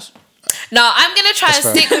Men Are Trash. No, I'm gonna try and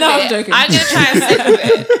stick with No, I'm it. joking. I'm gonna try and stick with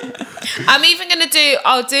it. I'm even gonna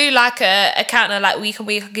I'll do like a counter, like week and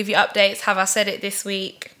week. I'll give you updates. Have I said it this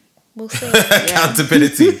week? We'll see.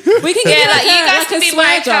 Accountability. We can get Like you guys like can a be my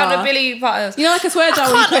swear jar. accountability partners. You know, like a swear jar. I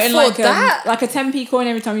We can't put in afford like that. like a 10p coin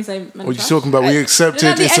every time you say. What are you talking about? We accepted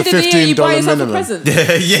At the it's a end of the year, you buy $15 yourself a minimum.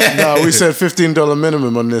 present. Yeah. No, we said $15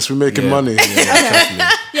 minimum on this. We're making money.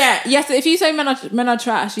 Yeah, yes. If you say men are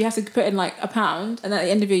trash, you have to put in like £1, and at the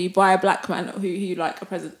end of the year, you buy a black man who you like a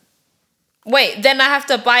present. Wait, then I have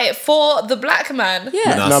to buy it for the black man.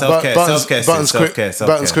 Yeah. No, Now, self-care, self-care, Buttons, self-care.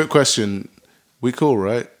 Buttons, quick question. We cool,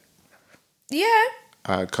 right?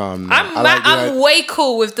 Yeah. Calm. I'm way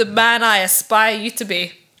cool with the man I aspire you to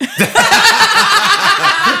be.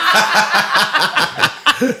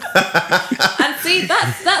 And see,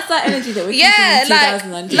 that's that energy that we're Yeah, keeping in like,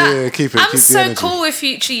 2019. Yeah, keep it. I'm keep the so energy. cool with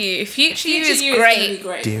Future You. Future You is Future You gonna be great.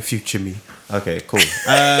 great. Dear future me. Okay, cool.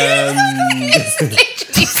 It's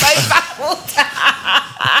literally so baffled.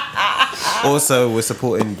 Also, we're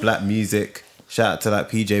supporting black music. Shout out to like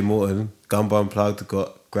PJ Morton, Gumbo Unplugged,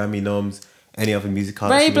 got Grammy noms, any other music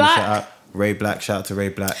artists Ray you wanna Black. shout out? Ray Black, shout out to Ray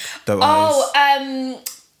Black. Dope artist.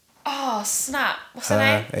 Oh, snap. What's her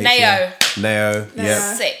name? H- Nao. Nao,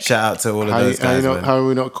 yeah. Sick. Shout out to all of those guys, man. How are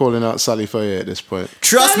we not calling out Sally Foyer at this point?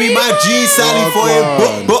 Trust me, my G, Sally Oh, for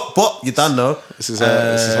God. you. Bop. You done know. This is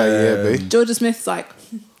how you hear me. Georgia Smith's like.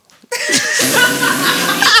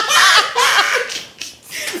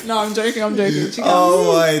 No, I'm joking. She counts.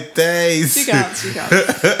 Oh my days. She counts.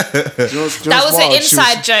 That was an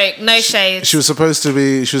inside joke. No shade. She was supposed to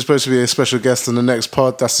be a special guest on the next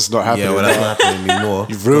pod. That's just not happening. Yeah, well, that's not happening anymore.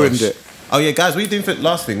 You've ruined Gosh. it. Oh yeah, guys, what are you doing for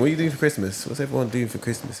last thing? What are you doing for Christmas? What's everyone doing for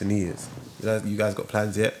Christmas and New Year's? You guys got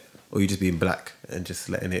plans yet, or you just being black and just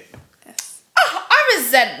letting it? I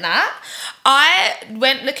resent that. I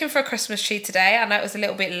went looking for a Christmas tree today. I know it was a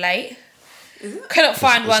little bit late. Couldn't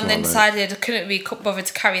find one, then not decided I couldn't be bothered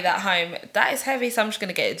to carry that home. That is heavy, so I'm just going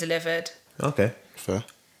to get it delivered. Okay, Fair.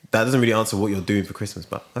 that doesn't really answer what you're doing for Christmas,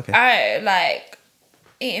 but okay. I like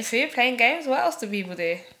eating food, playing games. What else do people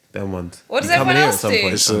do? Them ones. What does You coming everyone here else at some do?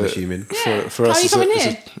 point, It's I'm a- assuming. For How us, are you it's coming a,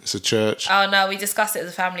 here? it's a church. Oh no, we discussed it as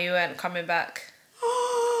a family. We weren't coming back.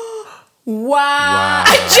 Wow.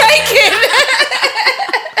 I'm joking.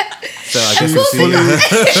 So I guess we'll see.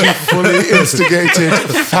 Fully instigated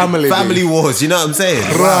Family wars. You know what I'm saying?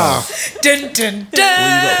 Rah. Dun, dun, What you dun.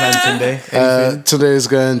 got planned Sunday? Anything? Today is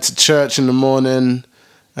going to church in the morning,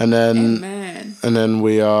 and then Man.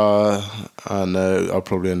 we are. I know I'll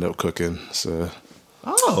probably end up cooking. So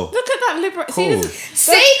Oh, Look at that liberal. Cool.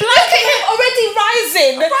 See, look at him already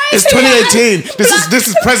rising. it's 2018. This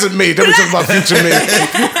is present me. Don't be talking about future me.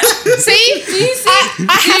 See, Do you see?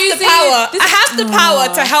 I have the power. This I have the power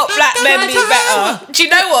to help black men be better. Do you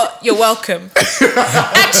know what? You're welcome.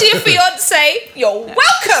 Actually, your fiance, you're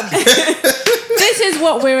welcome. This is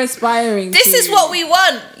what we're aspiring. This to. is what we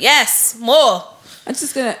want. Yes, more. I'm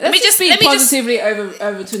just gonna let me just- just speak let me just- positively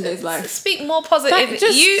over Tunde's life. Speak more positive.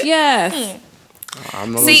 Yes.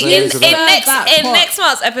 I'm not See, saying in to that. that pot. next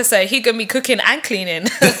month's episode, he's gonna be cooking and cleaning. Amen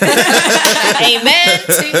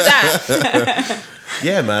to that.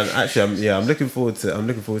 yeah, man. Actually, I'm looking forward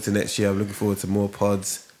to next year. I'm looking forward to more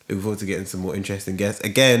pods. Looking forward to getting some more interesting guests.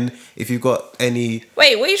 Again, if you've got any,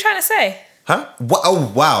 Wait, what are you trying to say? huh? What?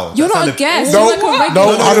 Oh wow, You're That not a sounded- guest. No, You're like a regular.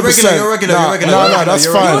 no, you're 100%. You're regular. No, that's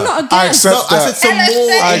fine. You're not a I guest. No, accept I that. said some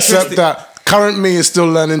more. I accept interesting- that. Current me is still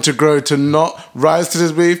learning to grow to not rise to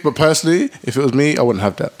this beef, but personally, if it was me, I wouldn't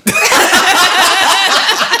have that.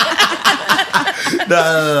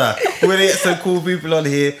 No. We're gonna get some cool people on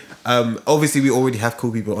here. Obviously, we already have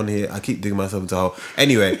cool people on here. I keep digging myself into a hole.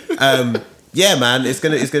 Anyway, yeah, man, it's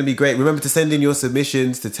gonna be great. Remember to send in your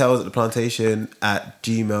submissions to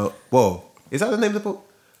tales@theplantation@gmail. Whoa, is that the name of the book?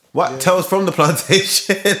 What? Yeah. Tales from the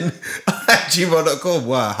plantation at gmail.com.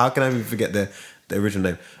 Wow, how can I even forget the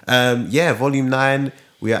original name? Yeah, volume 9.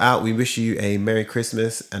 We are out. We wish you a Merry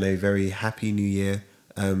Christmas and a very Happy New Year.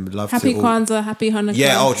 Love Happy to all. Kwanzaa, happy Hanukkah.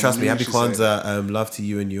 Yeah, oh, trust me. Happy should say Kwanzaa. Love to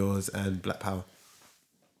you and yours, and Black Power.